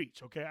fucking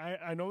reach, okay?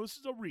 I know this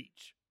is a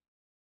reach.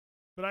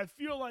 But I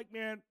feel like,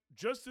 man,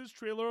 just this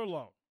trailer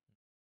alone,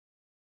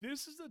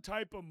 this is the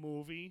type of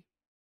movie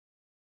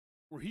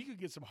where he could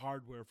get some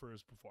hardware for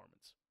his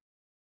performance.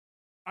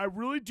 I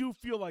really do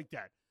feel like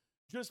that.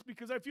 Just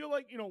because I feel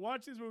like,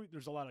 watching this movie,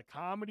 there's a lot of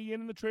comedy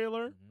in the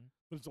trailer.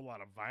 There's a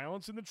lot of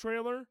violence in the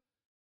trailer.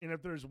 And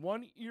if there's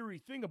one eerie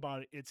thing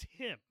about it, it's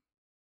him.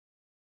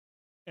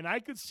 And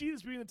I could see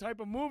this being the type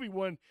of movie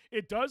when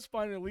it does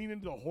finally lean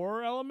into the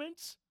horror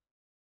elements,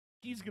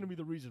 he's going to be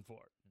the reason for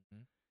it.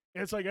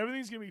 And it's like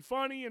everything's going to be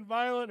funny and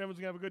violent, and everyone's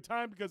going to have a good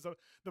time because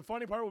the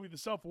funny part will be the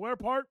self-aware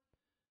part.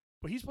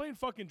 But he's playing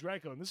fucking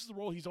Dracula, and this is the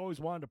role he's always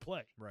wanted to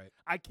play. Right.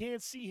 I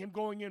can't see him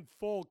going in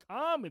full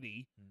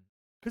comedy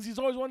because he's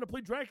always wanted to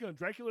play Dracula, and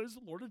Dracula is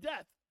the Lord of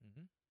Death.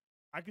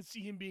 I could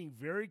see him being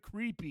very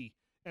creepy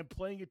and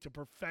playing it to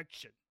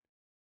perfection.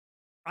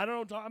 I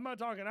don't know. I'm not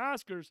talking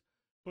Oscars,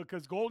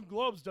 because Golden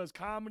Globes does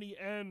comedy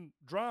and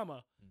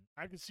drama.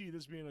 I could see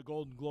this being a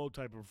Golden Globe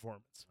type of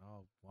performance.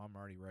 Oh, well, I'm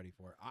already ready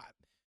for it.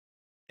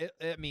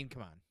 I mean,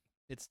 come on.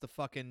 It's the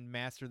fucking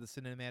master of the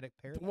cinematic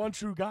paradigm. The one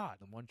true God.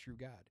 The one true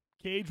God.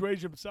 Cage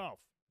Rage himself.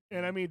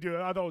 And I mean, dude,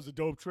 I thought it was a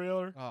dope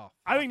trailer. Oh,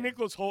 I think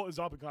Nicholas Hoult is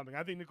up and coming.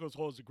 I think Nicholas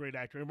Hoult is a great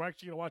actor. And we're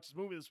actually going to watch this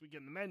movie this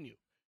weekend in the menu.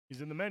 He's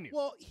in the menu.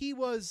 Well, he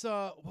was,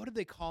 what did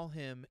they call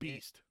him?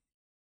 Beast.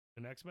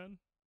 In X-Men?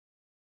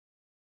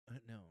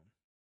 No.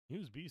 He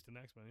was Beast in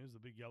X-Men. He was the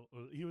big yellow.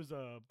 He was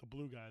the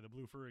blue guy, the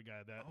blue furry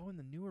guy. That. Oh, in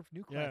the new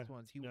class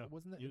ones.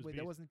 Wasn't that? He was Wait,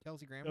 Beast. that wasn't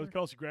Kelsey Grammer. That was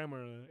Kelsey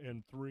Grammer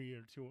in 3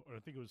 or 2, or I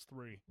think it was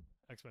 3.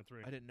 X-Men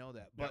 3. I didn't know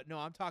that, but no,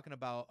 I'm talking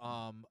about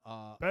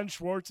Ben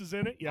Schwartz is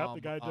in it. Yep,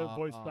 the guy that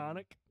voiced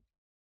Sonic.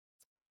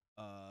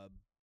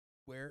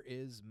 Where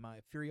is my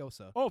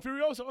Furiosa? Oh,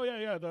 Furiosa. Oh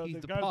yeah. He's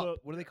the the guy. pup.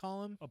 What do they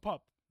call him? A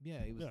pup.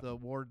 Yeah, he was the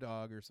war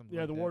dog or something.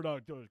 Yeah, like the that. war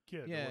dog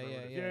kid.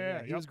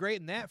 Yeah. He was great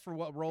in that for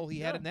what role he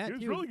had in that. He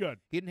was too. really good.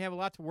 He didn't have a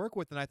lot to work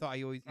with, and I thought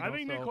he always. I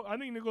think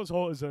Nicholas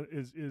Hoult is an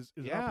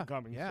up and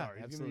coming yeah, star.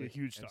 He's absolutely, gonna be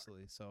a huge star.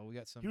 Absolutely. So we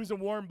got some. He was in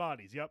Warm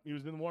Bodies. Yep, he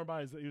was in Warm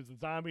Bodies. He was the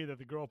zombie that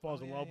the girl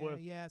falls in love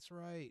with. Yeah, that's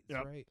right.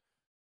 That's right.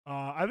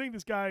 I think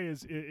this guy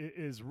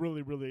is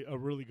really, really a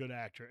really good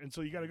actor. And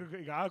so you got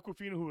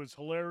Awkwafina, who is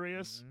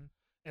hilarious.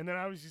 And then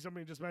obviously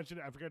somebody just mentioned,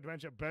 I forgot to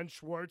mention, Ben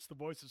Schwartz, the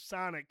voice of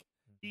Sonic.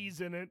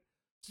 He's in it.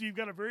 So you've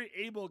got a very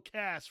able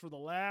cast for the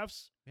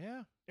laughs.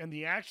 Yeah. And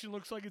the action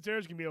looks like it's there.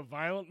 It's going to be a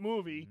violent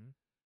movie.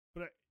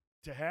 But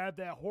to have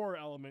that horror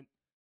element,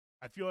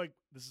 I feel like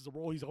this is a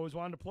role he's always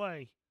wanted to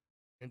play.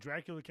 And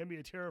Dracula can be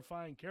a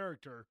terrifying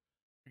character.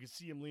 You can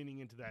see him leaning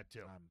into that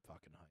too. I'm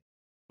fucking hyped.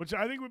 Which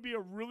I think would be a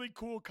really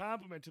cool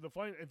compliment to the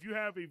fight. If you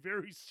have a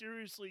very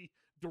seriously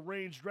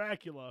deranged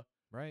Dracula,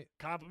 right,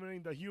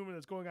 complimenting the human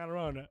that's going on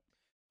around it.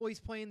 Well, he's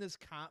playing this,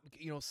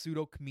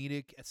 pseudo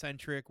comedic,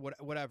 eccentric,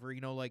 whatever.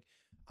 Like,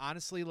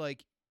 honestly,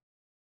 like,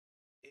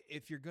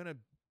 if you're gonna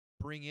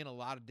bring in a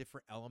lot of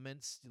different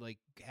elements, like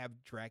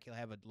have Dracula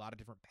have a lot of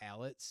different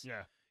palettes.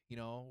 Yeah.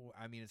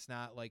 I mean, it's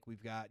not like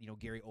we've got,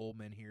 Gary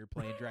Oldman here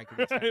playing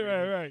Dracula.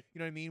 right. You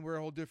know what I mean? We're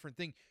a whole different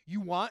thing.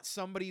 You want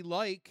somebody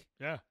like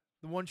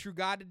the one true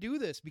God to do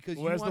this because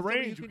you has want the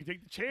range. Who can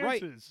take the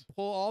chances. Right,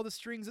 pull all the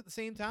strings at the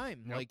same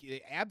time. Yep.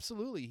 Like,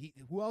 absolutely.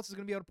 Who else is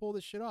going to be able to pull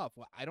this shit off?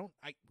 Well,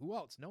 who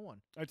else? No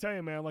one. I tell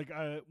you, man, like,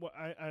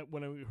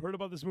 when I heard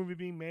about this movie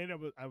being made,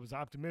 I was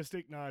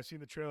optimistic. Now I've seen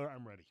the trailer.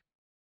 I'm ready.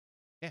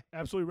 Yeah.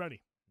 Absolutely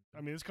ready.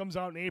 I mean, this comes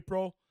out in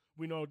April.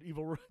 We know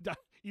Evil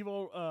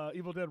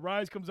Dead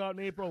Rise comes out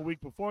in April, a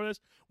week before this.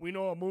 We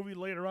know a movie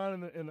later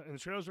on in the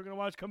trailers we're going to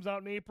watch comes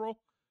out in April.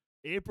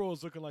 April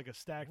is looking like a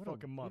stacked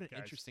fucking month, What an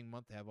guys. interesting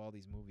month to have all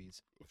these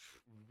movies.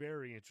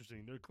 Very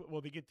interesting.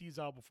 They get these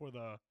out before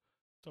the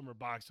summer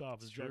box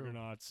office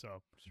juggernauts.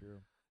 So It's true.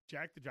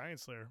 Jack the Giant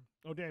Slayer.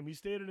 Oh damn! He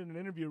stated in an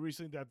interview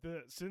recently that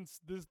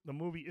since the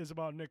movie is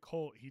about Nick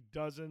Holt, he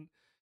doesn't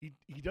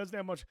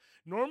have much.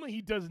 Normally,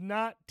 he does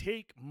not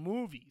take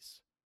movies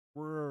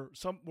where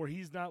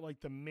he's not like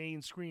the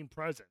main screen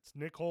presence.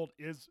 Nick Holt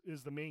is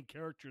the main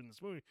character in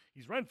this movie.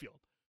 He's Renfield,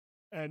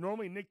 and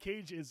normally Nick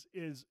Cage is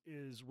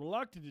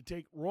reluctant to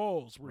take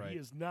roles where he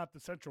is not the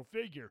central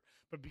figure.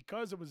 But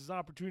because it was his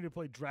opportunity to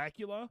play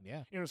Dracula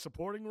in a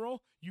supporting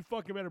role, you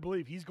fucking better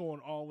believe he's going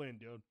all in,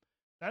 dude.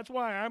 That's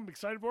why I'm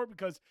excited for it,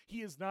 because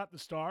he is not the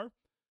star,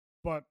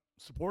 but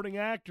supporting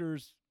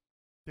actors,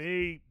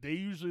 they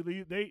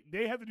usually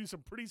they have to do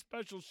some pretty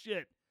special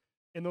shit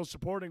in those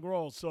supporting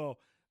roles. So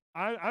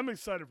I'm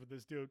excited for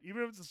this dude,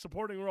 even if it's a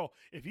supporting role.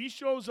 If he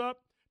shows up,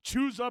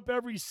 chews up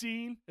every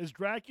scene as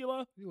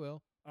Dracula, he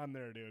will. I'm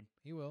there, dude.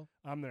 He will.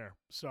 I'm there.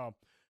 So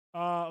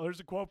there's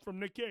a quote from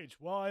Nick Cage.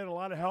 Well, I had a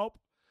lot of help.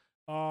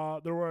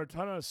 There were a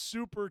ton of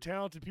super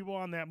talented people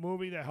on that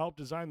movie that helped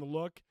design the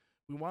look.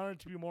 We wanted it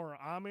to be more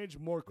homage,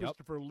 more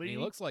Christopher Lee. And he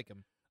looks like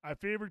him. I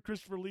favored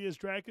Christopher Lee as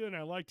Dracula, and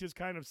I liked his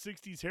kind of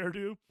 60s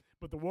hairdo,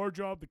 but the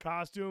wardrobe, the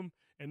costume,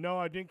 and no,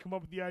 I didn't come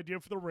up with the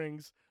idea for the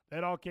rings.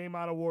 That all came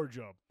out of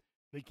wardrobe.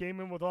 They came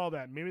in with all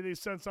that. Maybe they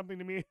sent something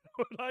to me I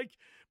would like,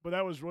 but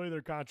that was really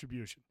their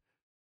contribution.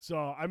 So,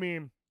 I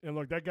mean, and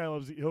look, that guy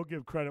he'll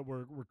give credit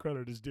where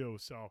credit is due.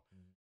 So,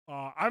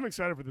 I'm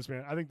excited for this,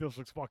 man. I think this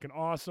looks fucking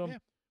awesome. Yeah.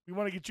 We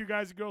want to get you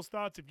guys and girls'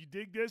 thoughts. If you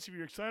dig this, if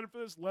you're excited for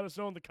this, let us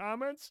know in the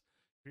comments.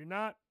 If you're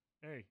not,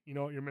 hey, you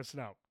know what? You're missing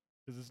out,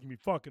 because this is going to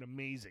be fucking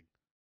amazing.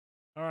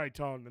 All right,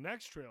 Tone, the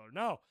next trailer.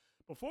 Now,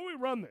 before we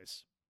run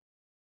this,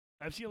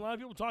 I've seen a lot of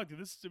people talk to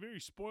this is a very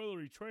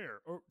spoilery trailer.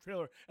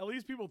 At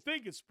least people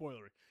think it's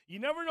spoilery. You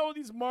never know with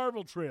these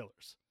Marvel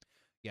trailers.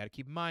 You got to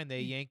keep in mind,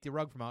 they yanked the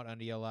rug from out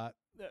under you a lot.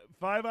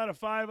 5 out of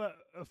 5,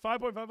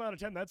 5.5 out of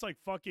 10. That's like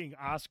fucking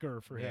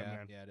Oscar for him,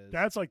 man. Yeah, it is.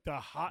 That's like the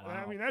hot.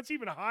 Wow. I mean, that's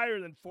even higher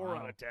than 4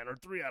 out of 10 or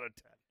 3 out of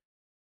 10.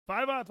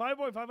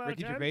 5.5 out of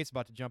Ricky 10. Gervais is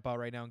about to jump out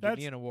right now and give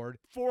me an award.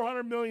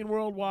 $400 million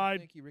worldwide.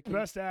 Thank you, Ricky.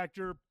 Best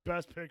actor,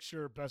 best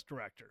picture, best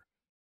director.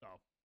 So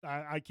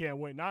I can't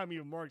wait. Now I'm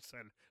even more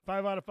excited.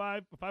 5 out of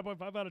 5,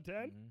 5.5 out of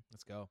 10.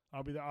 Let's go.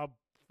 I'll be there. I'll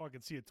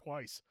fucking see it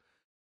twice.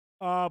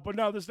 But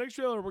now this next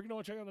trailer, we're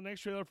gonna check out the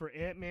next trailer for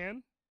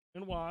Ant-Man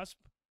and Wasp,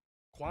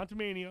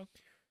 Quantumania.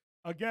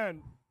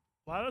 Again,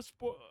 a lot of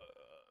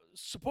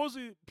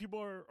supposedly people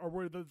are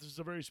worried that this is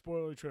a very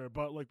spoilery trailer,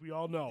 but like we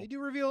all know, They do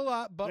reveal a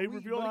lot, but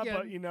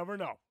but you never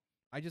know.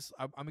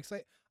 I'm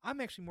excited. I'm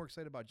actually more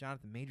excited about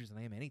Jonathan Majors than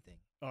I am anything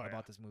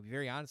about this movie.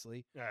 Very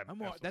honestly, Yeah,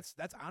 that's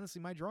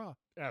honestly my draw.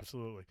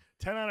 Absolutely.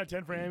 10 out of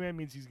 10 for Ant-Man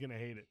means he's gonna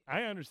hate it.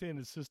 I understand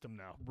his system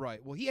now.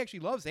 Right. Well, he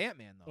actually loves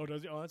Ant-Man though. Oh,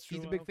 does he? Oh, that's true.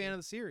 He's a big fan of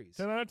the series.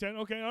 10 out of 10.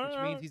 Okay, all right. Which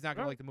all means right, he's not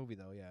gonna all like the movie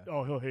though. Yeah. right.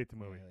 Oh, he'll hate the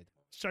movie.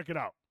 Let's check it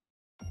out.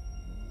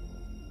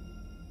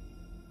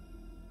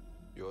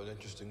 You're an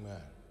interesting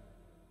man,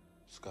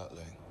 Scott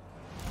Lang.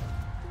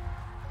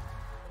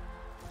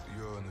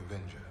 You're an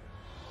Avenger.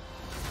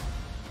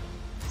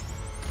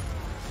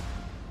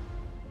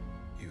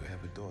 You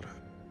have a daughter.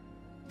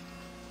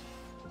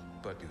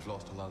 But you've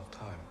lost a lot of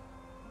time,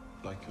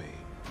 like me.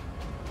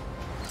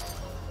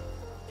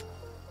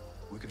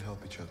 We can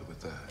help each other with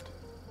that.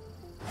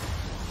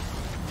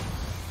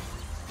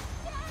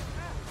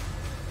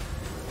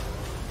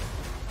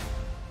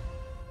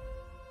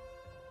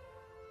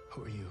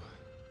 Who are you?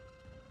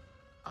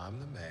 I'm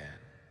the man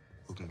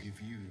who can give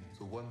you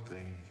the one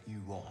thing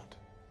you want.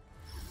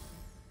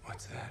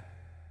 What's that?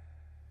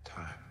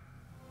 Time.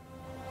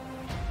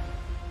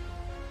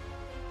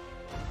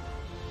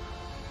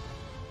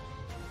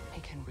 I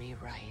can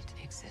rewrite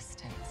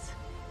existence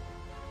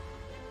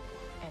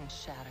and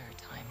shatter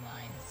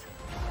timelines.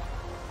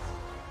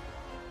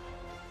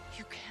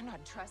 You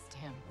cannot trust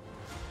him.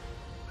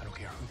 I don't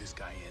care who this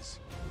guy is.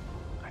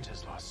 I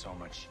just lost so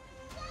much.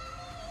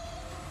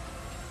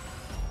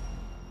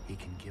 He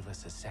can give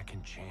us a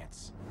second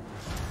chance.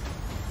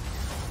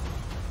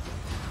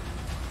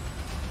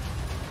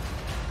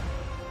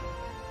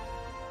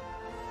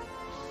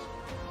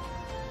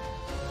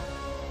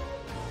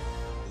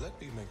 Let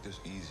me make this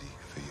easy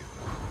for you.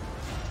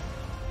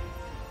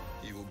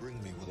 You will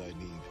bring me what I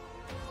need.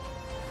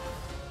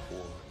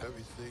 Or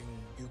everything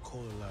you call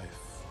a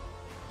life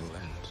will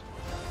end.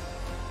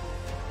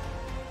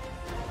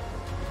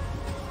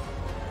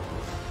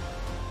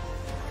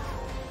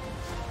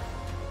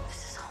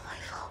 This is all my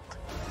fault.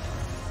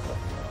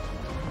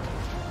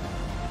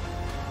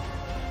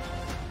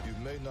 You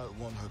may not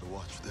want her to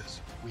watch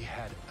this. We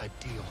had a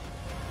deal.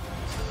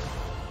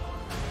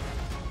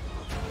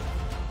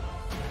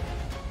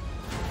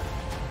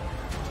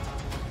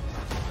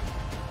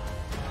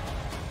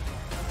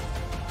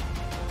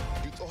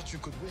 You thought you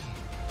could win.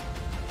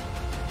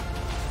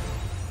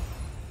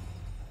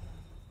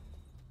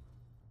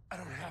 I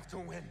don't have to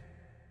win.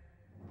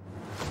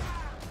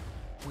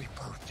 We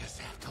both just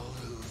have to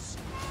lose.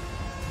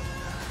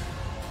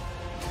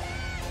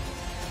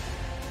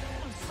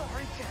 I'm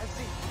sorry,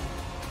 Cassie.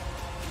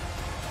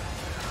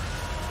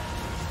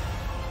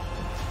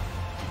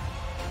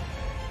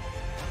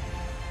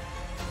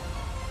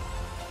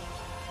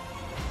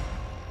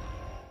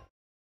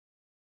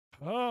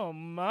 Oh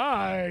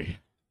my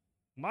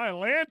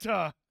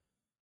Lanta.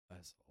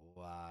 That's a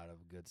lot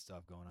of good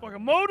stuff going on.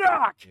 Fucking there.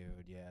 MODOK!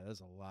 Dude, yeah,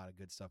 there's a lot of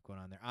good stuff going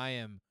on there. I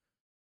am,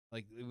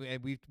 like,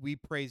 we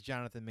praise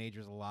Jonathan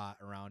Majors a lot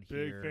around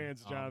Big here.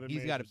 fans of Jonathan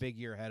He's got a Majors. big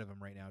year ahead of him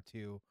right now,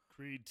 too.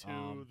 Creed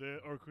 2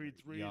 or Creed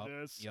 3 Yup,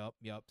 this.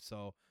 Yep.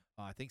 So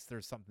I think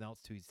there's something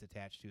else, too, he's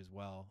attached to as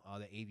well.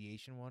 The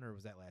aviation one, or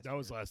was that last That year?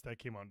 was last. That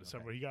came out in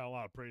December. Okay. He got a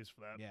lot of praise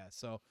for that. Yeah,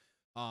 so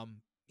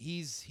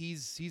he's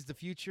the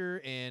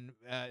future, and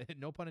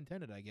no pun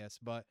intended, I guess.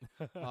 But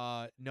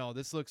no,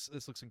 this looks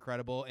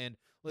incredible. And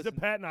Is listen, it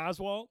Patton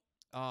Oswalt?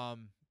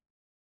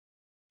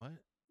 What?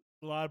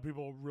 A lot of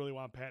people really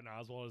want Patton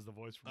Oswalt as the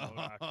voice for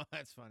MODOK. Oh,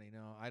 that's funny.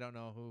 No, I don't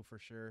know who for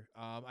sure.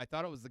 I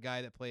thought it was the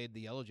guy that played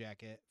the Yellow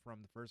Jacket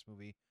from the first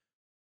movie.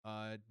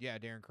 Yeah,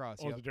 Darren Cross.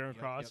 Oh, is it Darren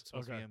Cross? Yep,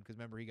 supposed to be Okay. him, because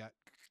remember he got.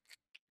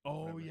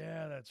 Oh Remember.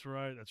 yeah, that's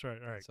right.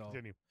 All right, So-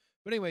 continue.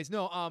 But anyways,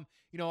 no.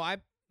 I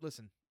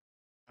listen.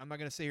 I'm not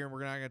gonna sit here and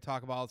we're not gonna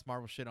talk about all this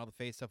Marvel shit and all the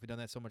phase stuff. We've done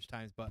that so much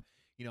times, but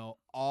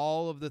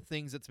all of the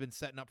things that's been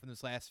setting up from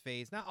this last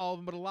phase, not all of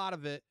them, but a lot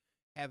of it,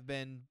 have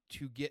been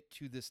to get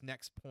to this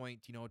next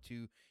point.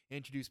 To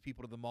introduce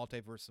people to the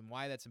multiverse and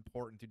why that's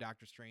important through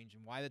Doctor Strange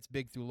and why that's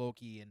big through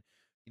Loki and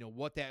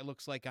what that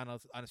looks like on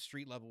a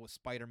street level with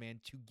Spider-Man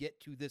to get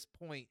to this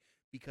point,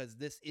 because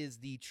this is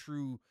the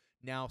true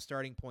now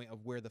starting point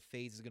of where the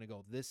phase is going to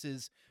go. This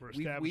is We're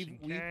we've establishing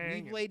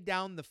Kang and- laid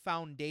down the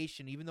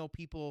foundation, even though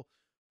people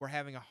were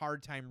having a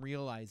hard time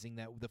realizing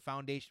that the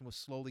foundation was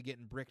slowly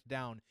getting bricked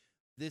down.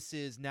 This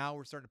is now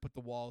we're starting to put the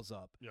walls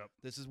up. Yep.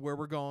 This is where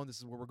we're going. This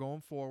is where we're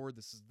going forward.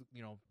 This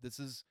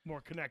is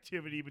More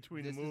connectivity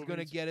between this the is movies. going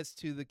to get us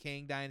to the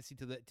Kang Dynasty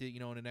in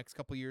the next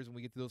couple of years when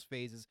we get to those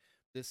phases.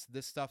 This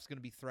stuff's going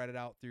to be threaded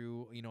out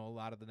through a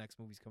lot of the next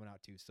movies coming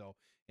out too. So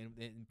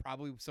and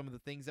probably some of the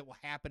things that will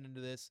happen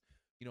into this.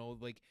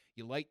 Like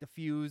you light the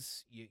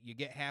fuse, you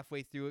get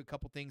halfway through it, a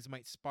couple things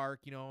might spark,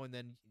 and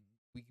then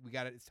we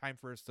got it. It's time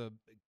for us to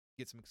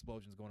get some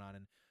explosions going on,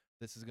 and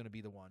this is going to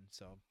be the one.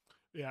 So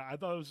Yeah, I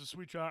thought it was a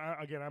sweet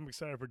shot. Again, I'm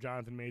excited for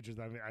Jonathan Majors.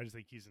 I just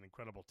think he's an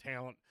incredible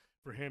talent.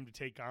 For him to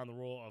take on the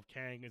role of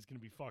Kang is going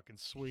to be fucking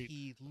sweet.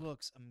 He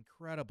looks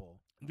incredible.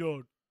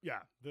 Dude, yeah.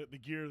 The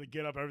gear, the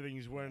get up, everything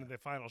he's wearing in the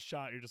final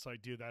shot, you're just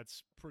like, dude,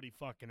 that's pretty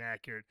fucking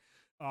accurate.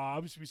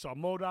 Obviously, we saw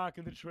MODOK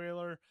in the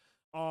trailer.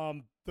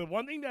 The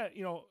one thing that,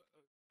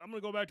 I'm going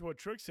to go back to what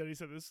Trick said. He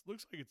said, this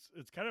looks like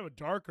it's kind of a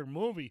darker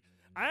movie.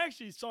 I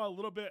actually saw a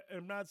little bit,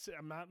 I'm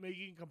not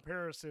making a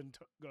comparison,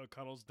 to,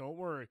 Cuddles, don't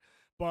worry,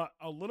 but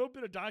a little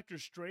bit of Doctor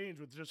Strange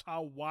with just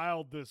how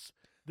wild this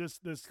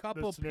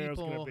Couple scenario's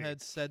gonna people be.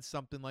 had said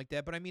something like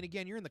that, but I mean,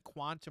 again, you're in the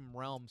quantum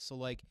realm, so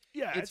like,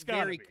 Yeah, it's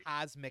gotta very be.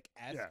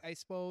 cosmic-esque, Yeah. I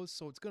suppose.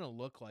 So it's gonna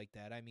look like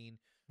that. I mean,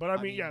 But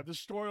I mean, yeah, the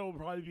story will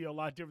probably be a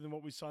lot different than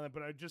what we saw.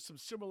 But just some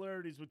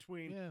similarities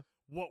between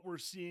what we're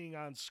seeing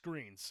on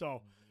screen.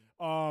 So,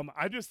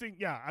 I just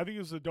think, I think it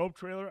was a dope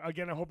trailer.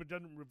 Again, I hope it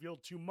doesn't reveal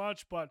too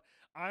much, but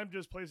I'm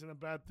just placing a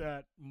bet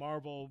that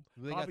Marvel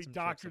They got probably some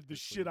tricks doctored up the their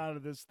shit out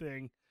of this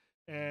thing.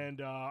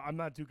 And I'm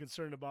not too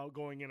concerned about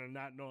going in and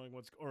not knowing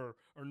or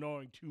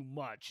knowing too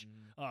much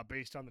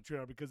based on the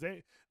trailer, because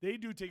they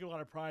do take a lot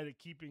of pride at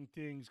keeping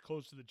things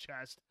close to the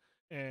chest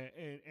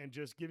and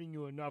just giving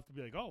you enough to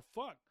be like, oh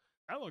fuck,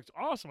 that looks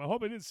awesome. I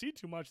hope I didn't see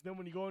too much. Then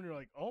when you go in, you're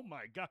like, oh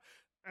my god.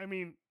 I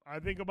mean, I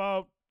think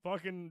about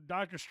fucking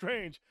Doctor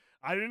Strange.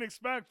 I didn't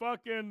expect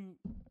fucking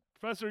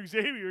Professor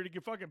Xavier to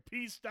get fucking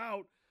pieced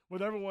out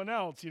with everyone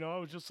else. I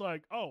was just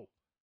like, oh,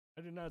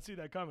 I did not see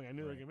that coming. I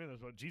knew they were gonna be this,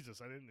 but Jesus,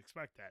 I didn't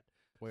expect that.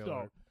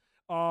 Spoiler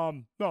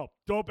No,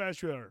 dope ass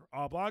trailer.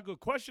 Blanco,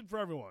 question for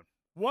everyone: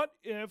 what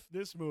if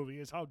this movie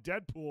is how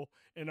Deadpool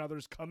and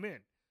others come in?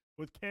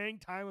 With Kang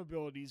time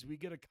abilities, we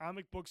get a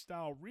comic book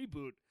style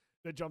reboot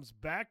that jumps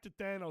back to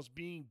Thanos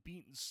being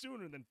beaten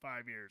sooner than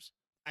 5 years.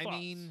 I Thoughts?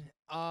 mean,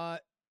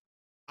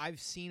 I've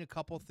seen a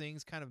couple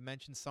things kind of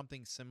mention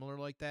something similar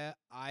like that.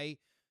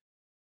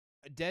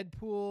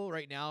 Deadpool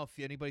right now, if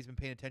anybody's been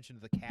paying attention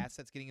to the cast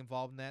that's getting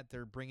involved in that,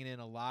 they're bringing in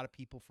a lot of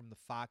people from the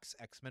Fox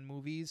X-Men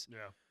movies.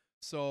 Yeah.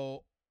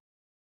 So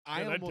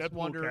I that almost Deadpool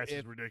wonder cast is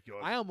if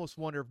ridiculous. I almost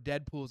wonder if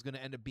Deadpool is going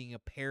to end up being a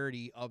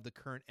parody of the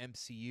current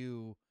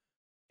MCU,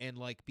 and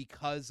like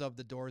because of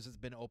the doors that's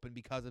been opened,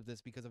 because of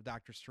this, because of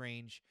Doctor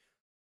Strange,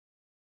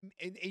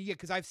 and yeah,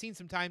 because I've seen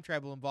some time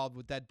travel involved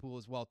with Deadpool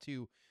as well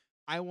too.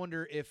 I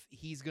wonder if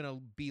he's going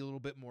to be a little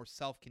bit more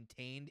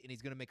self-contained and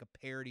he's going to make a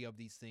parody of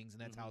these things,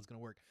 and that's how it's going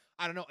to work.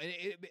 I don't know.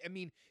 I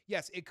mean,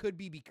 yes, it could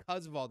be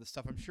because of all this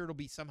stuff. I'm sure it'll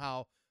be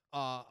somehow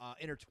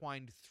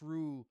intertwined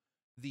through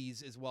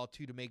these as well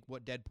too, to make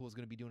what Deadpool is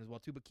going to be doing as well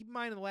too. But keep in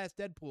mind, in the last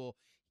Deadpool,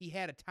 he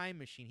had a time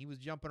machine. He was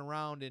jumping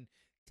around and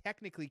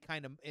technically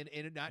kind of, and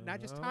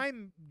not just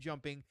time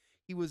jumping.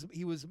 He was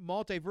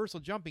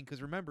multiversal jumping,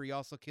 because remember, he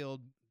also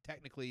killed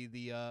technically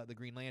the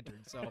Green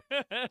Lantern. So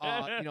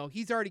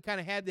he's already kind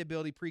of had the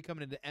ability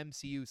coming into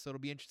MCU. So it'll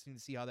be interesting to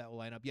see how that will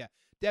line up. Yeah,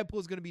 Deadpool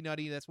is going to be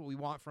nutty. That's what we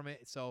want from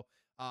it. So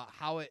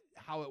how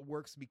it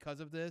works because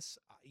of this,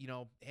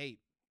 hey,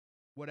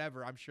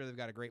 whatever. I'm sure they've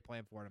got a great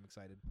plan for it. I'm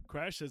excited.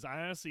 Crash says, I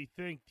honestly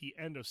think the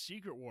end of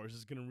Secret Wars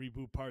is going to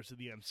reboot parts of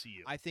the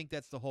MCU. I think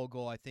that's the whole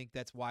goal. I think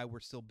that's why we're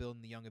still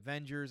building the Young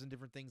Avengers and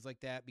different things like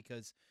that,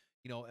 because,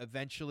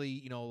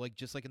 eventually, like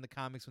just like in the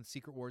comics when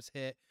Secret Wars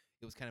hit,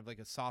 it was kind of like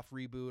a soft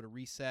reboot, a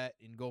reset,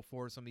 and go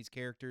for some of these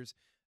characters.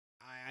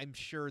 I'm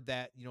sure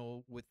that,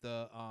 with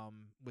the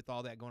with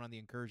all that going on, the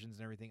incursions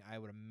and everything, I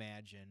would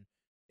imagine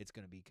it's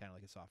going to be kind of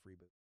like a soft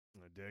reboot.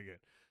 I dig it.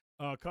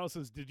 Carl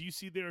says, did you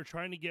see they were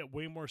trying to get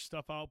way more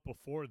stuff out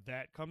before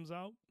that comes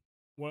out?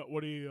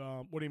 What do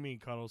you mean,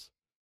 Cuddles?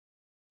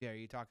 Yeah, are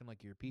you talking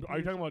like your people? Are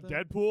you talking about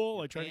Deadpool?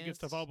 Like trying to get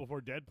stuff out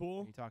before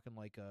Deadpool? Are you talking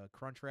like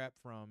Crunchwrap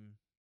for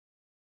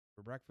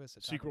breakfast?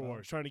 At Secret Taco Bell?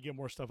 Wars, trying to get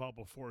more stuff out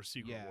before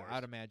Secret Wars. Yeah,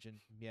 I'd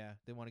imagine. Yeah,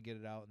 they want to get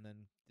it out and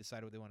then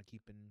decide what they want to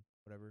keep in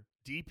whatever.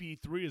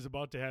 DP3 is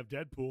about to have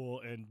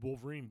Deadpool and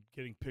Wolverine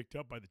getting picked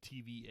up by the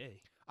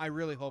TVA. I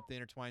really hope they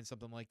intertwine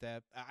something like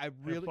that.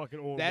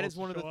 Fucking that is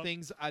one of the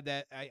things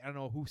that I don't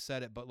know who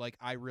said it, but like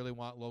I really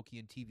want Loki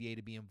and TVA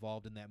to be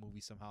involved in that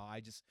movie somehow.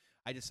 I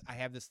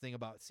have this thing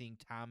about seeing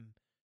Tom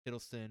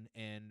Hiddleston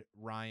and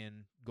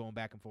Ryan going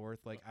back and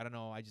forth. Like I don't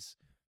know, I just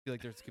feel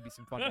like there could be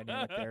some fun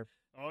dynamic there.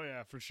 Oh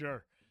yeah, for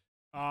sure.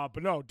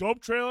 But no, dope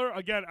trailer.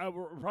 Again,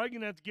 we're probably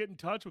gonna have to get in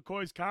touch with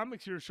Koi's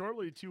Comics here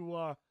shortly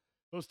to.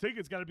 Those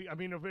tickets got to be. I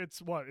mean, if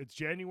it's it's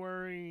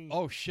January.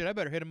 Oh shit! I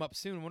better hit them up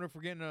soon. I wonder if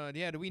we're getting.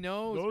 Do we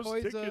know? Those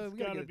Koi's, tickets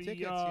got to be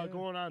tickets,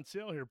 going on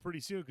sale here pretty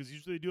soon because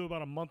usually they do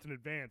about a month in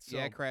advance. So.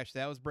 Yeah, Crash.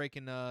 That was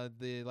breaking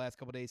the last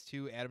couple days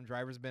too. Adam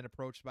Driver's been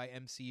approached by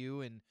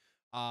MCU, and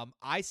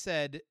I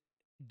said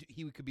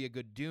he could be a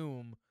good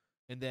Doom,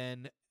 and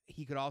then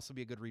he could also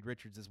be a good Reed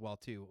Richards as well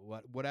too.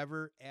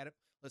 Whatever.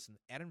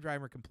 Adam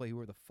Driver can play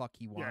whoever the fuck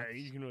he wants. Yeah,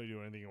 you can really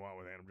do anything you want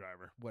with Adam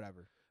Driver.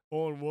 Whatever.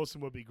 Owen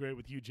Wilson would be great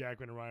with Hugh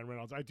Jackman and Ryan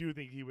Reynolds. I do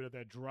think he would have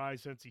that dry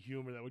sense of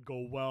humor that would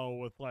go well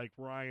with like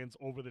Ryan's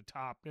over the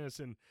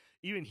topness, and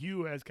even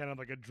Hugh has kind of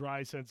like a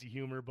dry sense of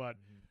humor. But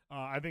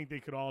I think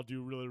they could all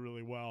do really,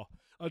 really well.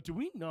 Do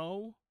we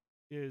know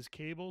is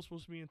Cable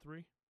supposed to be in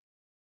 3?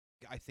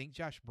 I think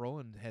Josh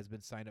Brolin has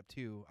been signed up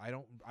too. I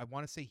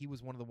want to say he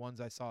was one of the ones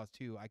I saw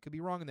too. I could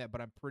be wrong on that, but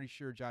I'm pretty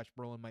sure Josh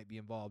Brolin might be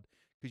involved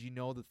because the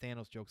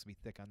Thanos jokes will be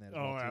thick on that as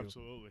well too.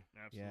 Absolutely.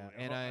 Yeah,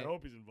 and I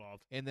hope he's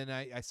involved. And then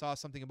I saw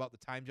something about the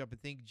time jump. I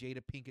think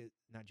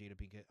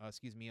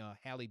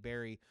Halle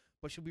Berry,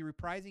 but she'll be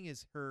reprising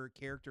her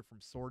character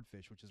from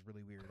Swordfish, which is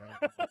really weird.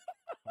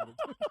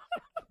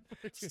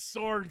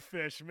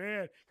 Swordfish,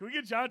 man. Can we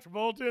get John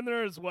Travolta in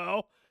there as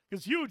well?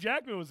 Because Hugh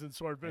Jackman was in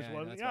Swordfish,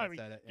 wasn't he?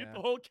 Get the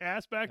whole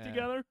cast back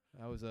together.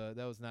 That was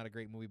not a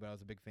great movie, but I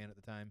was a big fan at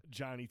the time.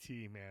 Johnny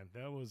T, man.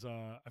 That was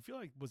I feel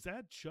like, was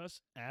that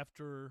just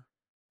after?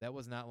 That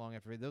was not long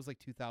after. That was like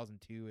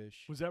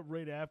 2002-ish. Was that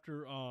right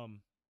after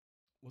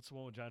what's the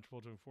one with John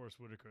Travolta and Forrest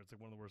Whitaker? It's like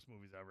one of the worst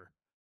movies ever.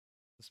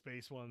 The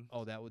space one.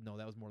 Oh, that was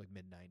more like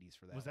mid-90s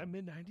for that. Was that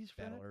mid-90s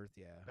for Battle that? Earth,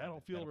 yeah.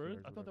 Battlefield Earth?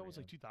 I thought that was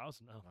like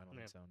 2000. No, I don't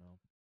think so, no.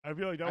 I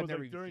feel like that I've was never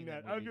like even during seen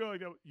that. that I movie. feel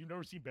like you've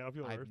never seen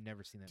Battlefield Earth? I've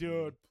never seen that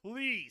dude, movie.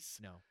 Please.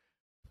 No.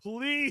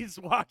 Please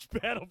watch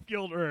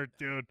Battlefield Earth,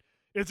 dude.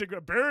 It's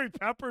Barry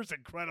Pepper's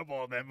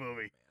incredible in that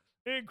movie.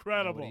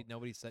 Incredible.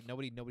 Nobody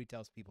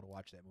tells people to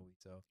watch that movie.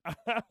 So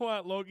I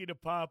want Loki to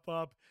pop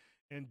up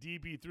in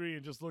DB3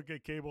 and just look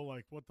at Cable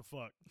like, what the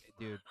fuck,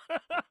 dude?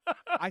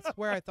 I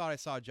swear I thought I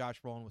saw Josh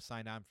Brolin was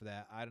signed on for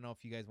that. I don't know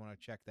if you guys want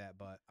to check that,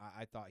 but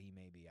I thought he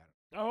may be.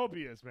 I hope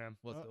he is, man.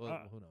 Who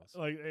knows?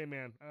 Like, hey,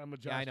 man, I'm a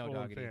Josh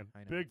Brolin fan.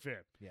 Big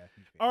fan. Yeah.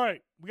 All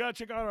right, we got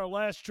to check out our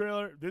last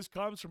trailer. This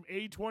comes from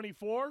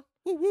A24.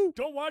 Woo-woo.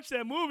 Don't watch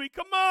that movie.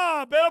 Come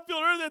on,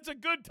 Battlefield Earth, it's a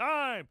good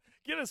time.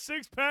 Get a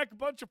six-pack, a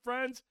bunch of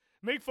friends.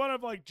 Make fun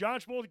of, like,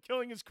 Josh Brolin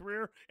killing his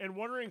career and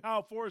wondering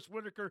how Forrest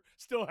Whitaker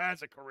still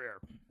has a career.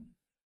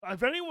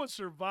 If anyone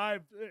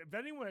survived, if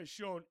anyone has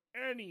shown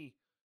any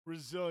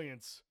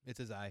resilience, it's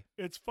his eye.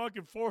 It's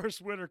fucking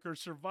Forrest Whitaker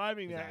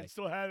surviving that and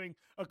still having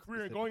a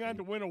career and going on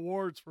to win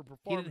awards for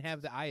performance. He didn't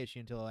have the eye issue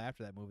until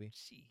after that movie.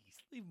 Jeez,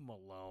 leave him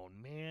alone,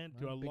 man.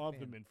 Dude, I love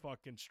him in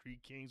fucking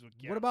Street Kings with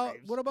Keanu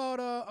Reeves. What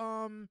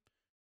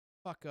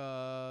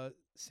about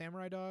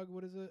Samurai Dog?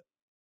 What is it?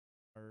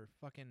 Or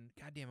fucking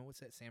goddamn it,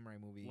 what's that samurai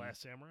movie?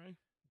 Last Samurai?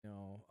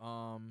 No.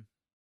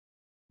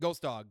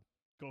 Ghost Dog.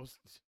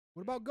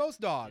 What about Ghost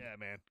Dog? Yeah,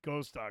 man.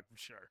 Ghost Dog for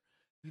sure.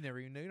 You don't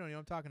even know what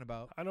I'm talking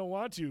about. I don't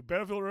want to.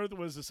 Battlefield Earth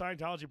was a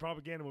Scientology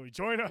propaganda movie.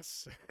 Join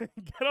us.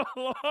 Get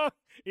along.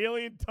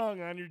 Alien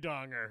tongue on your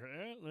donger.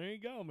 There you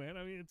go, man.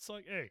 I mean, it's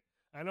like, hey,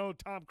 I know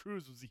Tom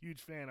Cruise was a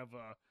huge fan of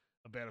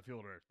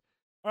Battlefield Earth.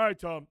 All right,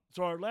 Tom.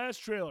 So our last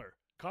trailer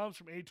comes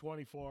from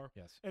A24.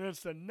 Yes. And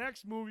it's the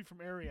next movie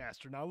from Ari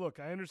Aster. Now, look,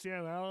 I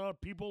understand not a lot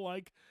of people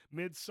like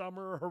Midsommar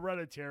or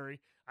Hereditary.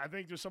 I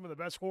think they're some of the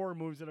best horror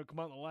movies that have come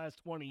out in the last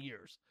 20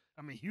 years.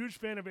 I'm a huge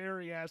fan of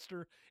Ari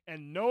Aster,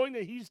 and knowing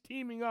that he's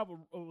teaming up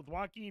with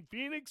Joaquin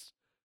Phoenix,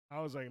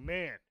 I was like,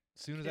 man.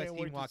 As soon as I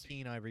see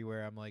Joaquin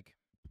everywhere, I'm like,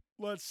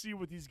 let's see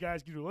what these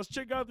guys can do. Let's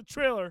check out the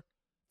trailer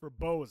for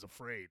Beau is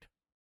Afraid.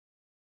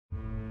 I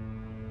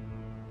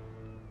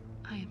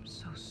am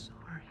so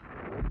sorry.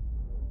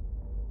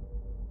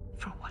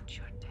 for what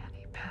your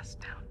daddy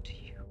passed down to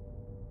you.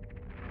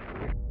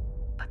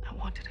 But I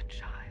wanted a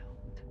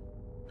child,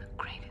 the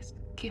greatest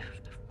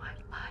gift of my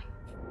life.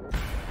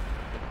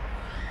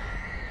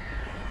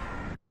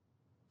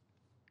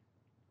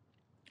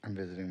 I'm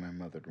visiting my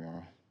mother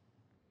tomorrow.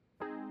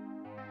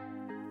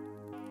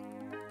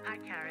 Hi,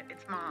 Carrot.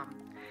 It's Mom.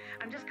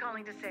 I'm just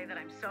calling to say that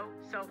I'm so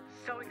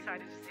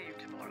excited to see you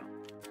tomorrow.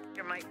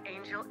 You're my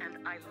angel,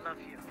 and I love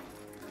you.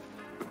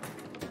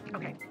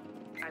 Okay,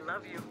 I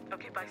love you.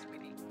 Okay, bye,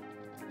 sweetie.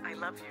 I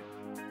love you.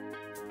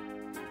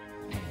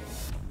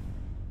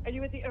 Are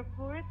you at the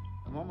airport?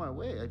 I'm on my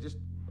way. It's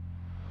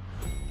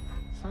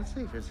not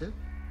safe, is it?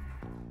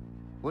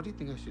 What do you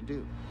think I should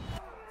do?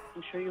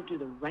 I'm sure you'll do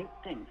the right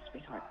thing,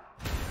 sweetheart.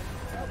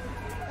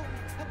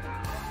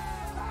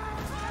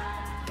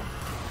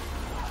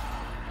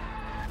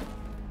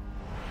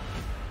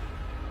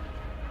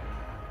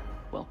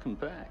 Welcome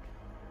back.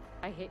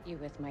 I hit you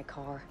with my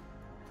car.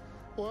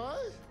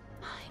 What?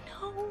 I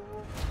know.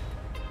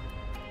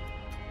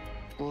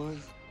 What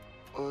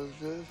was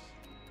this?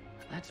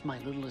 That's my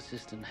little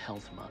assistant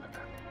health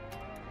monitor.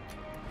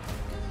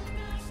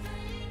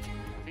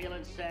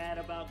 Feeling sad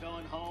about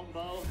going home,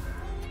 Bo?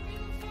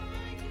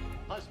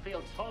 Must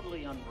feel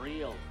totally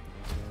unreal.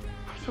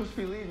 I'm supposed to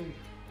be leaving.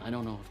 I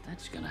don't know if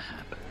that's gonna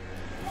happen.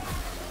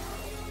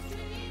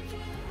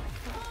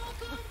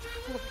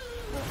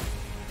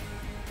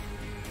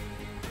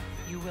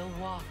 You will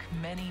walk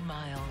many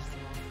miles.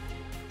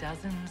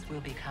 Dozens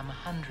will become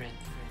hundreds.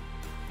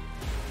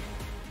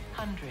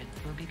 Hundreds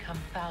will become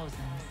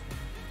thousands.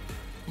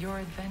 Your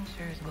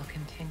adventures will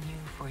continue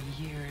for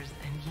years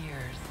and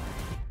years.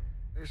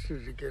 I just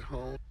need to get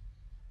home.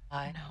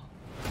 I know.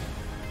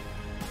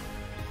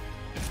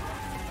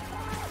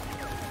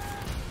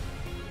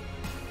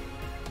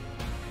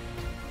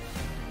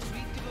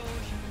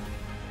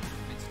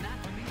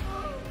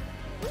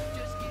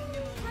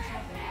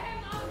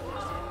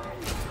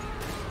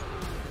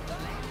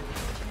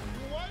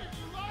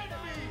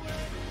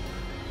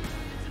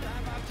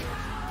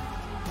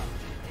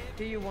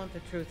 Do you want the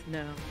truth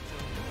now?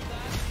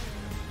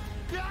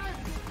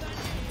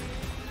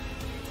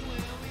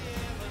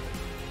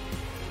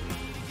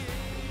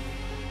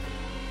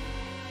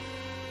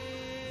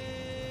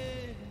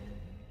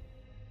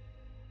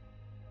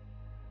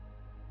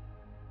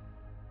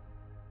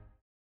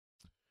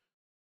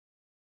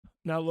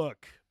 Now,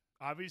 look,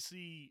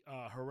 obviously,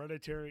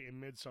 Hereditary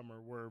and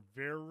Midsommar were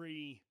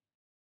very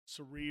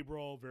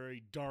cerebral,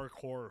 very dark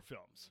horror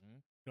films.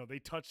 You know, they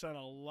touched on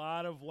a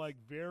lot of, like,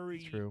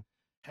 very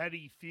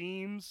heady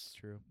themes.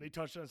 True. They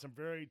touched on some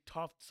very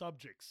tough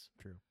subjects.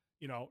 True.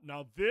 You know,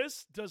 now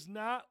this does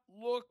not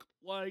look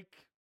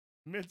like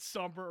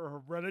Midsommar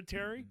or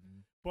Hereditary,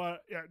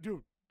 but, yeah,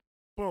 dude,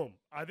 boom.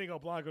 I think I'll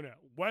block on that.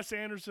 Wes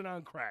Anderson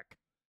on crack.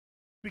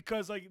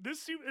 Because, like,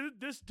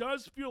 this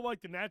does feel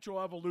like the natural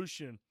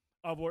evolution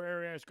of where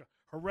Ari Aster.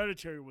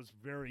 Hereditary was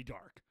very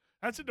dark.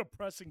 That's a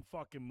depressing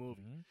fucking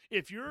movie.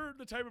 If you're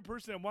the type of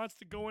person that wants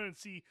to go in and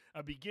see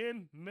a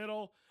begin,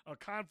 middle, a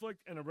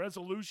conflict, and a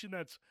resolution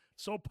that's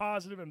so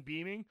positive and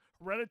beaming,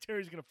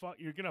 Hereditary is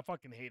you're gonna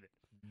fucking hate it.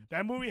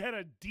 That movie had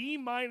a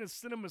D-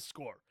 cinema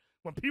score.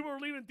 When people were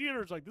leaving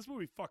theaters, like, this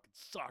movie fucking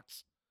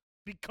sucks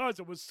because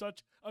it was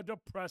such a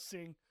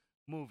depressing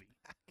movie.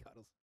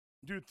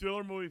 Dude,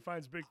 Thriller movie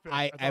finds Big Fish.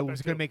 I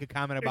was going to make a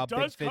comment about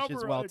Big Fish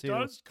as well, too. It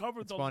does cover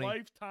it's the funny.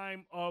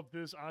 lifetime of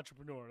this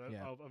entrepreneur,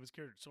 of his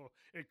character. So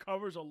it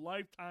covers a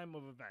lifetime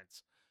of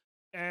events.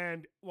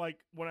 And, like,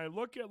 when I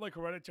look at, like,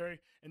 Hereditary,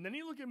 and then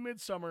you look at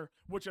Midsommar,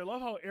 which I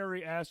love how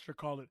Ari Aster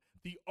called it,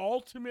 the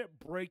ultimate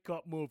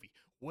breakup movie,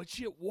 which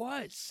it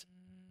was.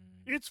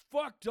 It's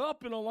fucked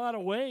up in a lot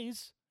of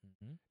ways.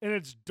 And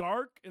it's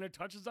dark, and it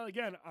touches on,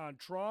 again, on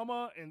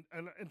trauma and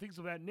things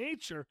of that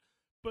nature.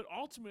 But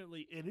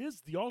ultimately, it is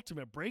the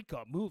ultimate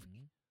breakup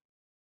movie.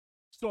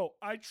 So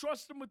I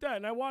trust him with that.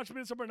 And I watched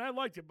Midsommar, and I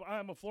liked it. But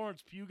I'm a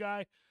Florence Pugh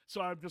guy,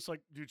 so I'm just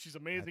like, dude, she's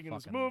amazing in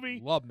this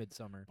movie. Love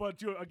Midsommar. But,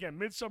 dude, again,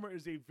 Midsommar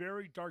is a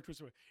very dark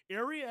twist.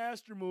 Ari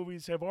Aster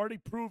movies have already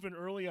proven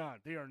early on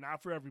they are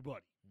not for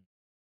everybody.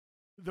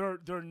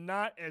 They're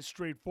not as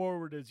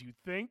straightforward as you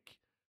think.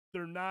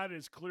 They're not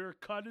as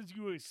clear-cut as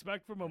you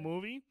expect from a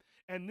movie.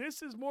 And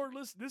this is more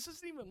listed. This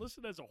isn't even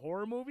listed as a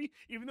horror movie,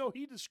 even though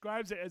he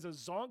describes it as a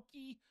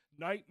zonky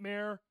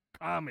nightmare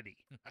comedy.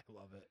 I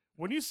love it.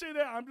 When you say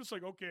that, I'm just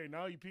like, okay,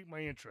 now you pique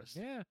my interest.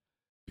 Yeah.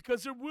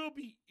 Because there will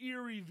be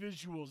eerie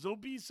visuals. There'll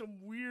be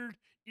some weird,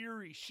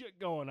 eerie shit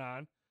going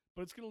on,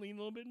 but it's going to lean a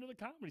little bit into the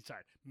comedy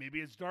side. Maybe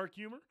it's dark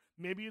humor.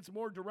 Maybe it's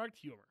more direct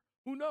humor.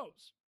 Who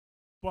knows?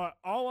 But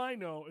all I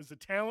know is the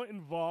talent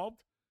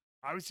involved.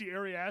 Obviously,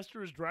 Ari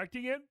Aster is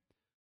directing it.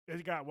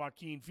 It's got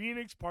Joaquin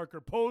Phoenix,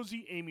 Parker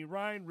Posey, Amy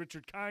Ryan,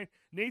 Richard Kind,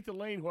 Nathan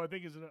Lane, who I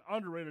think is an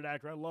underrated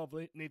actor. I love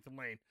Nathan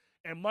Lane.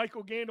 And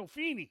Michael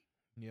Gandolfini.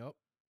 Yep.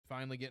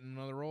 Finally getting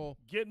another role.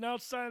 Getting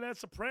outside of that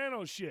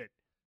Soprano shit.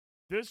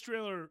 This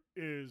trailer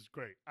is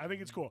great. I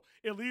think it's cool.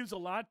 It leaves a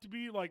lot to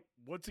be like,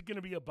 what's it going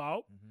to be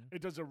about?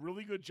 It does a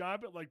really good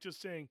job at, like, just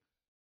saying,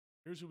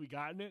 here's who we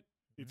got in it.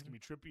 It's going to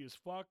be trippy as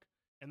fuck.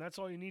 And that's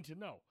all you need to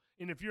know.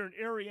 And if you're an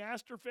Ari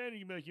Aster fan, you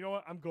can be like, you know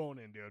what? I'm going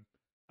in, dude.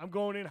 I'm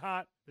going in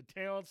hot. The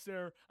talent's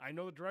there. I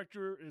know the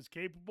director is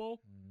capable.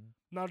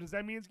 Now, does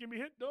that mean it's going to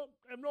be hit? No,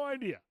 I have no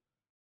idea.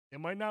 It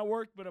might not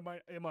work, but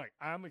it might.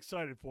 I'm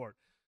excited for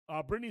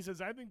it. Brittany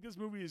says, I think this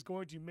movie is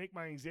going to make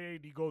my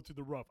anxiety go through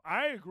the roof.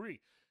 I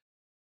agree.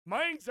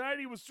 My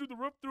anxiety was through the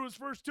roof through his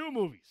first 2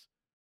 movies.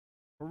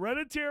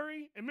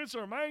 Hereditary and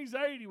Midsommar. My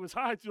anxiety was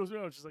high through those.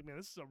 I was just like, man,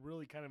 this is a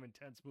really kind of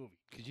intense movie.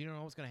 Because you don't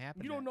know what's going to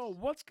happen. You don't know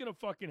what's going to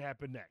fucking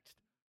happen next.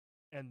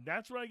 And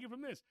that's what I get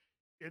from this.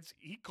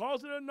 He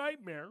calls it a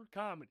nightmare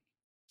comedy.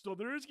 So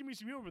there is going to be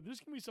some humor, but there's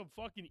going to be some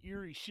fucking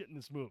eerie shit in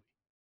this movie.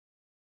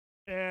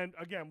 And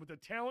again, with the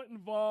talent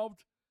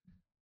involved,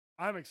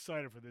 I'm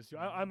excited for this.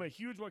 I'm a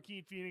huge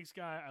Joaquin Phoenix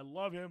guy. I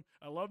love him.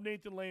 I love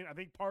Nathan Lane. I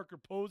think Parker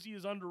Posey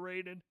is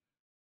underrated.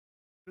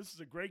 This is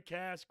a great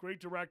cast,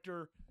 great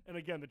director. And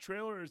again, the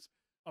trailer is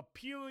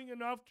appealing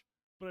enough,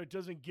 but it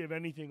doesn't give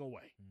anything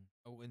away.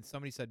 Oh, and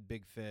somebody said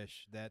Big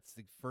Fish. That's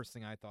the first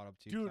thing I thought of,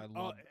 too. Dude,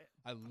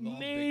 I love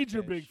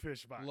major Big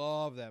Fish vibes.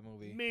 Love that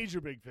movie. Major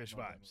Big Fish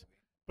vibes.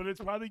 But it's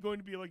probably going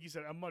to be, like you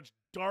said, a much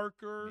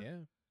darker,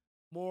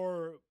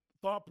 more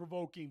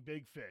thought-provoking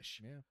Big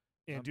Fish.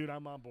 Yeah. And, dude,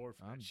 I'm on board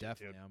for that. I'm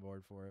definitely on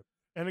board for it.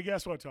 And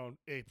guess what, Tone?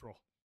 April.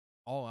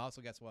 Oh,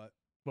 also guess what?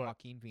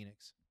 Joaquin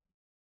Phoenix.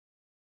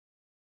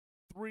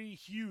 3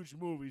 huge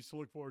movies to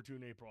look forward to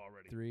in April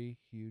already. 3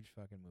 huge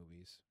fucking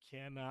movies.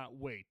 Cannot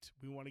wait.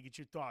 We want to get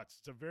your thoughts.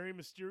 It's a very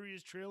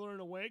mysterious trailer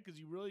in a way because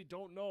you really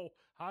don't know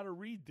how to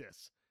read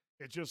this.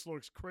 It just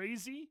looks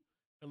crazy.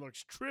 It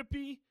looks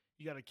trippy.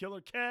 You got a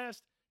killer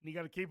cast, and you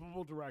got a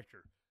capable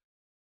director.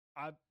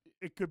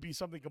 It could be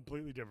something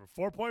completely different.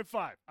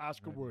 4.5,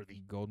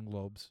 Oscar-worthy. Golden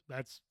Globes.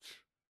 That's,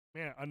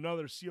 man,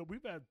 another seal.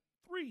 We've had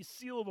 3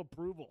 seal of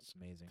approvals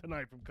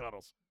tonight from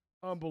Cuddles.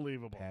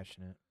 Unbelievable.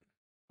 Passionate.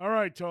 All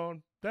right,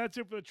 Tone. That's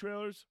it for the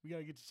trailers. We got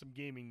to get to some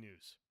gaming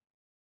news.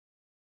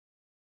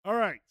 All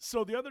right.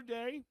 So the other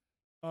day,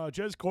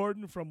 Jez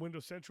Corden from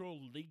Windows Central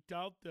leaked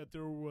out that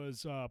there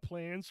was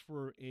plans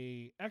for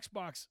a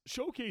Xbox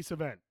showcase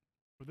event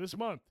for this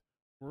month.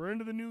 We're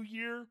into the new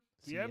year.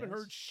 We haven't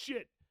heard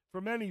shit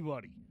from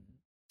anybody.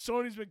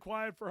 Sony's been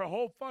quiet for a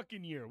whole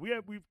fucking year. We've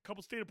a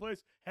couple state of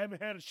plays,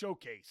 haven't had a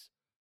showcase.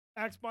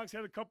 Xbox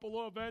had a couple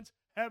of events,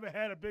 haven't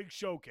had a big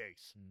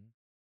showcase.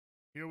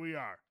 Here we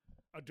are.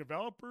 A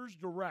developer's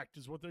direct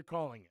is what they're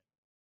calling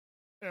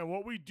it. And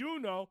what we do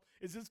know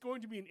is it's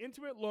going to be an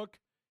intimate look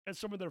at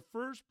some of their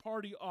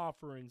first-party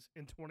offerings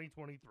in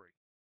 2023.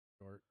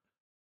 Short.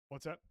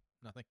 What's that?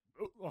 Nothing.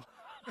 It's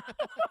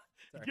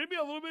going to be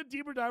a little bit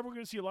deeper dive. We're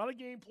going to see a lot of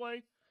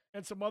gameplay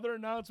and some other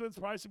announcements,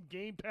 probably some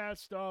Game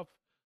Pass stuff.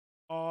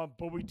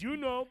 But we do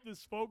know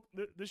this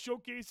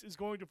showcase is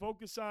going to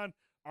focus on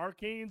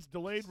Arcane's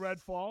delayed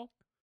Redfall.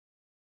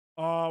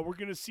 We're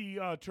going to see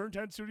Turn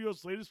 10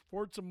 Studios' latest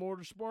Forza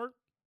Motorsport.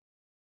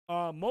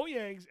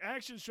 Mojang's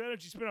action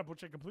strategy spin-off,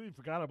 which I completely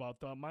forgot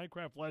about, the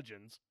Minecraft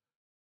Legends.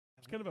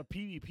 It's kind of a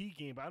PvP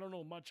game, but I don't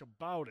know much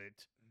about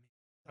it.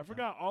 I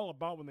forgot all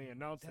about when they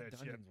announced that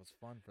shit. Was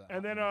fun for that.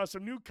 And then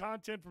some new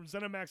content from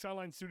ZeniMax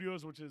Online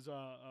Studios, which is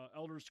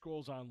Elder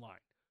Scrolls Online.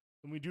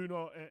 And we do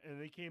know,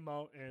 and they came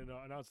out and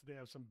announced that they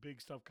have some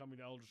big stuff coming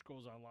to Elder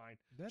Scrolls Online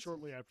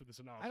shortly after this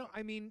announcement.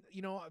 I mean,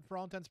 for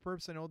all intents and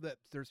purposes, I know that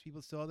there's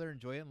people still out there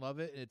enjoy it and love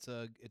it. It's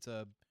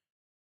a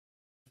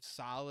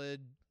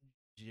solid,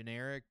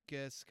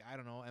 generic-esque, I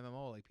don't know,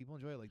 MMO. Like, people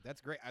enjoy it. Like,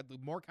 that's great.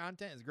 More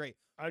content is great.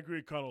 I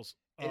agree, Cuddles.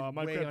 It's way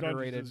Minecraft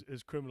underrated. Dungeons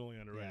is criminally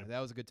underrated. Yeah, that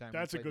was a good time.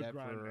 That's a We played good that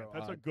grind, for, man.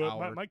 That's a good.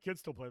 hour. My kids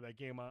still play that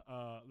game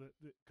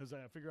because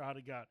I figure out how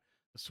to get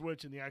the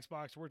Switch and the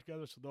Xbox to work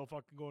together, so they'll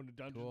fucking go into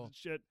dungeons and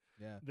shit.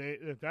 Yeah,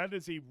 that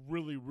is a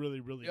really, really,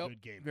 really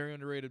good game. Very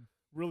underrated.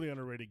 Really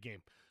underrated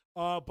game.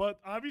 But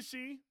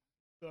obviously,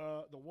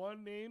 the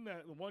one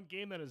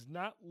game that is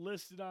not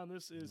listed on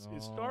this is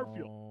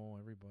Starfield. Oh,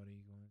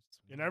 everybody.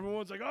 And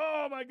everyone's like,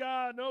 "Oh my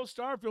God, no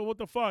Starfield! What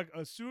the fuck?"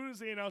 As soon as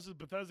they announced it,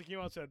 Bethesda came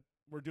out and said,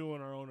 "We're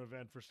doing our own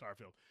event for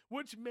Starfield,"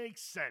 which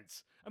makes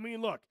sense. I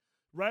mean, look,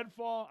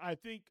 Redfall. I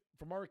think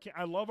from Arcane,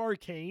 I love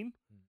Arcane,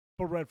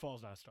 but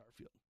Redfall's not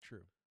Starfield.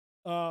 True.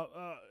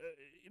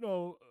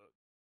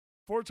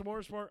 Forza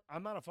Motorsport.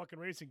 I'm not a fucking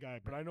racing guy,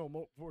 but I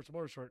know Forza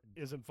Motorsport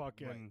isn't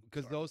fucking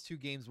because those two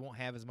games won't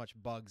have as much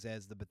bugs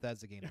as the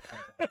Bethesda game.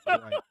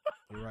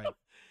 You're right.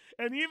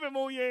 And even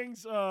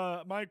Mojang's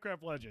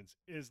Minecraft Legends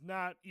is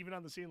not even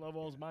on the same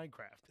level as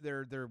Minecraft.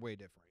 They're way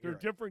different. They're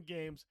different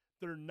games.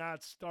 They're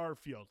not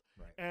Starfield.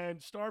 Right. And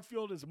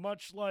Starfield is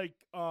much like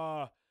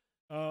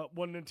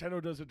when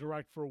Nintendo does a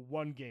direct for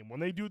one game. When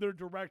they do their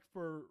direct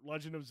for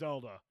Legend of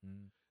Zelda.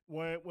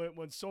 When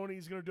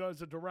Sony's going to do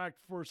as a direct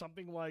for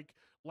something like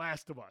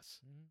Last of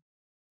Us.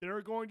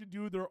 They're going to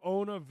do their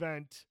own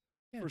event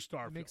for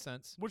Starfield. It makes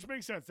sense. Which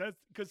makes sense. That's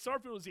because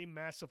Starfield is a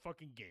massive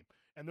fucking game.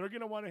 And they're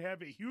going to want to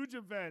have a huge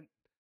event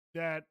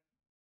that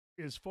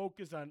is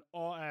focused on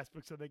all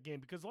aspects of that game.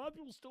 Because a lot of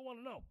people still want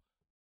to know,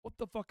 what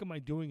the fuck am I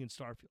doing in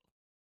Starfield?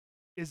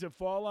 Is it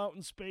Fallout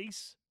in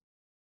space?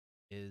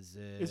 Is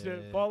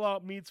it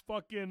Fallout meets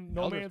fucking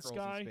No Elder Man's Scrolls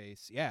in Sky?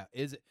 Space? Yeah.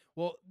 Is it?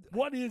 Well,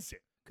 what is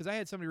it? because I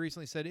had somebody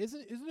recently said,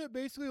 isn't it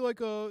basically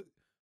like a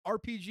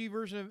RPG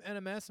version of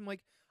NMS? I'm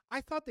like,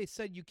 I thought they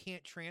said you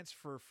can't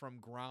transfer from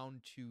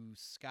ground to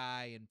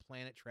sky, and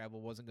planet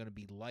travel wasn't going to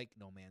be like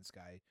No Man's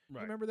Sky. You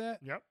Right. remember that?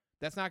 Yep.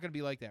 That's not going to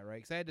be like that, right?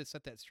 Because I had to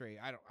set that straight.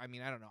 I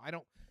don't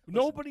know.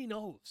 Nobody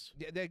knows.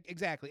 Yeah,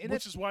 exactly. And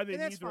Which that's- is why they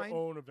and that's need their fine.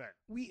 own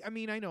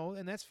event. I know,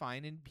 and that's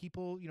fine. And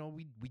people,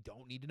 we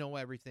don't need to know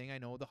everything. I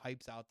know the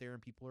hype's out there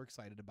and people are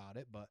excited about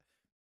it, but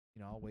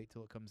I'll wait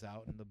till it comes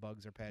out and the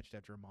bugs are patched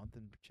after a month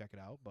and check it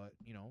out. But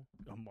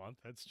A month?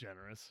 That's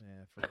generous.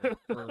 Yeah,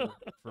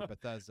 for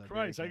Bethesda. very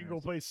Christ, I can go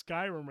generous. play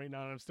Skyrim right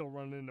now and I'm still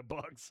running into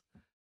bugs.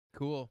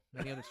 Cool.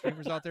 Any other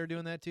streamers out there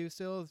doing that too?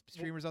 Still,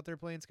 streamers out there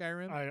playing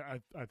Skyrim?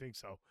 I think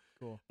so.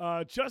 Cool.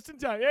 Justin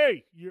Time,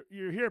 hey,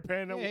 you're here,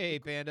 Panda. Hey,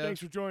 Panda.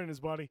 Thanks for joining us,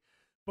 buddy.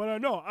 But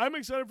no, I'm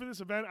excited for this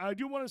event. I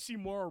do want to see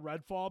more of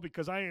Redfall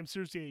because I am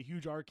seriously a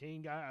huge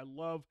Arcane guy. I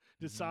love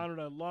Dishonored.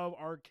 I love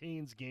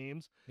Arcane's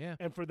games. Yeah.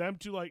 And for them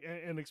to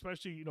and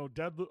especially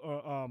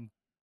Deathloop.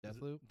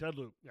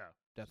 Deadloop, yeah.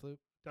 Deathloop.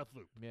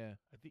 Deathloop. Yeah.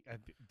 I think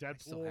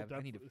Deadpool.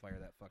 I need to fire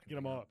that fucking Get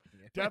them thing all up.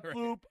 up. Yeah.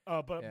 Deathloop,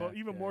 but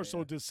even Yeah, more so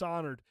yeah.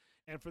 Dishonored.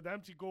 And for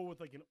them to go with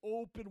like an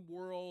open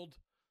world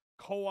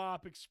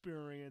co-op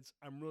experience,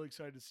 I'm really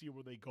excited to see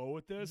where they go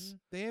with this.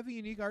 They have a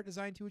unique art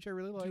design too, which I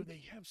really like. Dude,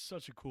 they have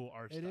such a cool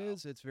art It style.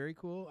 is. It's very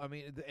cool. I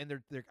mean, and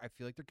they're. I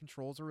feel like their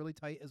controls are really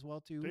tight as well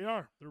too. They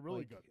are. They're really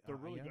Like, good. They're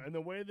really yeah. good. And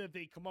the way that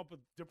they come up with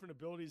different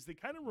abilities, they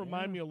kind of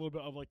remind Yeah. me a little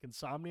bit of like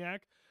Insomniac,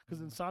 because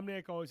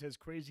Insomniac always has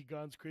crazy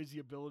guns, crazy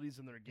abilities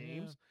in their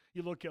games.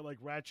 You look at like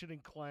Ratchet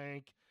and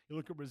Clank, you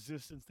look at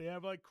Resistance, they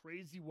have like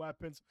crazy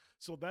weapons.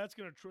 So that's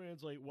going to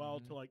translate well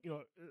to like,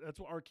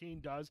 that's what Arcane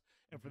does.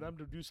 And for them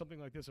to do something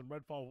like this in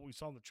Redfall, what we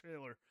saw in the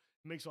trailer,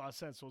 it makes a lot of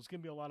sense. So it's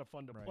going to be a lot of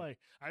fun to play.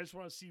 I just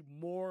want to see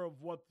more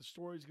of what the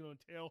story is going to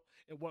entail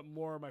and what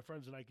more of my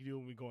friends and I can do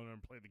when we go in there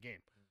and play the game.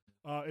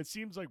 It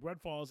seems like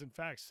Redfall is in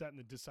fact set in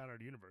the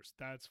Dishonored universe.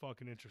 That's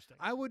fucking interesting.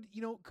 I would,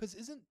 because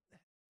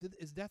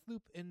is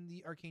Deathloop in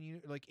the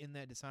Arcane like in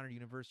that Dishonored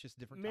universe just a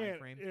different time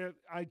frame?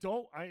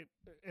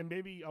 And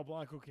maybe El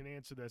Blanco can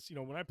answer this.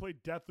 When I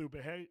played Deathloop,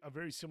 it had a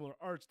very similar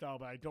art style,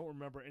 but I don't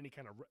remember any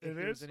kind of. If It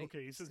there was is any-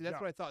 okay. He says See, that's yeah.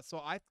 what I thought.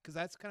 So because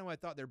that's kind of what I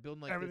thought they're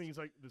building like Everything's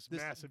like this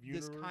massive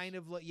This universe. kind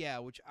of like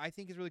which I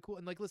think is really cool.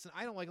 And like, listen,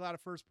 I don't like a lot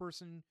of first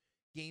person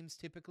games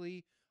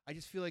typically. I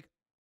just feel like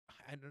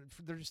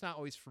they're just not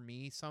always for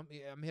me.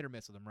 I'm hit or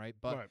miss with them, right?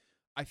 But Right.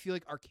 I feel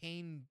like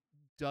Arcane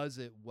does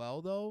it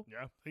well though.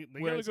 Yeah, they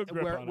got a good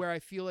grip on it. where I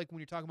feel like when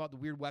you're talking about the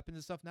weird weapons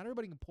and stuff, not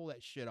everybody can pull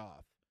that shit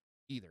off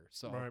either.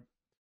 So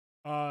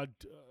Right.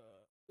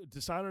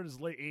 Dishonored is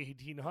late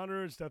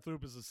 1800s.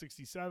 Deathloop is the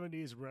 60s,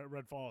 70s.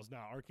 Redfall is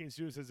now. Arcane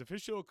Studios has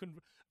officially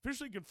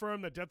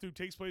confirmed that Deathloop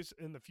takes place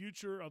in the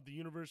future of the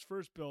universe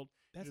first built.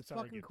 in That's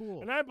Dishonored fucking game.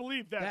 cool. And I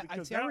believe that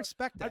because I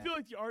respect that. I feel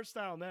like the art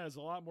style in that is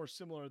a lot more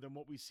similar than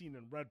what we've seen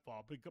in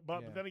Redfall.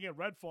 But then again,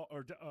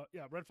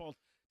 Redfall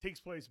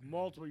takes place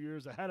multiple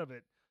years ahead of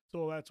it.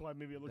 So that's why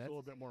maybe it looks a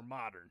little bit more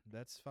modern.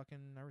 That's fucking.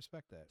 I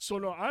respect that. So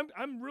no,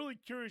 I'm really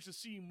curious to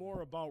see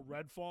more about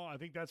Redfall. I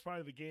think that's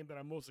probably the game that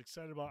I'm most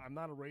excited about. I'm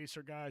not a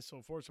racer guy,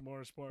 so Forza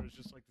Motorsport is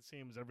just like the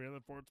same as every other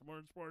Forza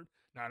Motorsport.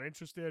 Not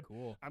interested.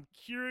 Cool. I'm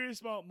curious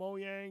about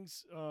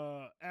Mojang's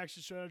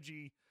action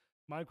strategy,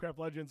 Minecraft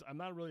Legends. I'm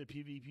not really a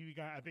PvP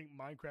guy. I think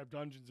Minecraft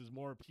Dungeons is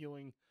more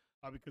appealing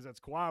because that's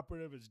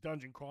cooperative. It's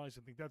dungeon crawling, so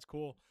I think that's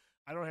cool.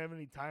 I don't have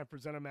any time for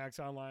ZeniMax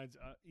Online's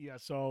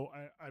ESO.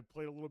 I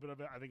played a little bit of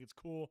it. I think it's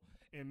cool.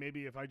 And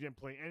maybe if I didn't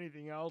play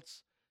anything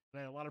else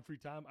and I had a lot of free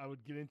time, I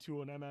would get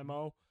into an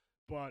MMO.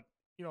 But,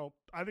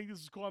 I think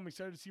this is cool. I'm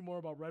excited to see more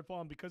about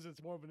Redfall. And because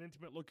it's more of an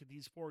intimate look at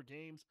these 4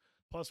 games,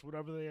 plus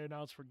whatever they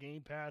announce for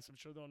Game Pass, I'm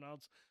sure they'll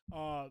announce.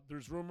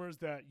 There's rumors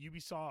that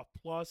Ubisoft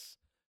Plus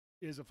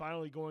is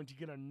finally going to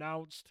get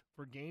announced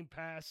for Game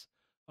Pass.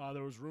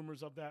 There was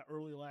rumors of that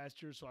early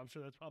last year, so I'm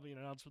sure that's probably an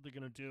announcement they're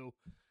going to do.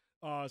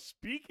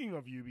 Speaking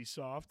of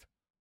Ubisoft,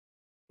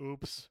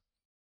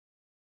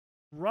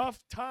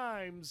 rough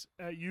times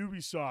at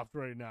Ubisoft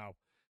right now.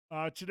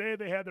 Today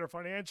they had their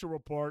financial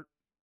report.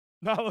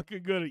 Not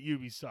looking good at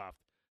Ubisoft.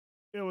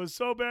 It was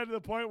so bad to the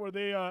point where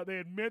they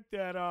admit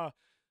that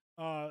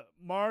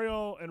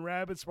Mario and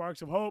Rabbids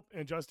Sparks of Hope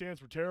and Just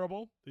Dance were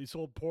terrible. They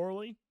sold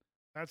poorly.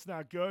 That's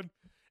not good.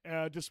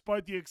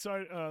 Despite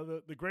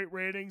the great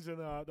ratings and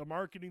the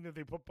marketing that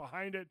they put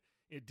behind it,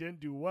 it didn't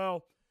do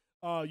well.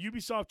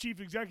 Ubisoft Chief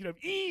Executive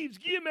Yves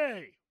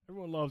Guillemot.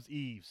 Everyone loves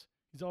Yves.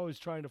 He's always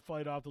trying to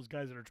fight off those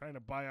guys that are trying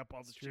to buy up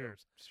all the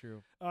shares. It's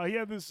true. He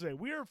had this to say: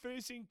 "We are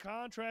facing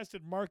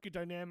contrasted market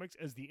dynamics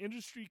as the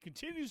industry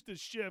continues to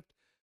shift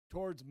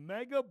towards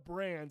mega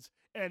brands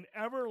and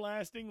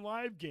everlasting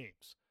live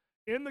games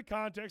in the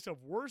context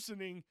of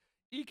worsening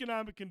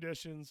economic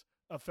conditions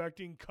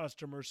affecting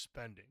customer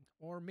spending."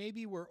 Or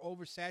maybe we're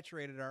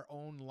oversaturated our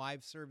own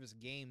live service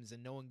games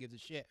and no one gives a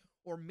shit.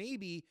 Or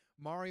maybe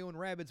Mario and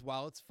Rabbids,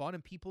 while it's fun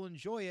and people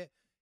enjoy it,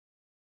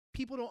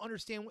 people don't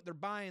understand what they're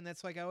buying.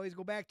 That's like I always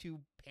go back to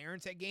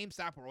parents at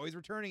GameStop were always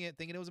returning it,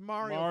 thinking it was a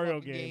Mario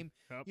fucking game.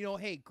 Yep.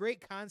 Hey,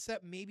 great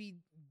concept. Maybe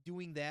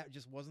doing that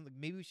just wasn't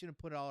maybe we shouldn't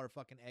put all our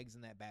fucking eggs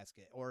in that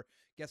basket. Or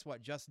guess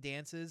what? Just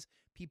Dances,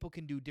 people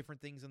can do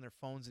different things on their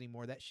phones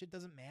anymore. That shit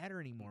doesn't matter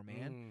anymore,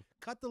 man.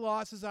 Cut the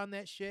losses on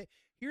that shit.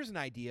 Here's an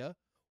idea.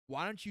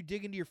 Why don't you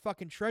dig into your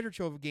fucking treasure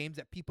trove of games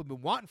that people have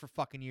been wanting for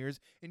fucking years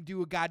and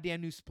do a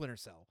goddamn new Splinter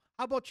Cell?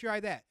 How about try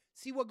that?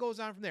 See what goes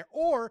on from there.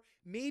 Or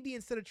maybe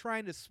instead of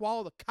trying to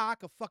swallow the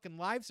cock of fucking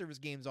live service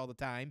games all the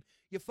time,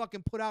 you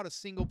fucking put out a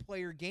single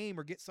player game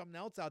or get something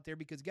else out there,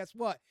 because guess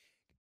what?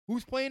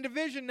 Who's playing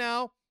Division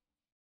now?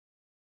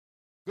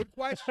 Good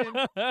question.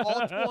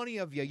 All 20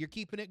 of you. You're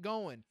keeping it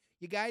going.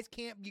 You guys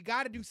can't, you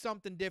got to do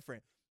something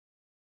different.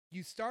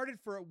 You started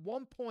for at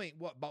one point,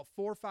 about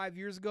 4 or 5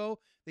 years ago,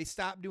 they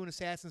stopped doing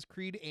Assassin's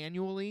Creed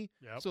annually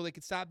so they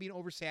could stop being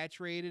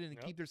oversaturated and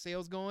keep their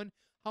sales going.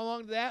 How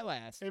long did that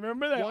last? Hey,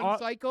 remember that one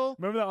cycle?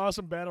 Remember that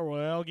awesome Battle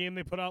Royale game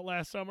they put out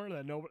last summer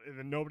that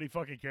nobody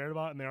fucking cared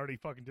about, and they already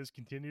fucking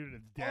discontinued it?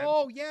 It's dead.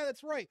 Oh, yeah,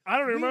 that's right. I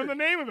don't even remember the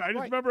name of it. I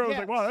just remember I was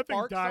like, wow, that thing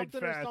Spark died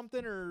something fast. or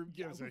something, or Who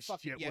gives a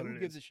fucking, shit yeah, what who it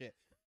gives is? a shit?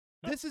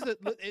 This is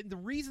and the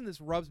reason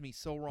this rubs me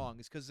so wrong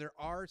is because there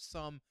are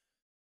some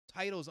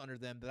titles under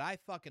them that I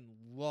fucking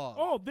love.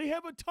 Oh, they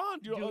have a ton,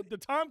 dude. The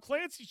Tom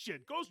Clancy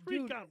shit, Ghost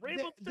Recon,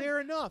 Rainbow Six, they're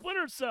enough.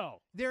 Splinter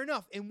Cell. They're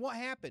enough. And what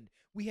happened?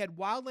 We had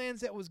Wildlands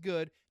that was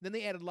good. Then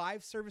they added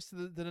live service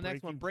to the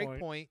next one,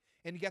 Breakpoint.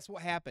 And guess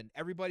what happened?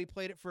 Everybody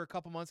played it for a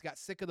couple months, got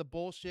sick of the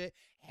bullshit,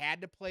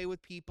 had to play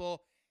with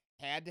people,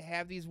 had to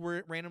have these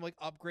random like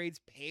upgrades,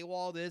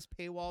 paywall this,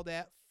 paywall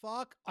that.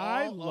 Fuck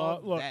all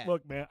of that.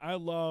 Look, man, I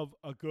love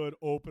a good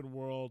open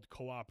world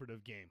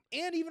cooperative game.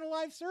 And even a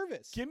live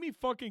service. Give me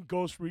fucking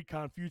Ghost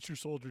Recon Future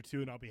Soldier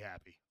 2 and I'll be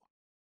happy.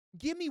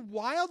 Give me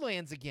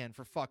Wildlands again,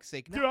 for fuck's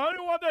sake. Dude, I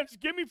don't want that.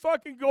 Just give me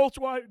fucking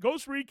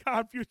Ghost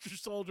Recon Future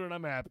Soldier and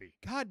I'm happy.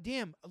 God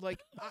damn. Like,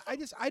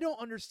 I don't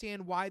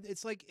understand why.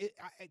 It's like,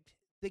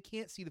 they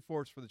can't see the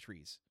forest for the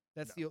trees.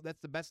 That's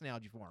the best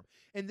analogy for them.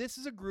 And this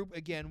is a group,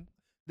 again,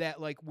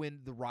 that like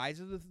when the rise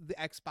of the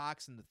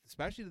Xbox and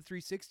especially the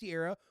 360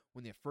 era,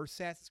 when the first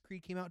Assassin's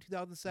Creed came out in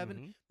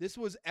 2007, this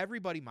was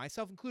everybody,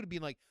 myself included,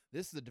 being like,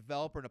 this is a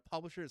developer and a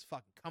publisher that's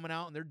fucking coming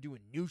out and they're doing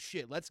new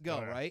shit. Let's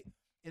go, right?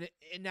 And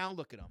now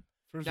look at them.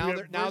 First they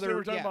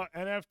were talking about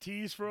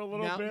NFTs for a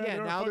little bit.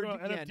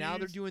 Yeah, now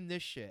they're doing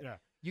this shit. Yeah.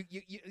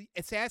 You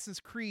Assassin's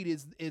Creed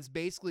is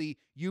basically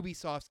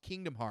Ubisoft's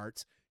Kingdom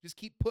Hearts. Just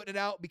keep putting it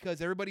out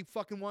because everybody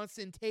fucking wants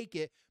to take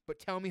it, but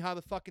tell me how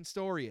the fucking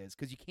story is,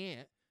 because you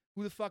can't.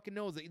 Who the fucking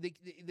knows?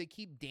 They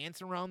keep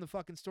dancing around the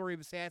fucking story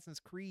of Assassin's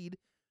Creed.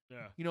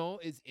 Yeah. You know,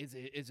 is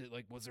it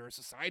like, was there a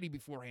society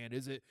beforehand?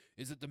 Is it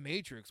the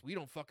Matrix? We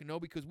don't fucking know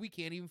because we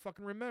can't even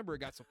fucking remember. It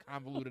got so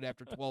convoluted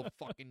after 12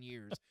 fucking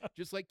years.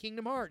 Just like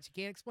Kingdom Hearts, you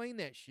can't explain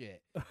that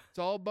shit. It's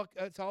all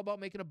about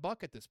making a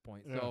buck at this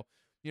point. Yeah. So,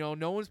 you know,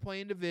 no one's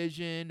playing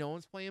Division, no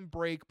one's playing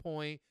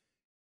Breakpoint.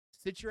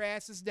 Sit your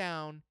asses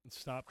down. And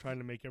stop trying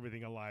to make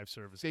everything a live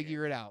service.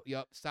 Figure it out.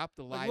 Yep. Stop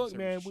the live look, service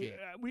man, shit.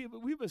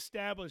 we've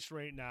established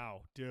right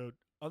now, dude,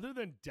 other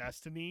than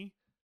Destiny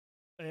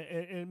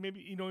and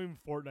maybe, you know, even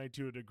Fortnite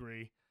to a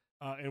degree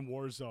and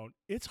Warzone,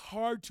 it's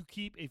hard to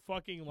keep a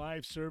fucking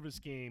live service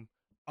game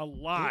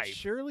alive. It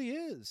surely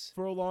is.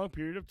 For a long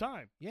period of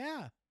time.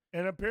 Yeah.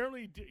 And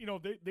apparently, you know,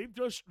 they've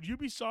just,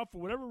 Ubisoft,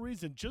 for whatever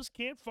reason, just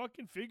can't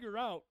fucking figure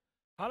out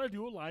how to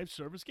do a live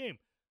service game.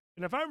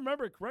 And if I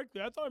remember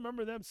correctly, I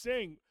remember them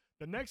saying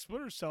the next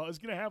Splinter Cell is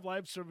going to have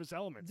live service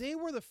elements. They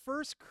were the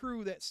first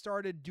crew that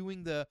started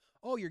doing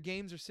your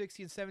games are $60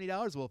 and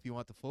 $70. Well, if you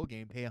want the full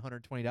game, pay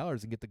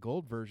 $120 and get the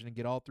gold version and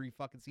get all 3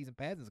 fucking season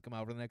passes that come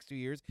out over the next 2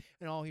 years.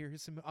 And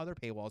here's some other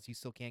paywalls you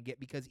still can't get,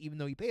 because even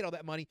though you paid all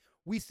that money,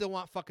 we still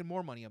want fucking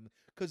more money.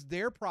 Because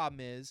their problem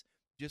is,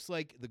 just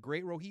like the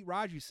great Rohit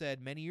Raju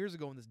said many years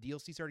ago when this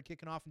DLC started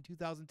kicking off in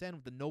 2010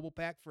 with the Noble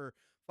Pack for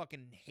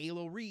fucking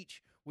Halo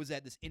Reach, was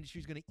that this industry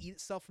is going to eat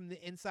itself from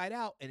the inside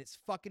out, and it's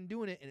fucking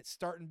doing it, and it's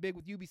starting big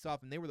with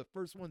Ubisoft, and they were the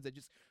first ones that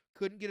just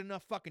couldn't get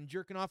enough fucking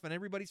jerking off on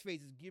everybody's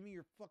faces. Give me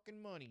your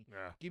fucking money.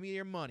 Yeah. Give me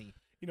your money.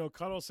 You know,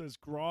 Cuddle says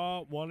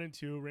Graw 1 and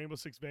 2, Rainbow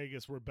Six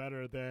Vegas were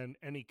better than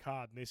any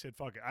COD, and they said,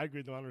 fuck it. I agree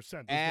with them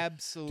 100%.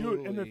 Absolutely.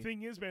 Dude, and the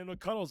thing is, man, look,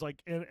 Cuddle's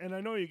like, and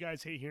I know you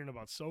guys hate hearing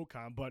about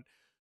SOCOM, but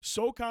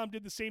SOCOM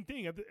did the same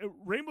thing.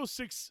 Rainbow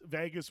Six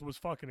Vegas was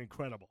fucking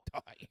incredible. Oh,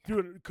 yeah.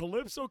 Dude,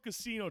 Calypso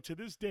Casino to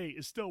this day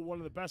is still one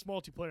of the best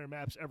multiplayer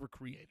maps ever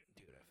created.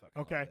 Dude, I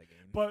fucking love that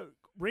game. But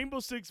Rainbow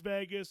Six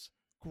Vegas,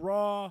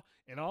 Graw,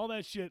 and all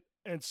that shit,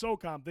 and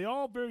SOCOM, they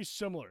all very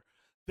similar.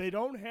 They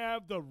don't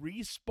have the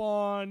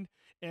respawn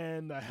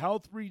and the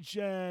health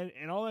regen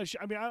and all that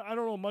shit. I mean, I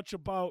don't know much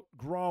about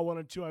Graw 1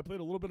 and 2. I played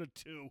a little bit of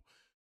 2.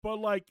 But,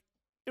 like,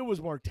 it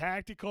was more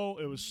tactical.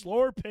 It was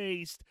slower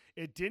paced.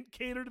 It didn't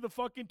cater to the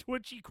fucking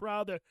twitchy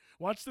crowd that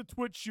watch the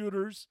Twitch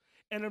shooters.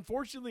 And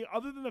unfortunately,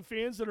 other than the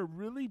fans that are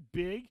really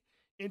big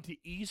into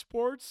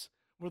esports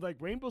with like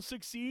Rainbow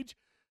Six Siege,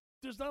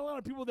 there's not a lot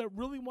of people that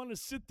really want to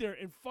sit there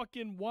and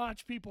fucking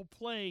watch people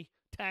play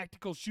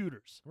tactical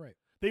shooters. Right.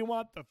 They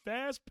want the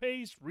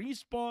fast-paced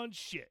respawn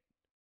shit.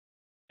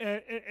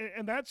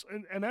 And that's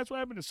what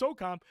happened to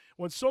SOCOM.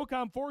 When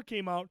SOCOM 4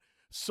 came out,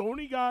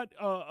 Sony got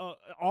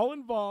all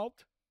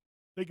involved.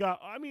 They got.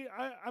 I mean,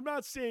 I'm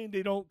not saying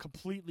they don't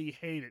completely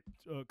hate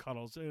it,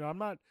 Cuddles. I'm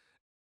not.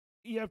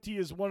 EFT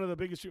is one of the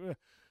biggest.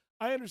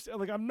 I understand.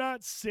 Like, I'm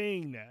not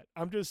saying that.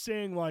 I'm just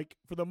saying, like,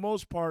 for the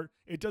most part,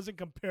 it doesn't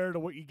compare to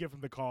what you get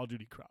from the Call of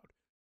Duty crowd.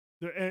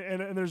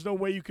 And there's no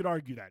way you could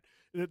argue that.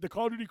 The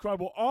Call of Duty crowd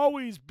will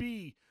always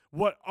be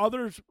what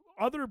other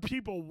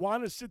people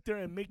want to sit there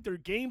and make their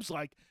games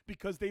like,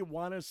 because they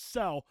want to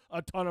sell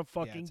a ton of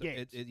fucking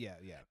games. Yeah.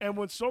 And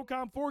when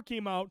SOCOM 4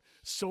 came out,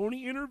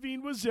 Sony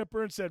intervened with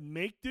Zipper and said,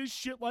 make this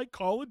shit like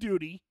Call of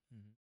Duty.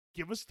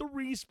 Give us the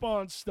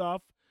Respawn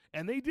stuff.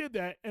 And they did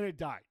that, and it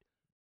died.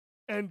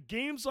 And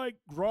games like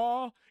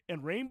Graw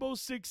and Rainbow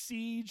Six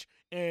Siege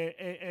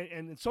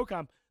and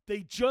SOCOM,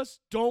 they just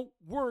don't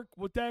work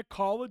with that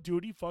Call of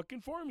Duty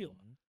fucking formula.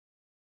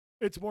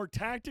 It's more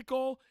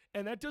tactical,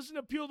 and that doesn't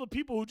appeal to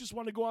people who just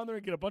want to go on there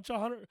and get a bunch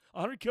of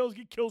 100 kills,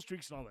 get kill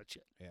streaks and all that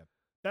shit. Yeah.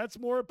 That's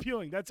more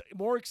appealing. That's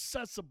more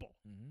accessible.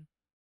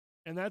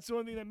 And that's the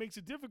only thing that makes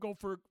it difficult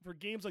for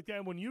games like that.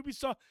 And when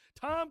Ubisoft,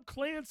 Tom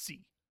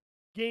Clancy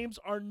games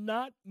are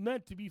not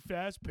meant to be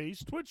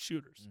fast-paced Twitch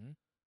shooters.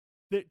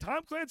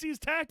 Tom Clancy is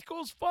tactical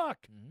as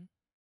fuck.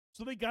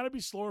 So they got to be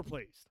slower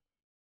paced.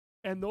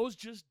 And those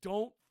just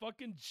don't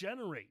fucking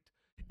generate.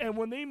 And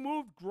when they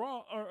moved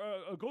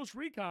Ghost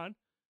Recon,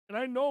 and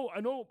I know,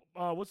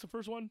 what's the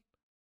first one?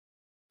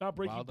 Not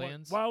Breaking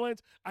Point. Wildlands.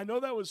 I know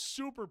that was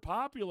super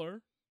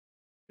popular.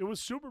 It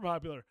was super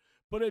popular.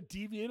 But it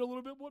deviated a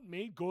little bit what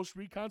made Ghost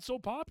Recon so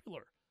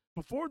popular.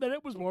 Before then,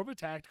 it was more of a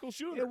tactical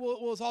shooter. It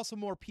was also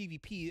more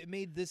PvP. It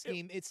made this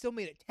game, it still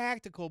made it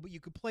tactical, but you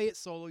could play it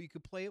solo. You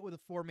could play it with a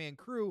 4-man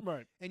crew.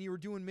 Right. And you were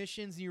doing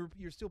missions, and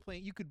you're still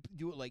playing. You could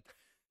do it like,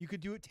 you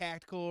could do it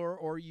tactical,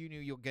 or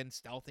you'll get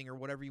stealthing or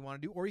whatever you want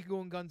to do, or you could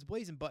go in guns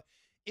blazing. But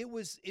it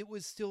was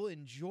still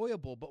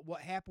enjoyable. But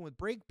what happened with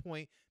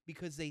Breakpoint,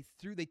 because they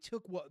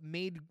took what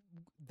made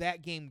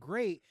that game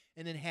great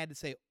and then had to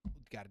say,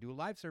 got to do a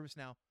live service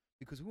now,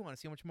 because we want to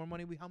see how much more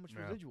money how much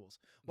residuals.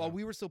 While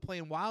we were still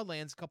playing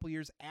Wildlands a couple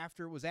years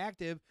after it was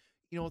active,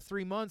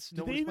 3 months,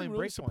 nobody was playing Breakpoint. Did they even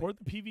really support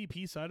the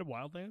PvP side of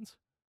Wildlands?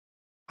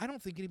 I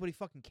don't think anybody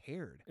fucking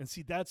cared. And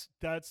see, that's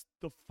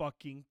the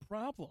fucking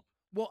problem.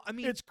 Well, I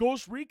mean, it's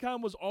Ghost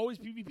Recon was always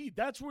PvP.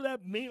 That's where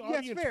that main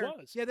audience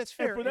was. Yeah, that's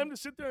fair. And for them to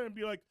sit there and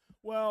be like,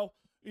 well,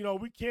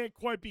 we can't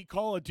quite be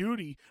Call of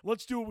Duty.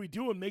 Let's do what we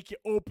do and make it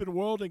open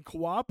world and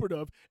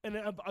cooperative. And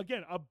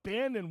again,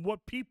 abandon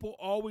what people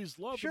always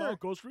loved about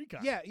Ghost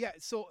Recon. Yeah.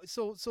 So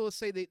let's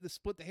say they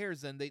split the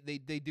hairs. Then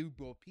they do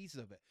both pieces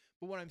of it.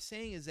 But what I'm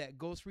saying is that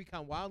Ghost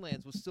Recon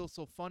Wildlands was still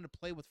so fun to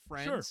play with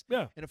friends. Sure,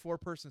 yeah. And a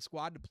 4-person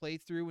squad to play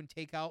through and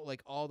take out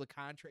like all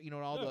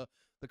the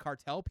the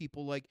cartel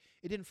people. Like,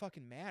 it didn't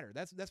fucking matter.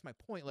 That's my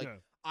point. Like,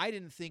 I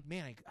didn't think,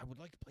 man, I would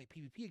like to play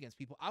PvP against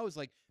people. I was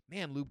like,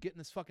 man, Lupe, get in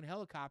this fucking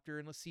helicopter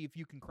and let's see if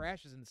you can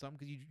crash us into something,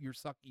 because you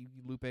suck.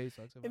 Lupe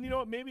sucks. And you know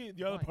what? Maybe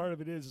the other part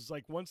of it is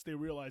like, once they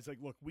realize, like,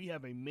 look, we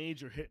have a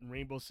major hit in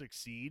Rainbow Six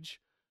Siege.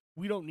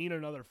 We don't need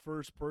another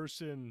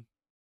first-person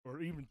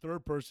or even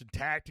third-person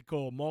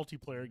tactical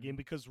multiplayer game,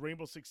 because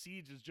Rainbow Six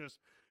Siege is just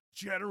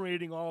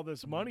generating all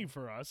this money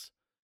for us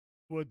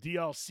with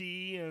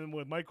DLC and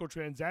with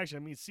microtransactions. I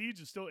mean, Siege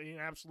is still an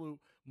absolute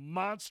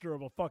monster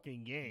of a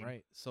fucking game.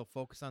 Right. So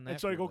focus on that.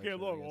 It's like, okay,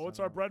 look, what's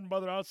our bread and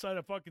butter outside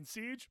of fucking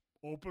Siege?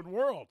 Open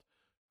world.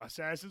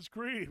 Assassin's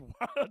Creed.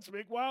 Let's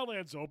make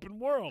Wildlands open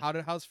world.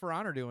 How's For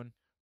Honor doing?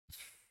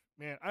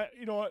 Man,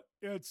 you know what?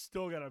 It's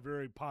still got a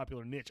very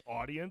popular niche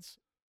audience.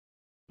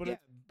 But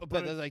but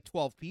there's like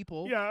 12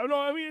 people. Yeah, no,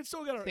 I mean, it's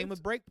still got a... Same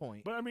with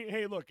Breakpoint. But, I mean,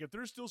 hey, look, if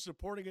they're still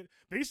supporting it,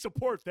 they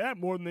support that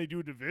more than they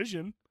do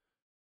Division.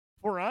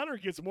 For Honor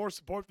gets more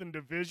support than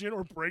Division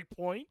or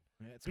Breakpoint,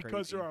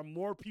 because there are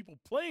more people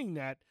playing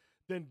that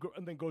than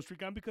Ghost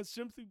Recon, because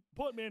simply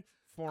put, man,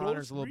 For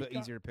Honor's a little bit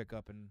easier to pick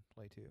up and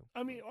play too.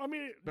 I mean,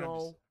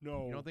 no.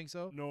 You don't think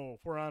so? No,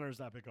 For Honor is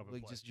not pick up and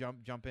like play. Just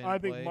jump in. I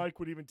and think play.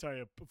 Mike would even tell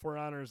you, For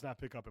Honor is not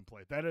pick up and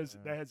play. That has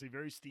a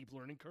very steep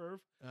learning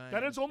curve.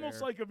 That is almost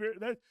fair.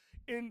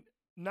 like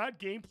not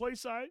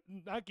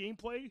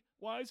gameplay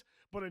wise,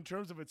 but in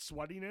terms of its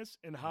sweatiness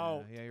and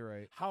how you're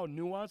right. How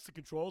nuanced the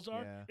controls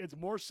are. Yeah. It's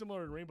more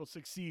similar to Rainbow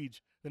Six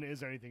Siege than it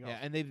is anything else. Yeah,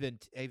 and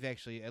they've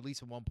actually, at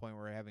least at one point,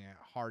 we're having a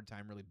hard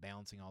time really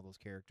balancing all those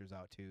characters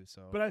out too.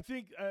 So, but I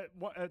think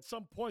at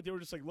some point they were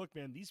just like, look,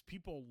 man, these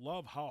people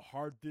love how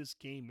hard this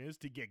game is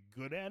to get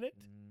good at it,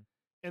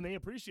 and they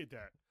appreciate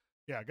that.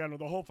 Yeah, got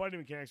the whole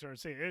fighting mechanics are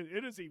insane.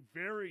 It is a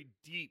very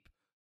deep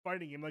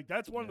fighting game. Like,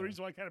 that's one of the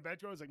reasons why I kind of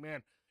backed you. I was like,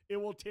 man, it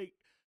will take.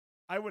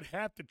 I would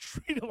have to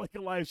treat it like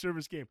a live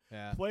service game.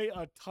 Yeah. Play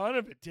a ton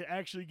of it to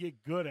actually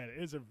get good at it.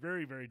 It is a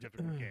very, very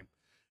difficult game.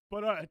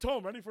 But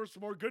Tom, ready for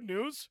some more good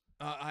news?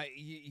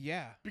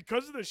 Yeah.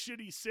 Because of the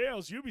shitty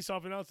sales,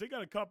 Ubisoft announced they got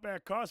to cut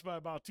back costs by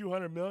about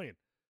 $200 million.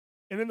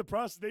 And in the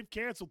process, they've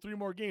canceled 3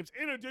 more games,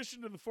 in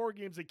addition to the 4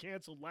 games they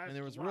canceled last year. And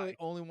there was really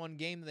only one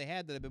game that they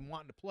had that I've been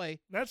wanting to play.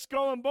 That's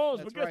Skull and Bones.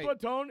 That's But guess right.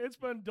 what, Tone? It's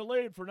been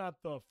delayed for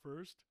not the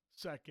first,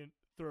 second,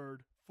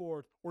 third,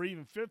 fourth, or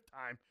even 5th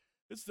time.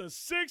 It's the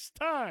 6th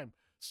time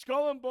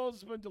Skull and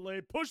Bones has been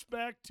delayed, pushed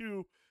back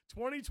to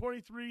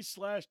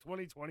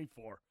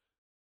 2023/2024.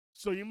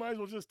 So you might as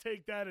well just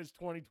take that as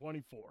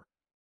 2024.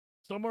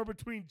 Somewhere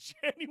between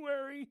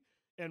January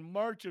and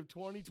March of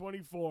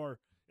 2024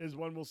 is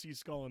when we'll see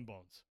Skull and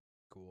Bones.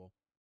 Cool.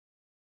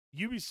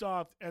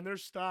 Ubisoft and their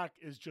stock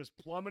is just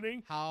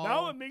plummeting. How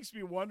now it makes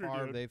me wonder, far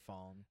dude. have they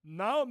fallen?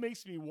 Now it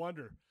makes me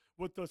wonder,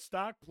 with the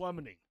stock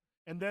plummeting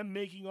and them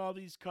making all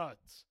these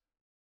cuts,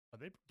 are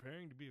they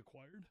preparing to be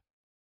acquired?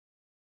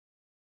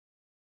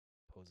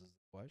 Poses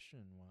the question.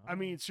 Wow. I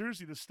mean,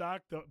 seriously,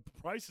 the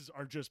prices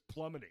are just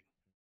plummeting.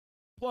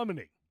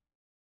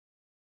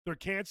 They're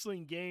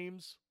canceling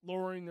games,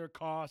 lowering their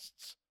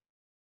costs.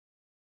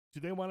 Do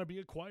they want to be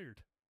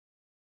acquired?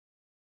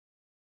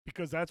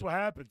 Because that's what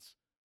happens.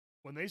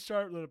 When they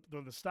start,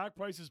 the stock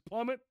prices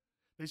plummet,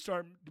 they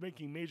start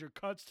making major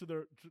cuts to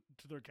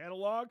their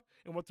catalog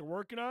and what they're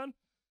working on.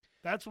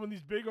 That's when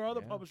these big or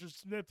other publishers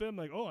sniff them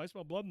like, oh, I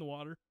smell blood in the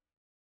water.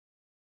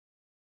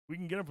 We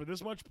can get them for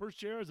this much per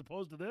share as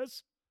opposed to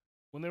this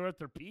when they were at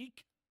their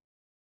peak.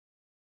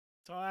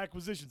 That's how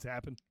acquisitions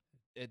happen.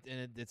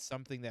 It's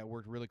something that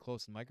worked really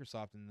close in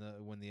Microsoft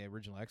when the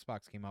original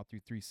Xbox came out through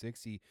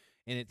 360,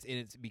 and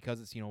it's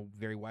because it's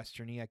very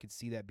Western-y. I could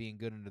see that being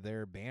good under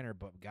their banner,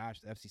 but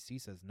gosh, the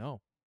FCC says no.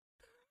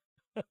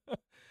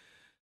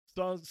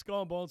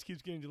 Skull and Bones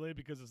keeps getting delayed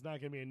because it's not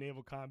going to be a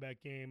naval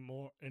combat game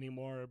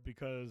anymore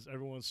because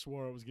everyone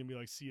swore it was going to be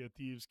like Sea of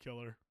Thieves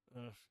killer.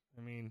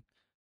 I mean,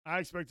 I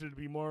expected it to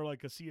be more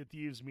like a Sea of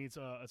Thieves meets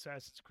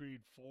Assassin's Creed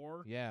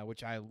 4. Yeah,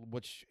 which a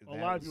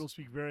lot of people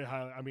speak very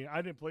highly. I mean,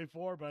 I didn't play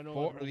 4, but I know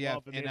 4,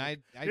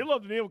 they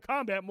love the naval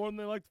combat more than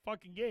they like the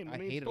fucking game. I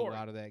hated a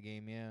lot of that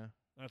game. Yeah,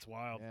 that's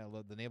wild. Yeah,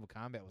 the naval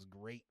combat was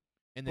great,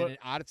 and then in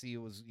Odyssey it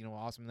was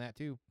awesome in that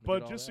too.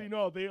 But just so you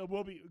know, they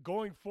will be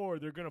going forward.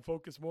 They're going to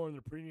focus more on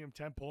their premium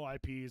tentpole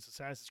IPs: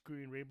 Assassin's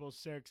Creed, Rainbow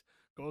Six,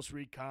 Ghost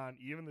Recon,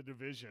 even The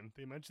Division.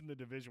 They mentioned The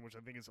Division, which I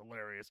think is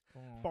hilarious.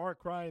 Far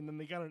Cry, and then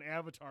they got an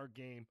Avatar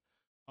game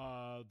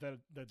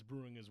that's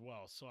brewing as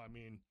well. So I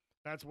mean,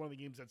 that's one of the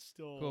games that's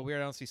still cool. Weird,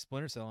 I don't see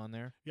Splinter Cell on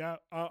there. Yeah,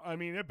 I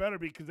mean, it better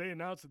be because they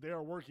announced that they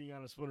are working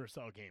on a Splinter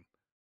Cell game.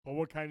 But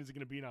what kind is it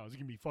going to be now? Is it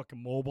going to be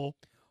fucking mobile?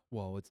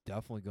 Well, it's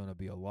definitely going to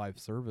be a live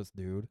service,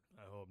 dude.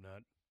 I hope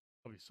not.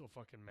 I'll be so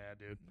fucking mad,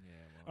 dude. Yeah.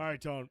 Well. All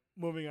right, Tone.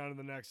 Moving on to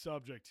the next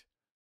subject.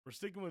 We're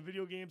sticking with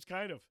video games,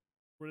 kind of.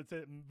 It's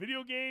a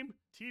video game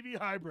TV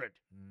hybrid.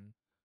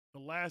 The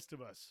Last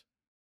of Us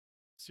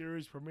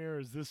series premiere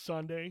is this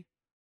Sunday,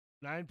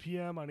 9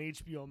 p.m. on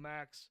HBO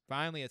Max.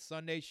 Finally, a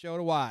Sunday show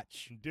to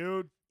watch.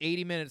 Dude.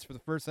 80 minutes for the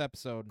first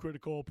episode.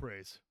 Critical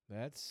praise.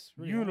 That's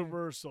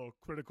universal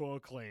critical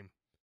acclaim.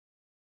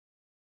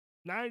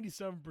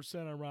 97%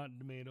 on Rotten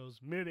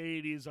Tomatoes,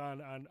 mid-80s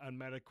on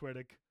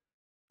Metacritic.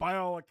 By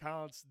all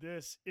accounts,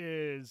 this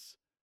is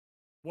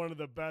one of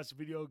the best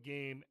video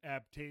game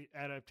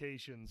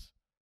adaptations,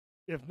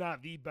 if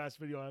not the best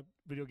video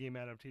game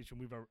adaptation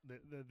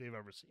they've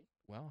ever seen.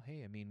 Well,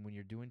 hey, I mean, when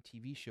you're doing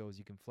TV shows,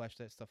 you can flesh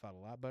that stuff out a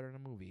lot better in a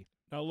movie.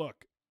 Now,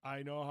 look,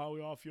 I know how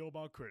we all feel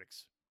about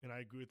critics, and I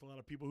agree with a lot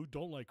of people who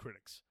don't like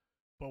critics.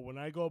 But when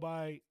I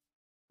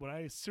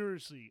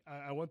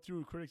went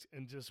through critics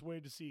and just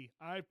waited to see,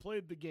 I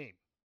played the game.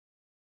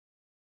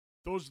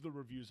 Those are the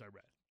reviews I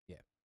read.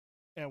 Yeah.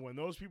 And when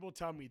those people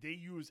tell me they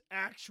use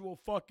actual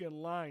fucking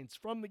lines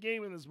from the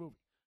game in this movie,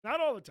 not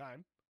all the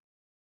time,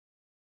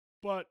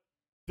 but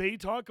they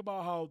talk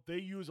about how they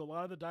use a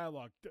lot of the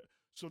dialogue.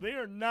 So they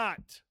are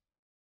not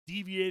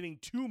deviating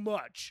too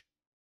much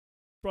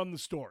from the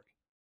story.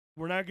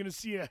 We're not going to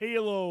see a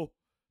Halo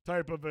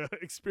type of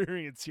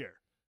experience here.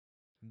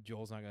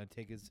 Joel's not going to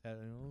take his head.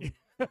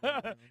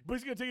 But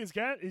he's going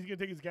to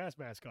take his gas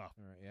mask off.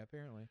 All right, yeah,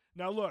 apparently.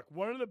 Now, look,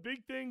 one of the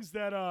big things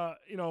that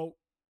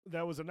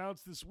that was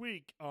announced this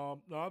week. Now,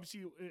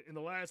 obviously, in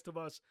The Last of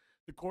Us,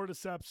 the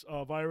cordyceps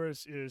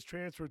virus is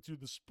transferred to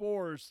the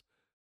spores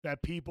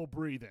that people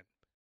breathe in.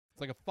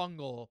 It's like a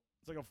fungal.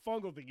 It's like a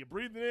fungal thing. You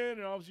breathe it in,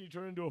 and obviously you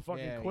turn into a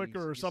fucking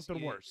clicker or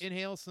something worse.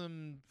 Inhale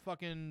some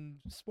fucking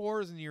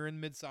spores, and you're in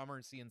Midsummer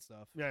and seeing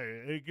stuff. Yeah,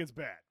 it gets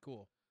bad.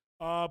 Cool.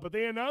 But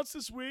they announced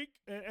this week,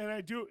 and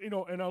I do,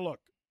 and now look,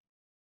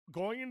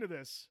 going into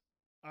this,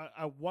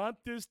 I want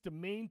this to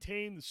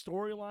maintain the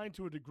storyline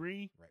to a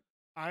degree. Right.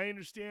 I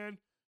understand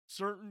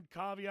certain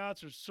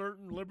caveats or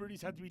certain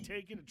liberties have to be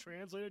taken to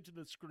translate it to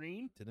the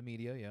screen. To the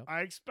media, yeah.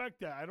 I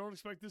expect that. I don't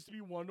expect this to be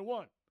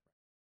 1-to-1.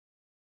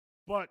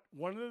 But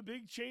one of the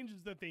big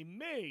changes that they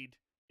made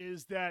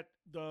is that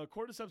the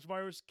cordyceps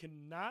virus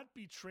cannot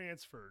be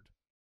transferred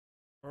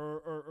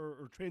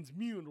or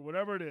transmute or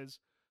whatever it is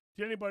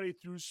to anybody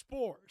through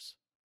spores.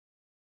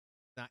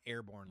 Not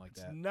airborne like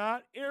that. It's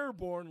not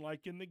airborne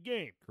like in the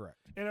game. Correct.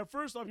 And at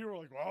first off, people were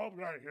like, "Oh,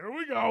 here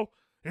we go.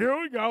 Here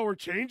we go. We're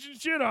changing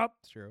shit up."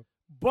 It's true.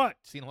 But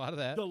seen a lot of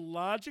that. The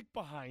logic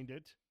behind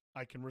it,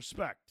 I can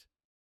respect.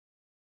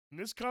 And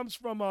this comes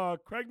from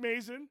Craig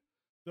Mazin,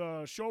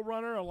 the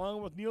showrunner,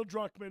 along with Neil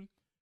Druckmann.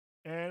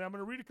 And I'm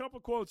going to read a couple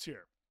of quotes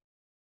here.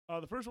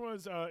 The first one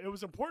is, it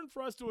was important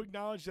for us to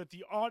acknowledge that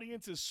the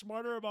audience is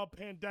smarter about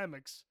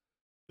pandemics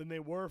than they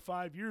were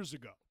 5 years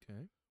ago.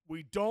 Okay.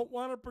 We don't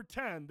want to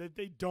pretend that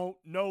they don't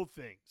know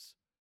things.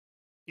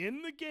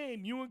 In the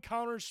game, you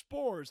encounter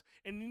spores,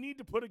 and you need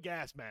to put a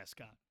gas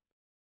mask on.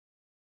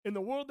 In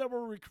the world that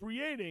we're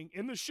recreating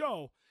in the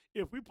show,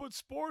 if we put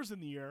spores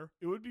in the air,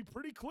 it would be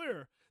pretty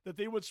clear that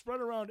they would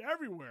spread around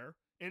everywhere,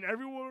 and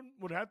everyone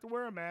would have to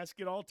wear a mask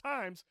at all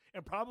times,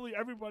 and probably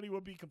everybody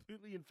would be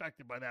completely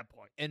infected by that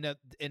point. And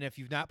if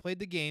you've not played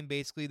the game,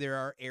 basically there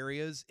are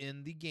areas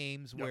in the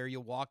games where you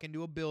walk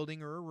into a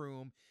building or a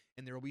room,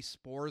 and there will be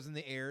spores in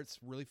the air. It's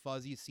really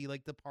fuzzy. You see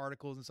like the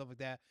particles and stuff like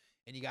that,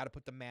 and you got to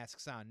put the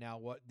masks on. Now,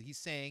 what he's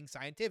saying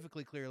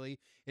scientifically clearly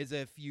is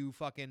if you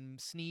fucking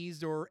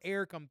sneezed or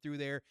air come through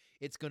there,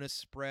 it's going to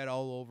spread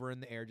all over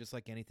in the air just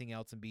like anything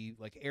else and be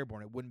like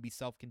airborne. It wouldn't be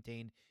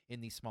self-contained in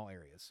these small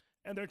areas.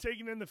 And they're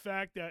taking in the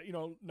fact that,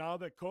 now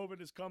that COVID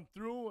has come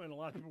through and a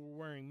lot of people were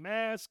wearing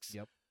masks,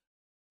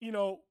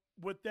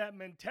 with that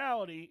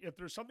mentality, if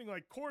there's something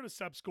like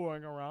cordyceps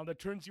going around that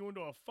turns you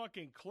into a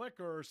fucking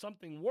clicker or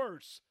something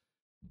worse,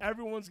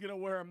 everyone's going to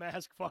wear a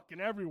mask fucking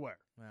everywhere.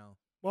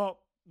 Well,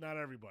 not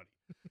everybody.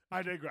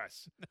 I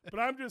digress. But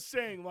I'm just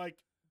saying, like,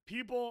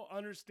 people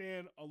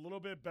understand a little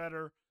bit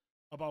better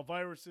about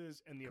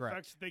viruses and the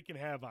effects that they can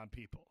have on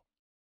people.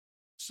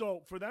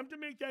 So for them to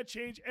make that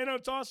change, and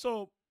it's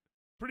also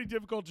pretty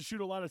difficult to shoot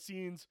a lot of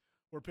scenes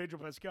where Pedro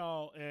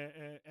Pascal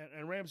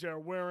and Ramsey are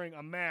wearing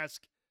a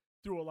mask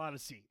through a lot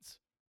of scenes.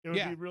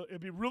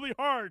 It'd be really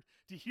hard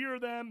to hear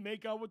them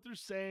make out what they're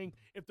saying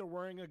if they're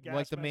wearing a gas mask.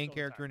 Like the main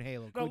character in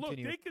Halo. Now, look,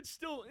 they could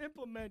still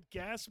implement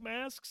gas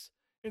masks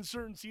in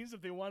certain scenes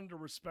if they wanted to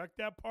respect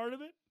that part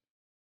of it.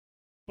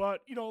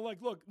 But,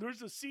 look,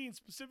 there's a scene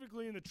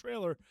specifically in the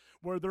trailer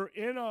where they're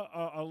in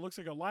a looks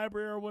like a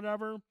library or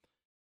whatever,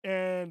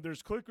 and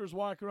there's clickers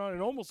walking around.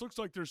 It almost looks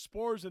like there's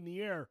spores in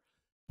the air.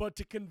 But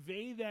to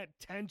convey that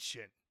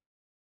tension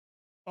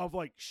of,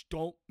 like,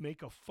 don't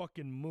make a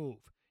fucking move,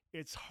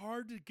 it's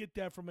hard to get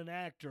that from an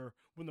actor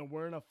when they're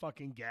wearing a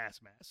fucking gas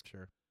mask.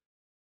 Sure.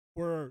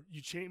 Where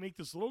you make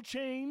this little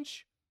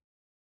change,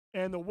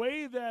 and the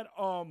way that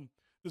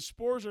the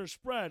spores are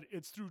spread,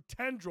 it's through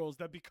tendrils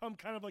that become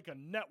kind of like a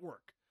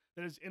network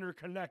that is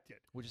interconnected.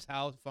 Which is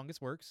how fungus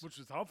works.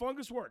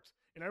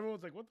 And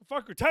everyone's like, what the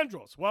fuck are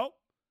tendrils? Well,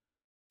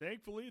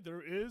 thankfully,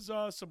 there is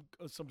some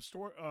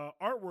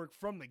artwork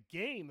from the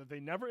game that they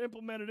never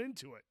implemented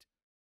into it,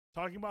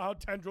 talking about how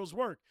tendrils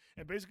work.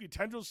 And basically,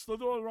 tendrils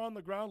slither around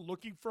the ground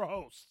looking for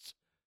hosts.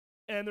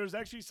 And there's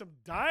actually some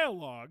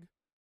dialogue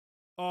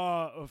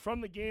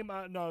from the game.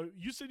 Now,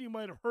 you said you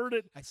might have heard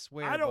it. I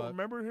swear. I don't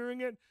remember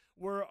hearing it,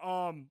 where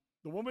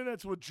the woman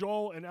that's with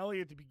Joel and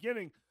Ellie at the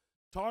beginning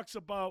talks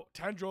about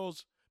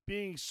tendrils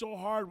being so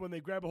hard when they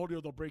grab a hold of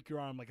you, they'll break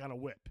your arm like on a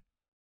whip.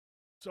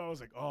 So I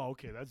was like, oh,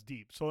 okay, that's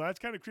deep. So that's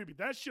kind of creepy.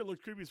 That shit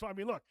looks creepy as fuck. I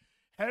mean, look,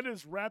 head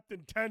is wrapped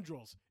in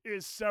tendrils,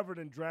 is severed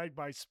and dragged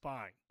by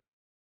spine.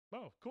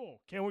 Oh,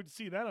 cool. Can't wait to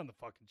see that on the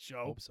fucking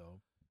show. Hope so.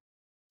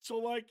 So,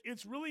 like,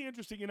 it's really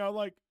interesting,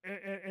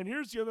 and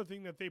here's the other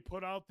thing that they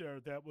put out there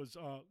that was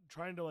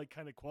trying to, like,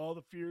 kind of quell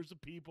the fears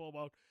of people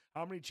about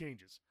how many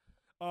changes.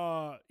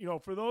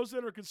 For those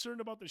that are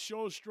concerned about the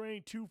show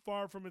straying too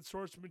far from its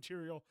source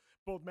material,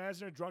 both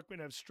Mazin and Druckmann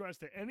have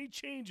stressed that any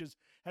changes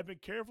have been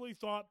carefully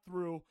thought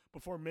through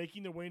before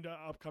making their way into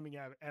upcoming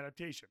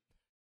adaptation.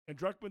 And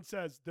Druckmann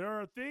says, there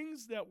are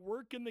things that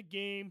work in the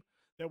game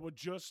that would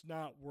just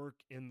not work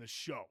in the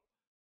show.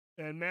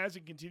 And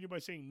Mazin continued by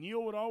saying,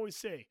 Neil would always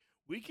say,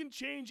 we can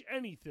change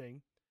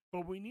anything,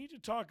 but we need to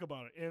talk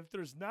about it. And if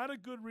there's not a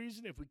good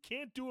reason, if we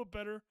can't do it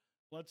better,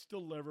 let's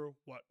deliver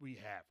what we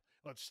have.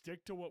 Let's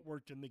stick to what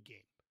worked in the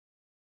game.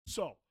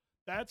 So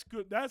that's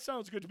good. That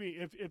sounds good to me.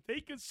 If they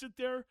could sit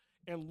there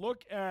and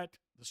look at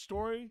the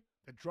story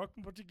that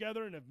Druckmann put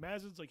together, and if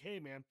Mazin's like, hey,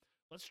 man,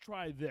 let's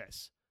try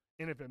this.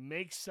 And if it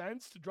makes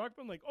sense to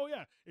Druckmann, like, oh,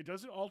 yeah, it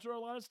doesn't alter a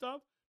lot of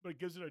stuff, but it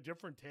gives it a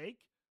different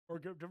take or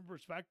a different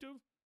perspective,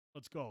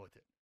 let's go with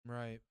it.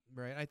 Right.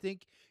 I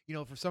think,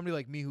 for somebody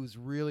like me who's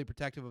really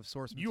protective of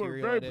source you material.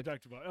 You are very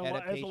protective of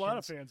it, as a lot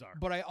of fans are.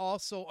 But I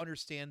also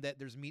understand that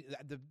there's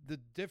the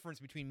difference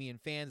between me and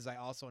fans is I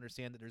also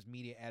understand that there's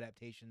media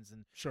adaptations,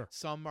 and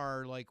some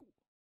are like,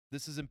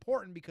 this is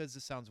important because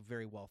this sounds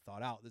very well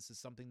thought out. This is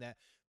something that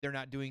they're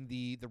not doing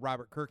the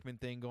Robert Kirkman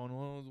thing going,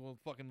 well,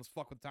 let's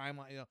fuck with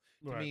timeline.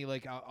 To me,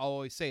 like, I'll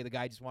always say, the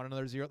guy just wanted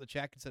another zero at the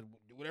check and said,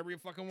 do whatever you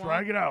fucking want.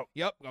 Drag it out.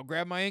 Yep, I'll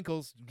grab my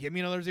ankles, give me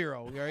another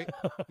zero, right?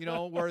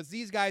 Whereas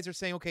these guys are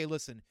saying, okay,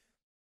 listen,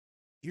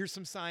 here's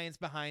some science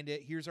behind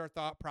it. Here's our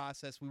thought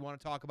process. We want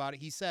to talk about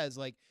it. He says,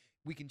 like,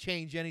 we can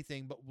change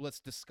anything, but let's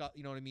discuss,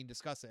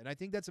 discuss it. And I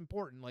think that's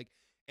important. Like,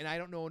 and I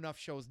don't know enough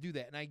shows do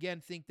that. And I, again,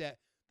 think that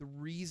the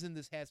reason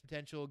this has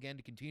potential, again,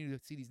 to continue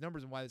to see these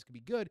numbers and why this could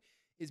be good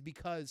is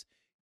because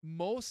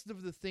most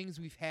of the things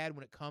we've had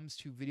when it comes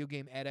to video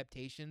game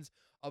adaptations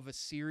of a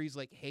series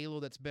like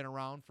Halo that's been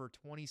around for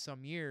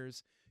 20-some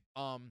years,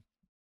 and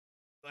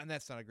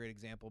that's not a great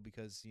example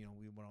because,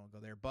 we won't go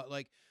there, but,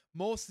 like,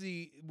 most of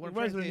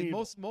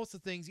the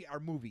things are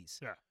movies.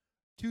 Yeah.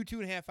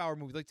 2.5 hour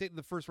movies. Like take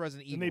the first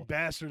Resident Evil. And they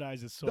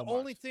bastardized it so the much.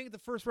 only thing the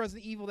first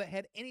Resident Evil that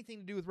had anything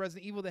to do with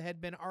Resident Evil that had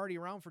been already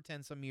around for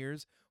 10 some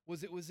years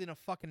was it was in a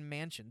fucking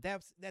mansion.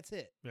 That's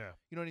it. Yeah.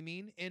 You know what I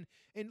mean? And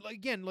like,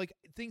 again, like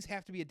things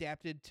have to be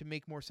adapted to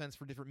make more sense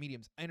for different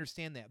mediums. I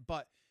understand that,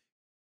 but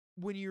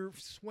when you're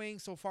swaying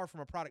so far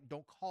from a product,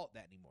 don't call it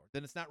that anymore.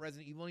 Then it's not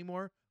Resident Evil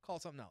anymore. Call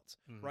it something else,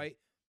 right?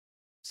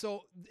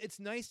 So it's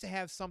nice to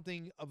have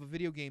something of a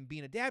video game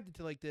being adapted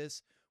to like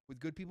this with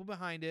good people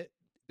behind it.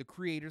 The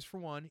creators, for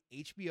one,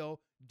 HBO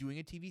doing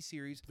a TV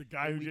series. The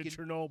guy who did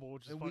Chernobyl,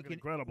 which is fucking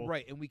incredible.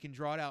 Right, and we can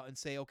draw it out and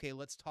say, okay,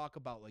 let's talk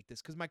about like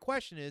this. Because my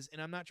question is,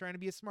 and I'm not trying to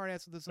be a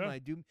smartass with this, and I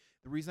do.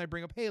 The reason I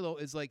bring up Halo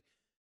is like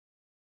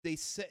they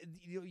said,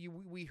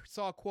 we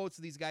saw quotes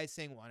of these guys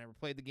saying, "Well, I never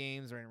played the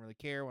games, or I didn't really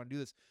care. I want to do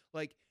this."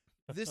 Like,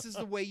 this is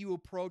the way you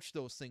approach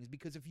those things.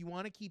 Because if you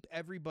want to keep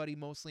everybody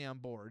mostly on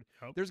board,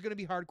 there's going to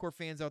be hardcore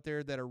fans out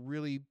there that are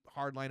really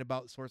hardline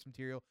about source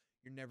material.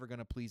 You're never going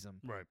to please them.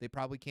 Right. They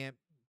probably can't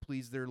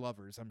please their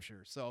lovers, I'm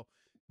sure. So,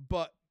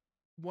 but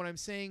what I'm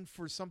saying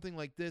for something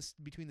like this,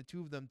 between the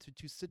two of them,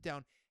 to sit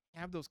down,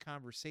 have those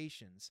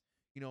conversations,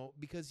 you know,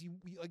 because you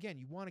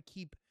want to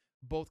keep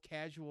both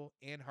casual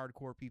and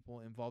hardcore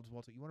people involved as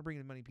well. So you want to bring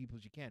in as many people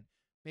as you can.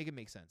 Make it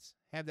make sense.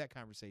 Have that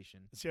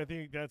conversation. See, I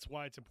think that's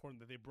why it's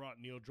important that they brought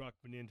Neil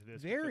Druckmann into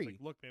this. Very. Because,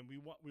 like, look, man, we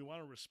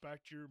want to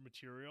respect your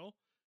material,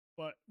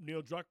 but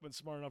Neil Druckmann's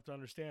smart enough to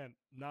understand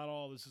not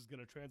all this is going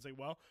to translate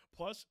well.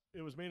 Plus,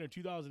 it was made in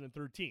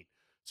 2013.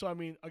 So I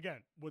mean, again,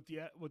 with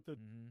the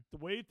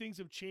way things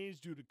have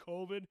changed due to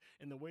COVID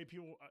and the way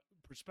people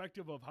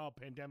perspective of how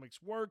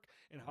pandemics work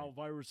and how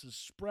viruses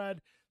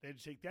spread, they had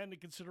to take that into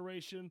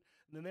consideration. And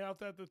then they have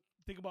to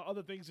think about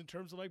other things in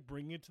terms of like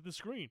bringing it to the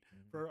screen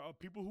for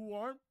people who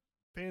aren't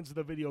fans of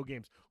the video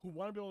games, who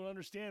want to be able to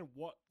understand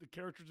what the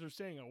characters are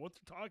saying or what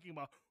they're talking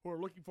about, who are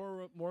looking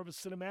for more of a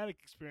cinematic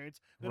experience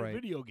than a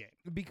video game.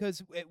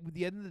 Because at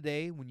the end of the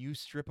day, when you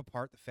strip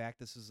apart the fact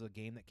this is a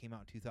game that came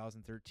out in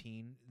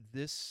 2013,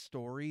 this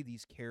story,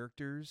 these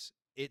characters,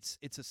 it's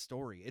a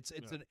story. It's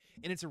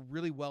a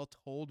really well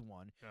told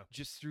one.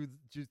 Just through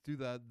the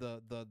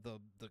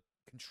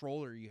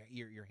controller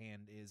your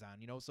hand is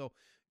on, you know. So,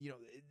 you know,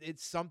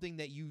 it's something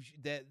that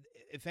that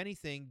if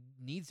anything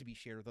needs to be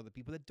shared with other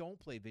people that don't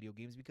play video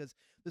games, because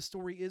the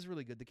story is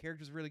really good, the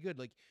characters are really good.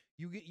 Like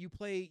you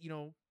play, you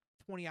know,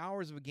 20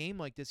 hours of a game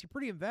like this, you're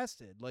pretty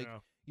invested. Like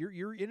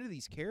you're into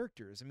these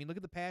characters. I mean, look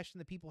at the passion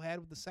that people had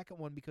with the second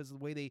one because of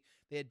the way they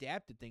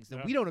adapted things.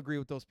 Now we don't agree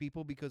with those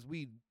people because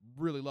we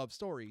really love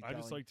storytelling. I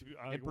just like to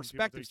and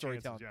perspective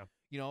storytelling.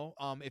 You know,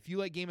 if you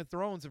like Game of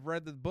Thrones, have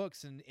read the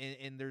books and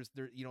there's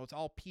you know, it's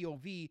all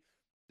POV.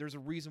 There's a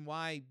reason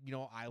why, you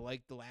know, I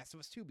like The Last of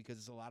Us 2 because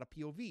it's a lot of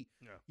POV.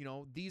 You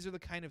know, these are the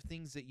kind of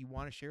things that you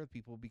want to share with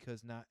people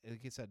because not,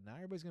 like I said, not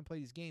everybody's going to play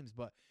these games,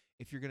 but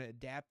if you're going to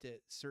adapt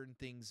it, certain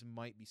things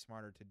might be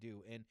smarter to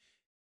do. And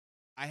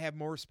I have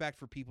more respect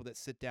for people that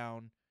sit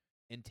down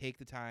and take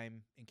the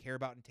time and care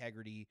about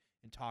integrity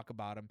and talk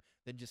about them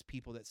than just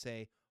people that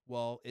say,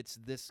 well, it's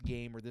this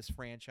game or this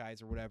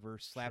franchise or whatever,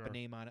 slap a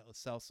name on it, let's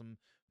sell some,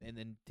 and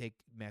then take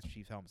Master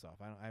Chief's helmets off.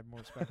 I have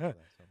more respect for that.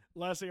 So.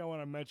 Last thing I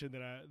want to mention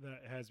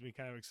that has me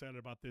kind of excited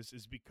about this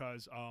is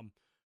because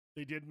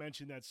they did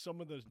mention that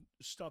some of the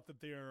stuff that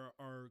they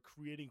are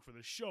creating for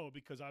the show,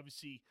 because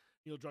obviously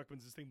Neil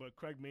Druckmann's this thing, but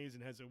Craig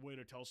Mazin has a way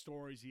to tell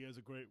stories. He has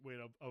a great way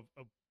of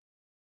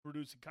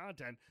producing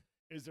content.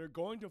 Is they're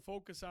going to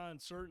focus on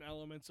certain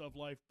elements of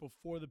life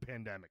before the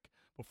pandemic,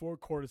 before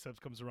Cordyceps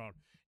comes around.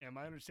 And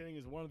my understanding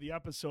is one of the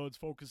episodes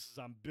focuses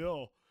on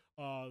Bill,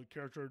 the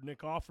character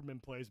Nick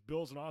Offerman plays.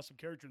 Bill's an awesome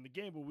character in the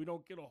game, but we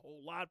don't get a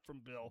whole lot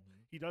from Bill.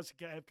 He does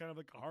have kind of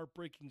like a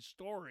heartbreaking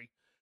story,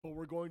 but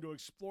we're going to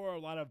explore a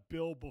lot of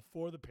Bill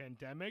before the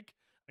pandemic.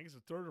 I think it's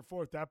the third or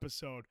fourth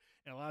episode,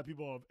 and a lot of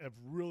people have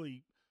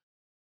really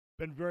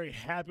been very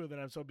happy with that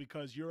episode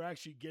because you're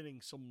actually getting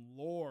some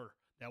lore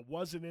that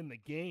wasn't in the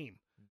game,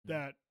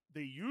 that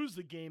they use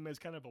the game as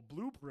kind of a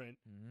blueprint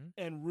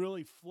and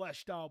really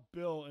fleshed out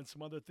Bill and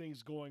some other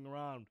things going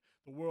on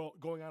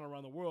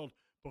around the world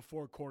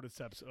before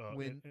Cordyceps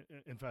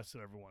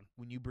infested everyone.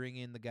 When you bring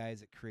in the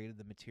guys that created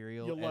the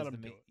material, you'll let them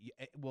do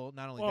it. Well,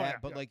 not only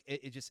but like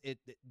it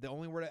the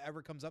only word that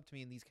ever comes up to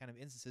me in these kind of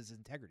instances is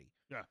integrity.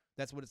 Yeah,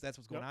 that's what's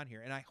going on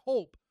here, and I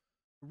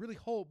really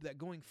hope that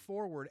going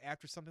forward,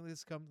 after something like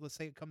this let's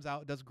say it comes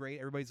out, it does great,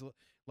 everybody's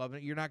loving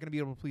it. You're not going to be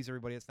able to please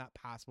everybody. It's not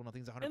possible.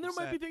 Nothing's 100%. And there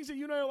might be things that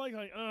you know like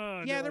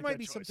yeah, there might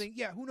be something.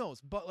 Yeah, who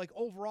knows? But like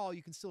overall,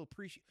 you can still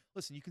appreciate.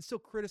 Listen, you can still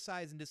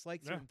criticize and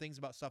dislike certain things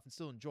about stuff and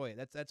still enjoy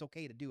it. That's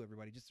okay to do.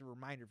 Everybody, just a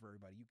reminder for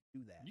everybody, you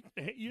can do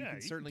that. You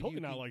can certainly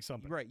not like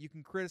something. Right, you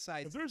can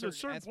criticize. If there's a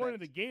certain point of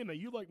the game that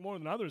you like more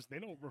than others, they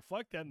don't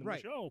reflect that in the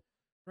show.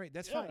 Right,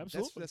 that's fine.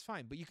 Absolutely. That's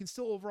fine. But you can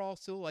still overall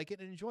still like it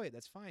and enjoy it.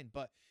 That's fine.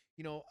 But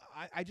you know,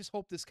 I just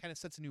hope this kind of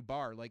sets a new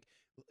bar. Like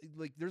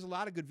there's a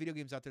lot of good video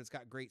games out there that's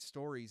got great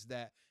stories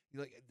that,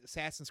 like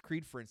Assassin's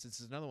Creed, for instance,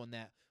 is another one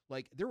that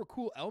like there were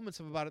cool elements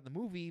about it in the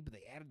movie, but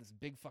they added this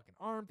big fucking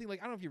arm thing. Like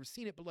I don't know if you've ever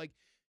seen it, but like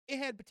it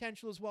had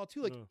potential as well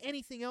too. Like Yeah.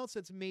 anything else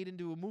that's made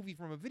into a movie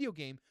from a video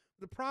game.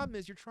 The problem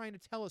is you're trying to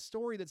tell a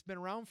story that's been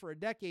around for a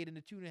decade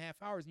into 2.5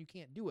 hours, and you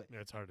can't do it. Yeah,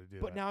 it's hard to do.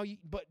 But that.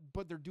 now,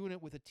 but they're doing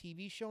it with a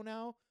TV show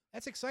now.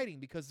 That's exciting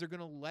because they're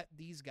gonna let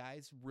these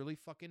guys really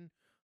fucking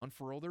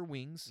unfurl their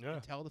wings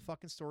and tell the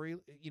fucking story,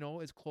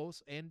 as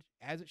close and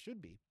as it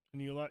should be.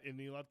 And you let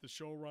the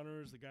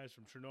showrunners, the guys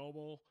from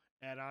Chernobyl,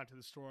 add on to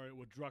the story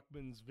with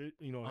Druckmann's,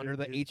 Under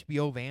the his-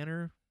 HBO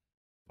banner.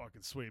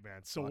 Fucking sweet,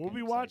 man. So Fucking we'll be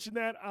exciting. watching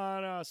that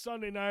on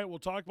Sunday night. We'll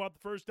talk about the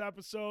first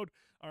episode,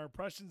 our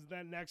impressions of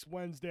that next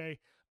Wednesday.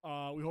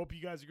 We hope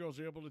you guys and girls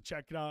are able to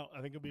check it out.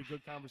 I think it'll be a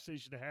good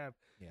conversation to have.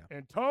 Yeah.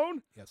 And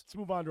Tone, Yes. let's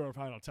move on to our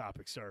final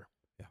topic, sir.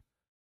 Yeah.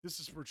 This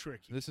is for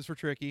Tricky. This is for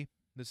Tricky.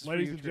 This is for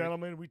Ladies you, and Trick.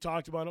 gentlemen, we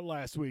talked about it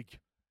last week,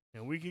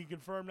 and we can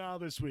confirm now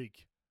this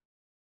week.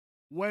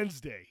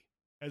 Wednesday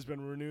has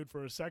been renewed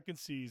for a second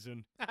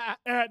season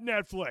at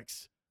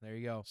Netflix. There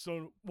you go.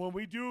 So when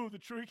we do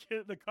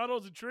the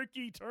Cuddles and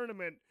Tricky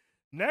tournament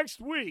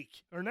next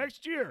week or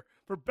next year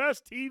for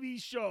best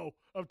TV show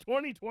of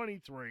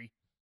 2023,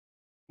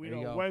 we There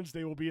you know go.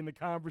 Wednesday will be in the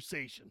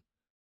conversation.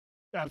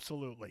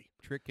 Absolutely.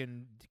 Trick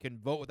can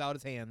vote without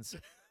his hands.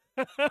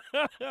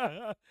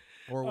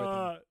 Or with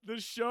them. The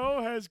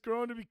show has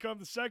grown to become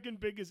the second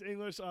biggest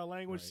English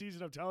language Right.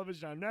 season of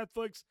television on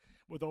Netflix,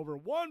 with over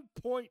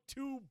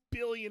 1.2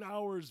 billion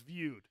hours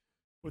viewed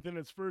within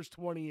its first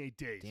 28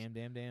 days.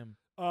 Damn.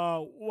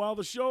 While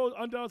the show's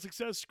undoubted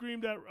success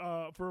screamed at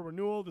for a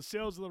renewal, the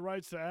sales of the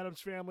rights to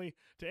Addams Family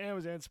to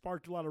Amazon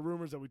sparked a lot of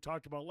rumors that we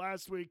talked about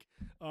last week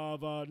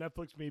of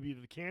Netflix maybe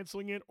either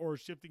canceling it or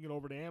shifting it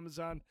over to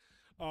Amazon.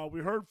 We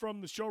heard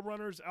from the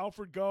showrunners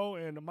Alfred Goh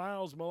and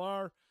Miles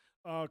Millar.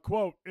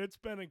 Quote, "It's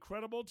been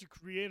incredible to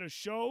create a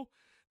show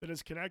that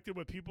is connected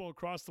with people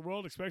across the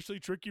world, especially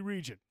Tricky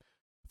Region.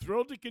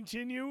 Thrilled to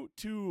continue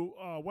to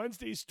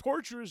Wednesday's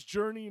torturous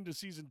journey into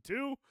season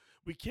 2.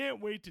 We can't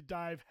wait to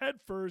dive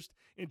headfirst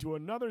into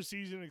another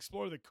season and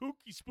explore the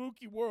kooky,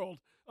 spooky world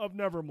of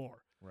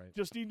Nevermore. Right.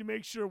 Just need to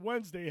make sure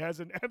Wednesday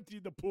hasn't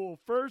emptied the pool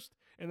first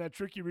and that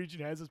Tricky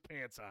Region has his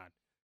pants on."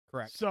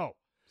 Correct. So,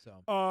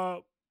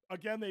 So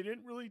again, they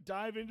didn't really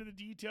dive into the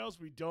details.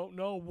 We don't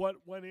know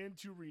what went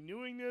into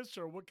renewing this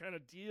or what kind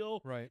of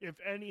deal, Right. if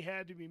any,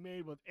 had to be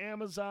made with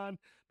Amazon,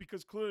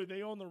 because clearly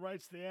they own the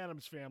rights to the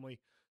Addams Family.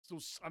 So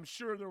I'm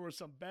sure there were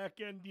some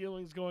back-end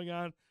dealings going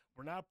on.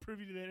 We're not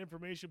privy to that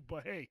information,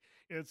 but hey,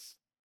 it's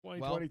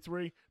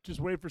 2023. Just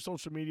wait for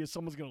social media.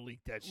 Someone's going to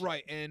leak that shit.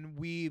 Right, and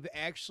we've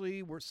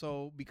actually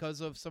because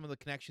of some of the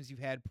connections you've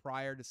had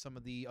prior to some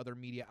of the other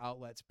media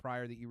outlets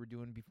prior that you were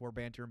doing before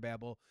Banter and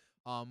Babble,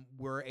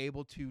 we're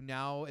able to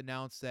now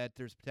announce that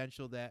there's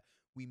potential that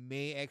we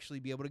may actually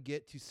be able to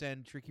get to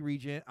send Tricky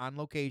Regent on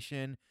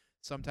location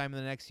sometime in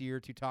the next year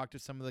to talk to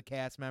some of the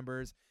cast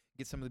members,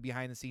 get some of the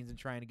behind the scenes, and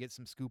trying to get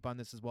some scoop on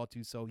this as well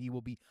too. So he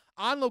will be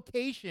on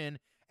location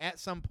at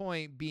some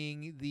point,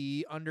 being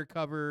the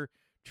undercover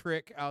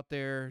Trick out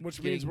there,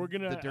 Which means we're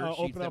going the to dirt sheets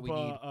open that up we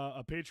need.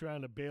 a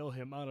Patreon to bail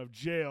him out of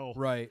jail.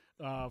 Right.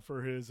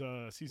 For his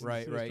season.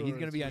 Right. He's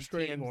going to be on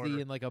TMZ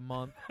in like a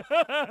month.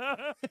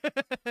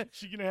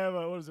 She gonna have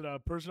a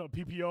personal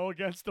PPO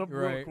against him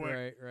real Right,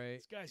 quick. right.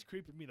 This guy's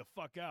creeping me the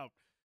fuck out.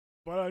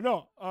 But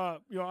no,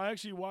 I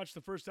actually watched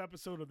the first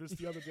episode of this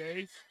the other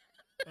day.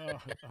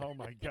 Oh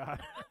my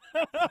god!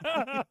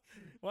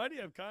 Why do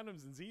you have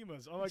condoms and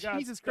Zimas? Oh my god!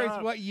 Jesus stop.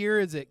 Christ, what year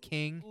is it,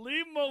 King?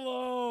 Leave him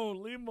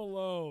alone. Leave him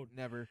alone.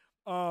 Never.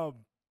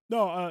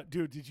 No,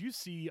 dude, did you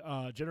see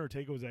Jenna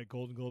Ortega was at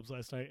Golden Globes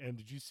last night, and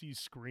did you see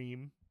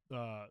Scream,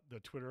 the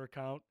Twitter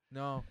account?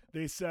 No.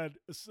 They said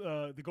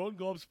the Golden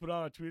Globes put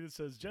out a tweet that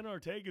says Jenna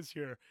Ortega's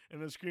here,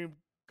 and then Scream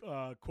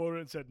quoted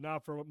it and said,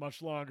 "Not for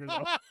much longer."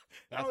 Though.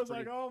 I was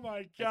like, "Oh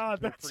my god,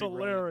 that's pretty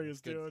brilliant. hilarious,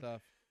 Good dude."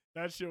 stuff.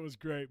 That shit was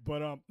great.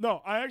 But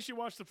no, I actually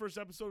watched the first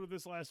episode of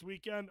this last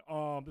weekend.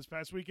 This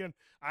past weekend,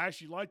 I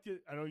actually liked it.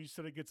 I know you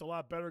said it gets a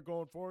lot better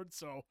going forward,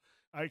 so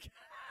I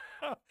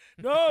no,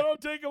 don't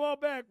take them all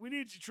back. We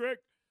need you, Trick.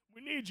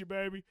 We need you,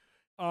 baby.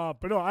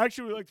 But no, I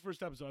actually really liked the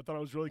first episode. I thought it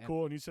was really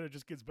cool, and you said it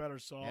just gets better.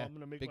 So Yeah, I'm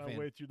gonna make big my fan.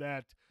 way through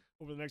that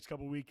over the next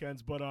couple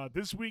weekends. But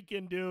this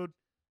weekend, dude,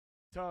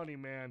 telling you,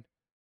 man,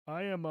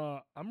 I'm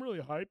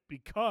really hyped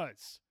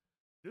because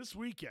this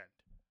weekend,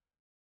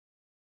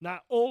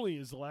 not only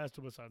is The Last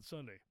of Us on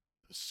Sunday,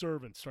 The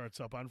Servant starts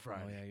up on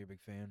Friday. Oh yeah, you're a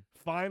big fan.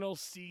 Final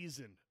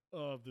season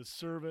of The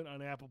Servant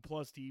on Apple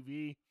Plus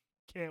TV.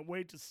 Can't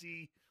wait to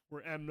see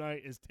where M.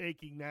 Night is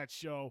taking that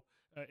show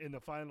in the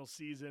final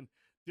season.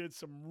 Did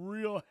some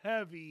real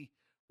heavy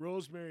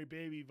Rosemary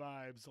Baby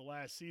vibes the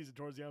last season.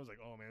 Towards the end, I was like,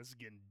 oh man, this is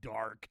getting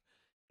dark.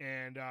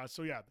 And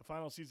so yeah, the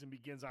final season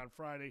begins on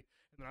Friday,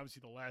 and then obviously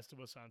The Last of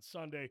Us on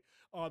Sunday.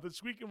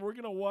 This weekend, we're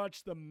going to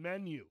watch The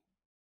Menu.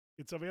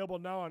 It's available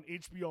now on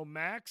HBO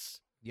Max.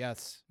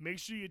 Yes. Make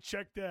sure you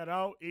check that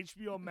out.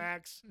 HBO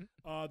Max,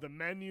 The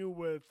Menu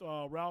with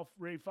Ralph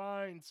Ray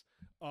Fiennes,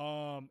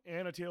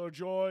 Anna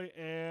Taylor-Joy,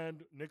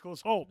 and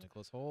Nicholas Hoult.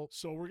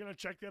 So we're going to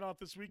check that out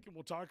this week, and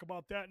we'll talk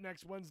about that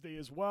next Wednesday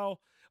as well.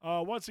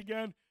 Once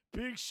again,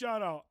 big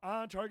shout-out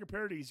on Target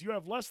Parodies. You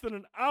have less than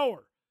an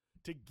hour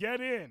to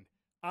get in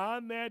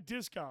on that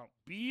discount.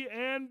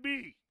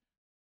 BNB.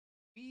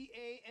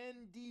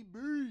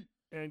 BANDB.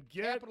 And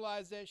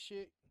capitalize that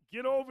shit.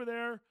 Get over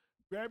there.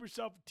 Grab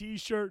yourself a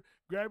T-shirt.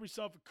 Grab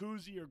yourself a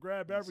koozie or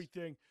grab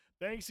everything.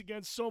 Thanks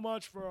again so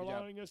much for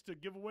allowing us to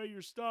give away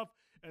your stuff.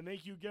 And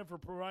thank you again for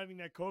providing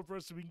that code for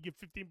us so we can get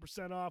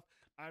 15% off.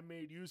 I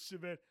made use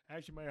of it. I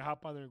actually might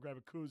hop on there and grab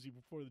a koozie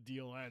before the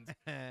deal ends.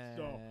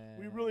 So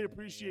we really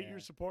appreciate your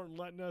support and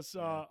letting us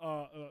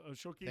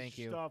showcase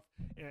your stuff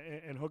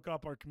and hook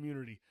up our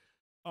community.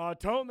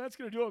 Tone, that's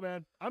going to do it,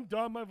 man. I'm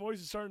done. My voice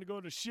is starting to go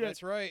to shit.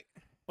 That's right.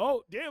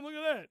 Oh, damn, look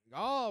at that.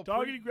 Oh,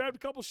 Doggy grabbed a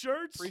couple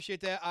shirts.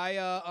 Appreciate that.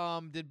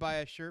 I did buy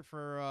a shirt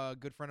for a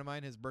good friend of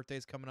mine. His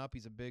birthday's coming up.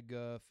 He's a big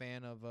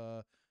fan of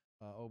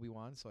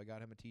Obi-Wan, so I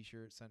got him a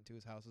T-shirt sent to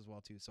his house as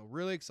well, too. So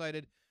really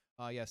excited.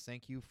 Yes,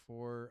 thank you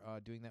for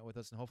doing that with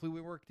us, and hopefully we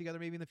work together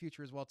maybe in the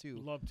future as well, too.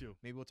 Love to.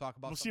 Maybe we'll talk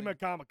about We'll see him at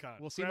Comic-Con.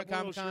 We'll see him at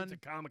Comic-Con.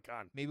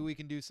 Comic-Con. Maybe we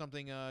can do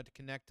something to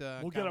connect.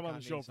 We'll get him on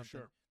the show for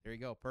sure. There you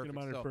go. Perfect.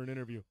 Get him on there for an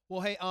interview. Well,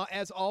 hey,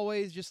 as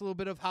always, just a little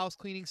bit of house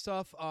cleaning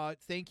stuff.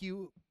 Thank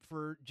you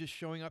for just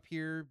showing up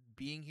here,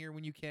 being here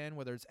when you can,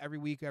 whether it's every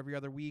week, every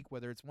other week,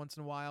 whether it's once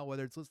in a while,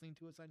 whether it's listening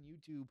to us on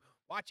YouTube,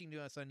 watching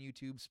to us on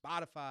YouTube,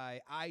 Spotify,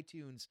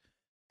 iTunes,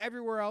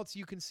 everywhere else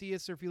you can see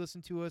us, or if you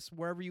listen to us,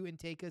 wherever you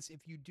intake us.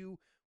 If you do,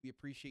 we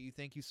appreciate you.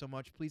 Thank you so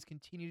much. Please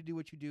continue to do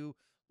what you do.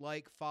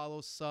 Like,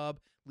 follow, sub,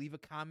 leave a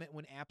comment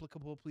when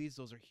applicable, please.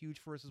 Those are huge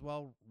for us as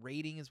well.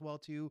 Rating as well,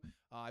 too.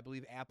 I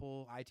believe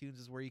Apple, iTunes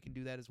is where you can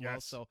do that as well.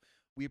 Yes. So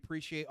we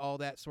appreciate all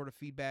that sort of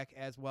feedback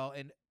as well.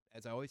 And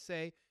as I always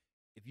say,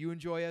 if you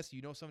enjoy us,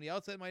 you know somebody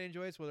else that might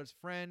enjoy us, whether it's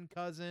friend,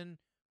 cousin,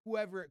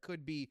 whoever it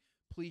could be,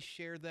 please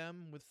share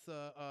them with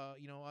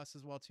us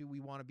as well, too.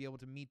 We want to be able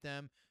to meet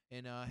them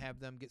and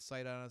have them get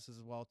sight on us as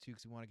well, too,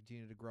 because we want to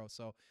continue to grow.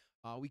 So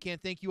we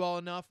can't thank you all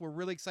enough. We're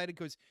really excited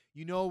because,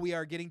 we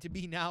are getting to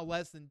be now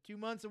less than 2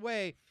 months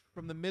away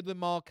from the Midland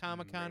Mall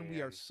Comic-Con.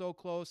 We are so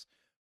close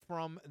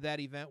from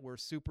that event. We're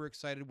super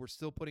excited. We're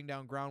still putting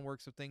down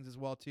groundworks of things as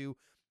well, too.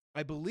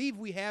 I believe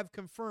we have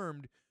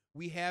confirmed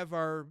we have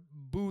our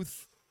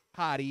booth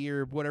hottie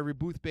or whatever,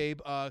 booth babe.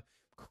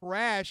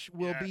 Crash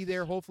will be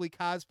there, hopefully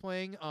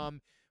cosplaying.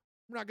 I'm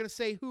not going to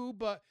say who,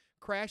 but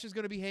Crash is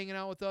going to be hanging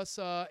out with us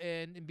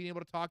and being able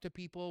to talk to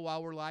people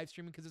while we're live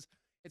streaming, because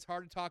it's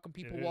hard to talk when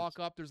people walk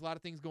up. There's a lot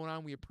of things going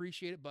on. We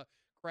appreciate it, but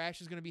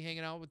Crash is going to be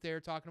hanging out with there,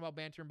 talking about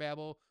Banter and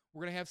Babble.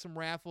 We're going to have some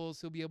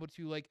raffles. He'll be able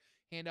to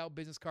hand out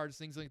business cards,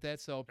 things like that.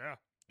 So,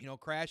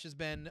 Crash has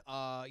been,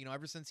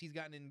 ever since he's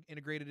gotten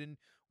integrated in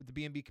with the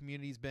B&B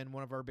community, he's been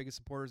one of our biggest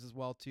supporters as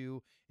well,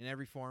 too, in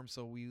every form.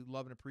 So we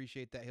love and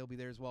appreciate that. He'll be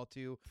there as well,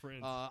 too.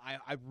 Prince.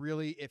 I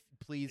really, if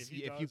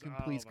you can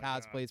please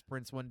cosplay as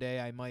Prince one day,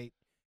 I might.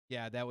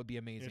 Yeah, that would be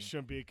amazing. It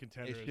shouldn't be a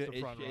contender.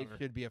 It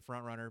should be a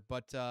front runner.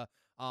 But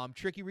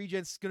Tricky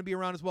Regents is going to be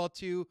around as well,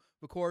 too.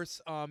 Of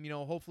course,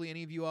 hopefully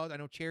any of you out. I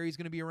know Cherry's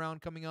going to be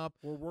around coming up.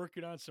 We're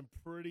working on some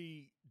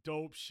pretty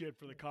dope shit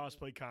for the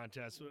cosplay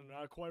contest. We're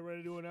not quite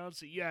ready to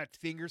announce it yet.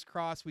 Fingers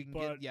crossed we can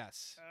get,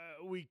 yes.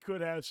 We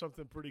could have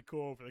something pretty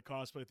cool for the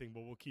cosplay thing,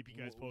 but we'll keep you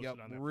guys posted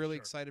on that. We're really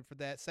excited for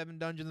that. 7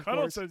 Dungeons, of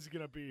Cuddle course. says he's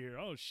going to be here.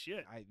 Oh,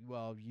 shit.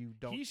 You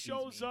don't He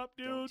shows up,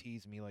 dude. Don't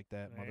tease me like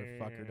that,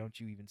 motherfucker. Don't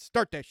you even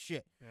start that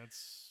shit.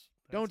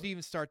 Don't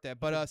even start that.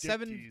 But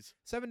 7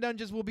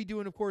 Dungeons will be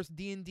doing, of course,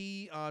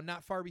 D&D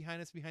not far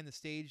behind us, behind the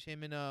stage.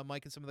 Him and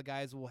Mike and some of the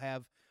guys will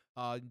have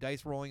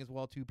dice rolling as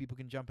well, too. People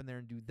can jump in there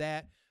and do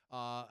that.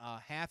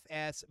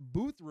 Half-ass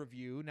booth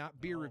review, not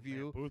beer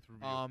review, booth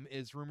review.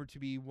 Is rumored to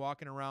be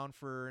walking around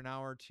for an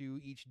hour or two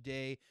each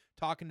day,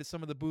 talking to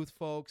some of the booth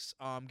folks,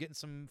 getting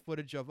some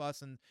footage of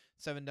us and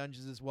 7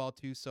 Dungeons as well,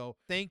 too. So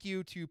thank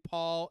you to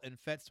Paul and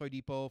Fetz Toy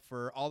Depot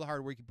for all the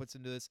hard work he puts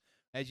into this.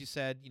 As you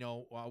said,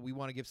 we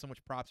want to give so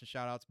much props and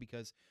shout-outs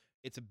because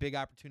it's a big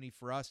opportunity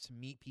for us to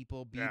meet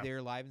people, be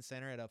there live and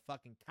center at a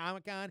fucking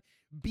Comic-Con.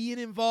 Being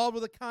involved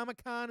with a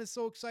Comic-Con is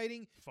so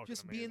exciting.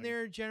 Just amazing. Being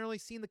there, generally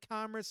seeing the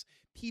commerce,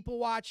 people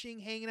watching,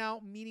 hanging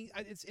out, meeting.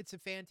 It's a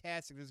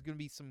fantastic. There's going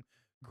to be some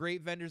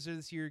great vendors there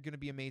this year. Going to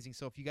be amazing.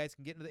 So if you guys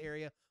can get into the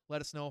area,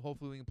 let us know.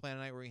 Hopefully we can plan a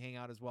night where we hang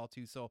out as well,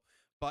 too. So,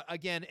 but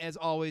again, as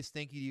always,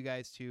 thank you to you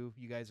guys, too.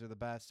 You guys are the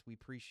best. We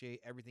appreciate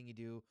everything you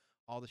do.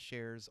 All the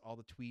shares, all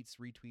the tweets,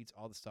 retweets,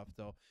 all the stuff,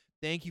 though.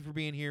 Thank you for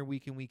being here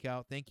week in, week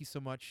out. Thank you so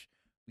much.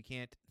 We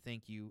can't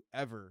thank you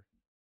ever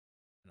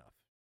enough.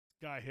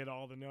 Guy hit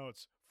all the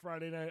notes.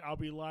 Friday night, I'll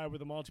be live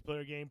with a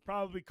multiplayer game,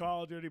 probably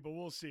Call of Duty, but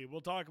we'll see.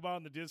 We'll talk about it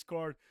in the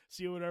Discord,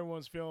 see what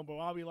everyone's feeling, but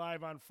I'll be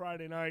live on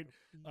Friday night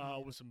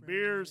with some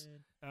beers,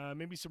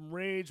 maybe some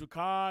Rage with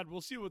COD.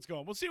 We'll see what's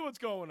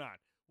going on.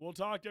 We'll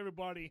talk to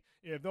everybody.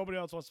 If nobody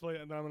else wants to play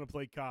it, then I'm going to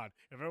play COD.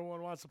 If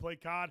everyone wants to play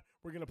COD,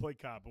 we're going to play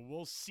COD. But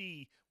we'll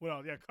see what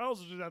else. Yeah, Carlos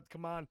will just have to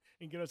come on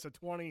and get us a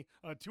 200-0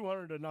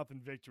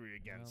 victory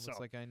again. Well, looks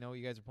like I know what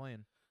you guys are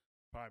playing.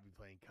 Probably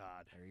playing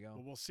COD. There you go.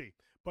 But we'll see.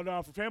 But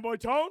for Fanboy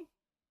Tone,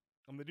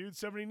 I'm the Dude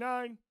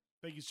 79.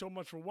 Thank you so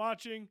much for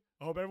watching.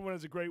 I hope everyone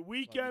has a great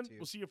weekend.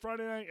 We'll see you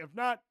Friday night. If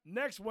not,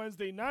 next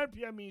Wednesday, 9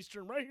 p.m.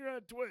 Eastern, right here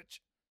on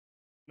Twitch.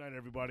 Good night,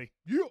 everybody.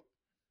 Yeah.